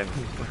again.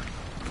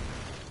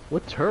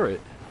 What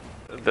turret?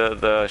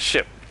 The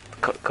ship,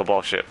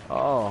 Cabal ship.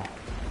 Oh.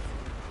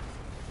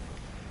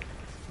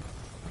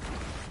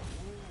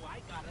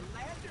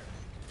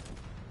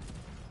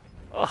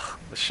 Oh,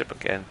 the ship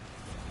again.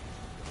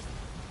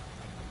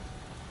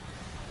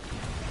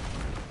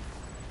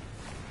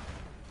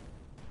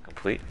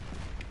 Complete.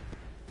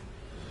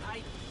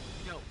 I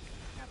don't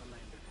have a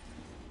lander.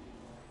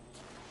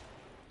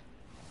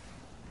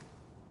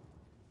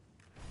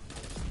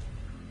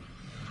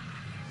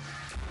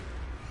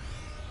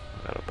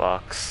 Got a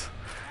box.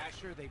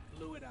 Asher, they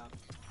blew it up.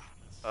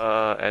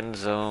 End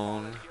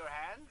zone.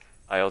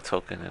 IO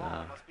token and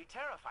Must be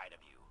terrified of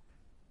you.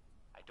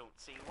 I don't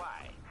see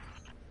why.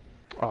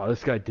 Oh,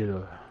 this guy did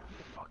a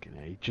fucking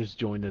A. He just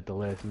joined at the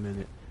last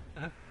minute.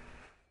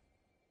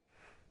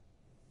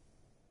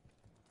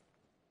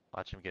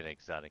 Watch him get an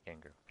exotic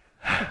anger.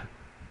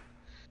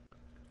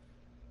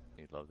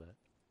 You'd love that.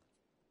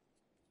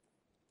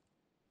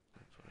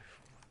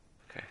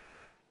 Okay.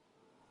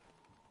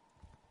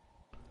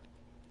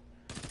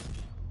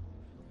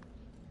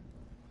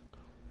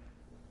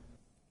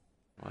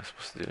 What am I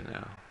supposed to do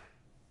now?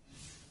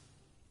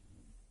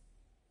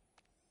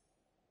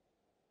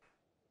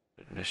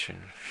 Mission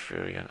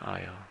Fury on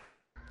IO.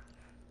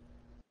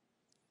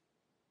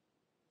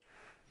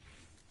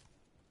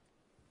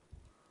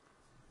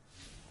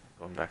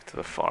 Going back to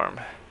the farm.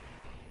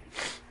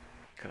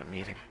 Got a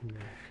meeting.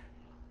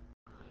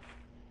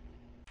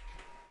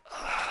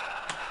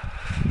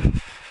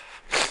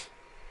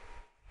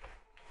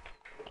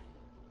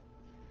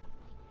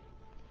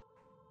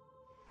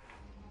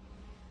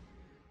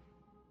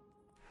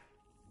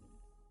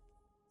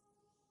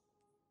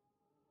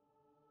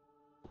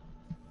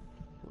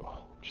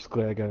 Just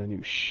glad I got a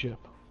new ship.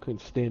 Couldn't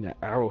stand that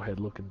arrowhead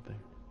looking thing.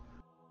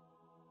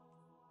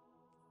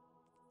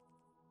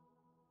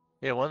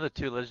 Yeah, one of the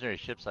 2 legendary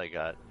ships I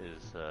got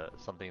is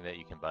something that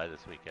you can buy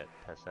this week at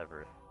Tess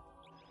Everett.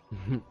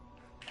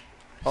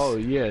 Oh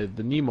yeah,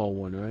 the Nemo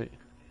one, right?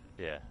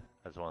 Yeah,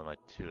 that's one of my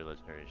 2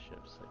 legendary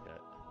ships I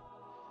got.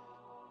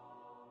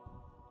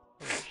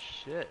 Oh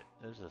shit,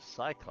 there's a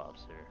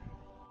Cyclops here.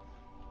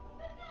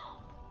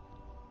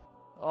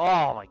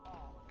 Oh my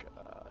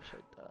gosh,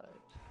 I died.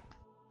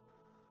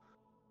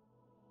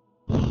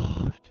 Do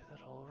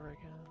that all over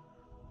again?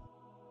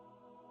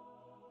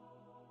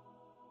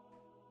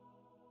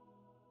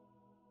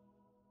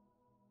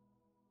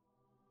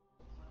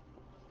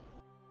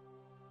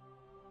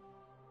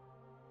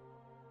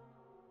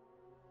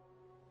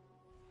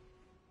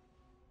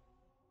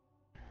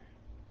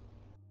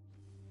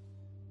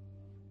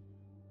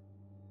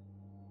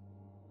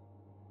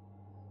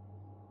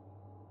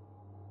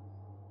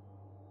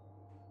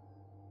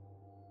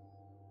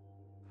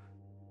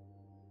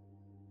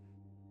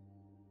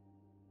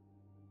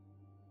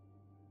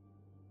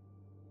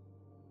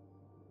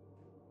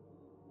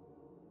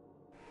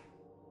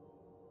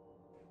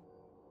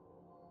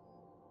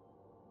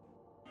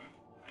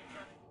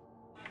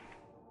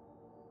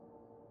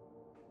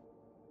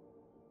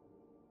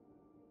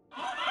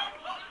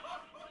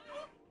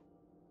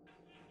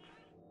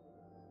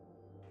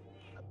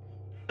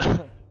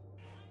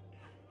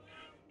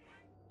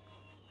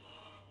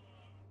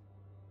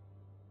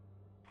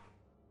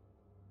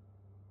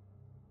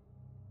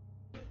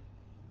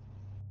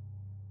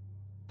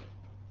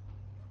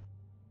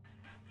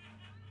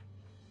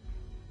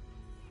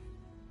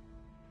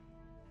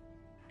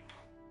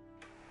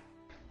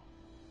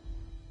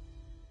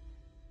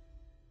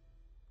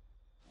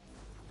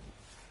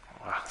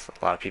 Wow, there's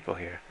a lot of people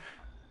here.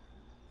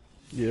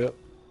 Yep.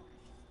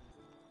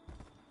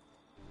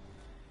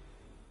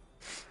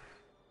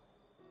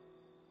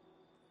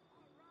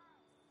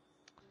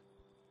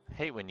 I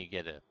hate when you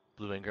get a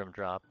blue Ingram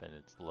drop and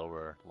it's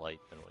lower light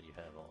than what you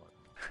have on.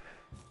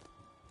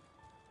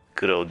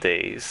 Good old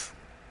days.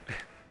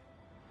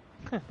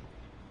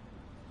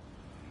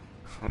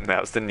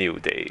 Now's the new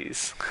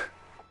days.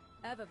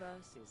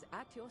 Eververse is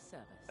at your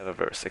service.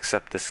 Eververse,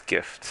 accept this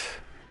gift.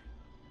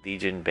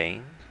 Legion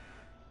Bane.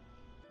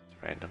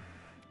 It's random.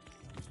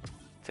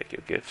 Take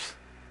your gifts.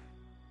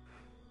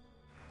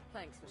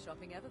 Thanks for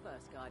shopping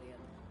Eververse, Guardian.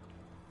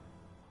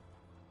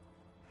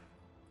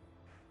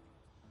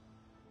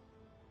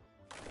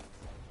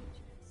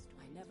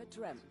 I never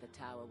dreamt the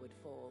tower would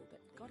fall, but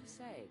gotta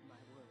say,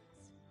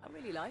 I'm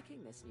really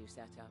liking this new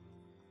setup.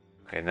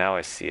 Okay, now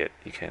I see it.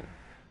 You can.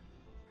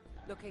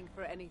 Looking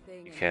for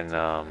anything? You can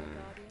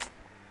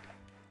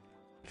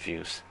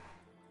fuse.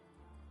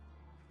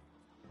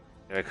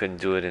 I couldn't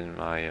do it in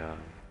my.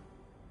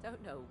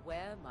 Don't know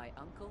where my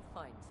uncle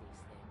finds these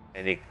things.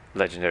 Any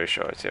legendary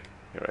shards? Yep,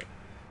 you're right.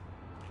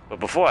 But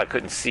before I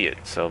couldn't see it,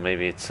 so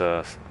maybe it's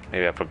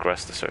maybe I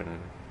progressed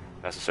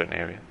past a certain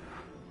area.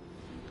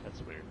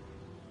 That's weird.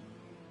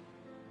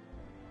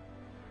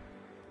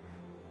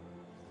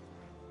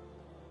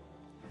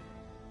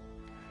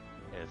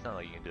 Yeah, it's not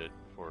like you can do it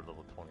before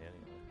level 20 anyway.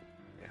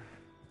 Yeah.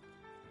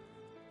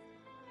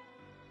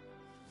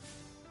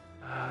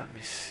 Let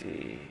me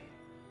see.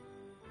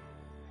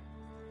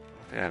 I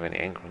don't think I have any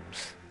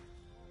engrams.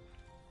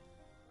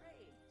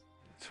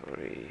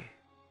 Sorry.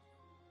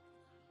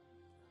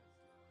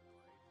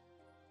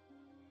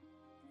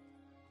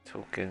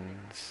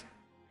 Tokens.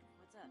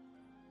 What's up?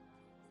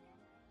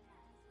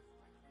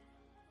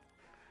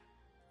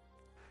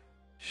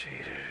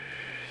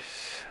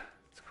 Shaders.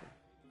 That's cool.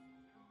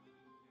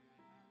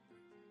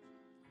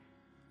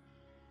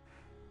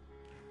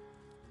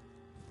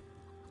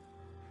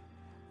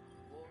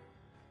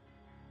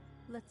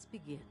 Let's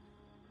begin.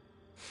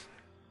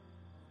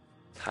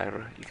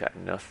 Tyra, you got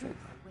nothing.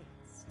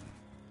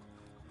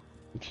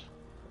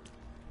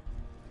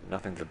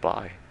 Nothing to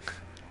buy.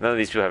 None of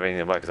these people have anything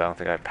to buy because I don't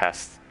think I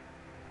passed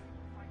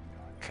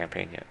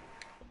campaign yet.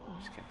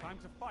 Time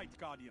to fight,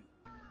 Guardian.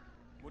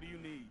 What do you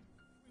need?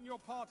 In your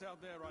part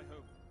out there, I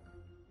hope.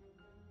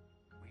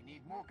 We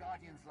need more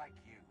Guardians like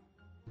you.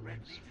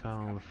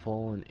 Found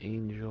fallen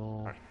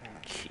angel.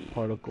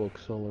 Particle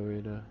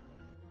accelerator.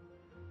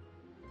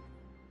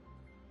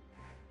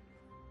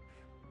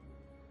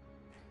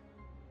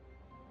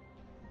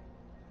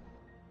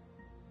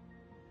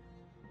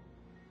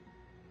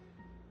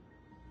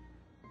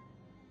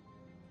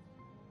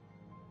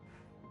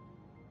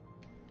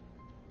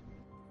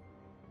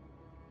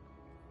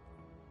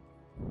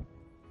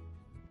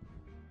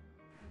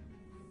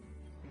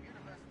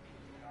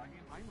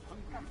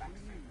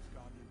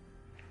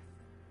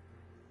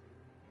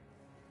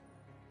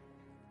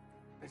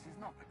 This is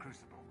not the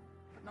Crucible,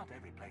 but not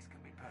every place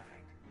can be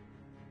perfect.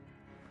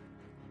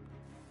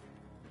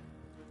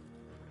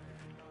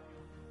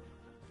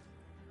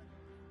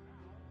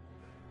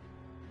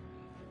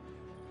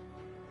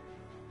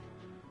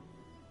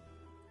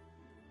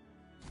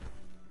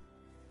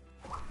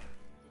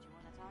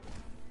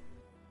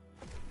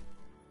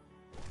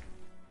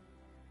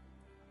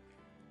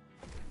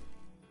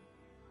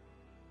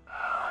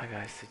 Hi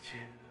guys, did you?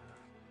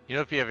 You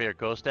know, if you have your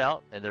ghost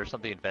out and there's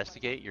something to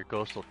investigate, your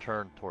ghost will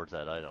turn towards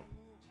that item.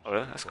 Oh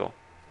really? That's cool.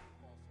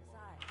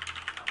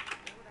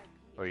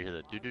 Or you hear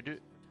the do-do-do,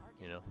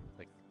 you know,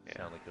 like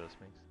sound like ghost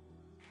makes.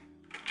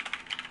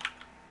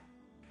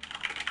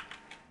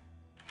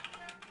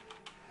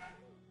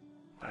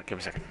 Alright, give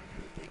me a second.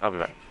 I'll be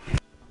back.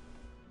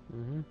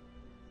 Mm-hmm.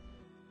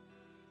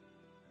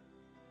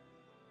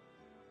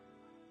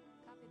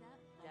 Copy that.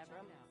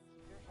 Deborah,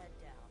 keep your head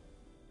down.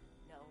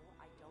 No,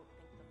 I don't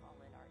think the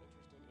Fallen are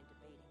interested in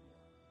debating you.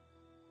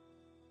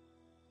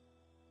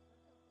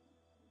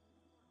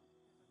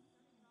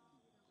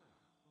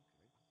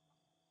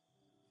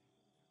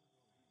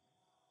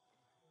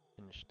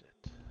 Finished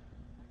it.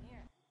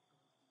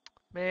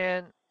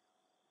 Man.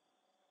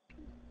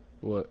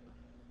 What?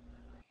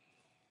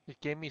 It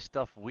gave me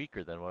stuff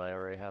weaker than what I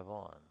already have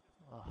on.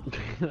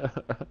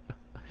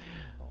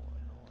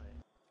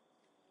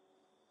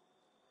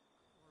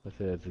 I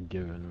say that's a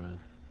given, man.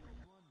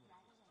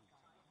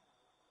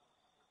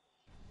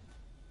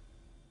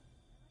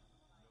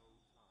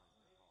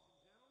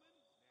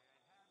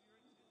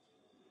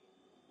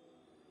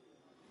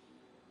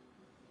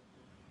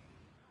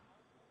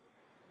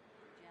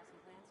 Do you have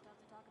some planned stuff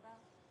to talk about?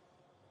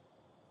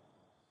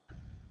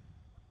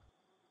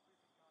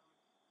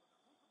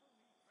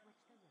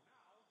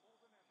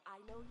 I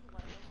know you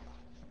want to know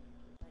about it,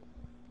 but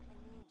I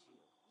need you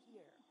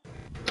here.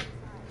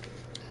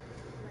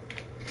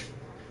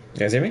 You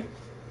guys hear me?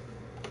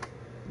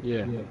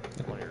 Yeah.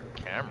 On your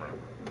camera.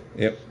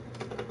 Yep.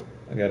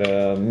 I got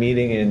a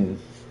meeting in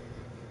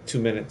 2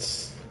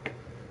 minutes.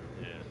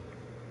 Yeah.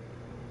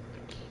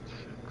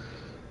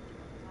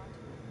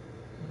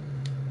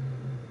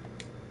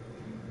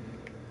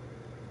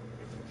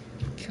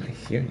 Can't I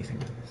hear anything?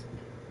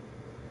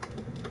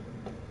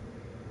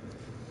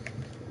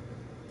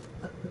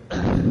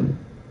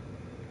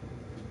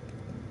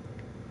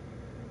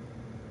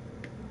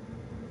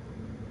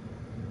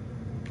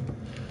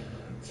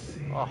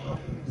 Oh,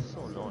 it's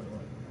so annoying.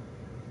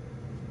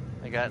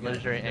 I got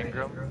legendary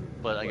engram,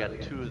 but I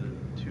got two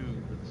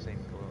with the same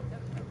glow.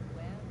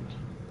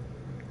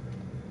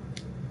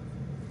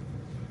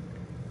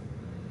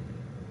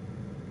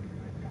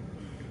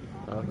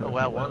 Oh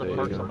wow, one of the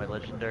perks on my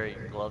legendary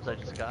gloves I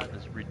just got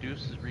is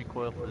reduces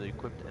recoil for the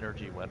equipped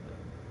energy weapon.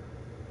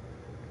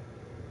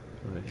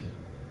 Nice.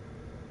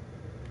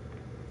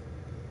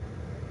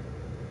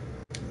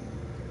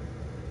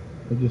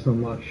 I just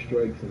unlocked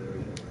strikes and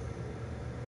everything.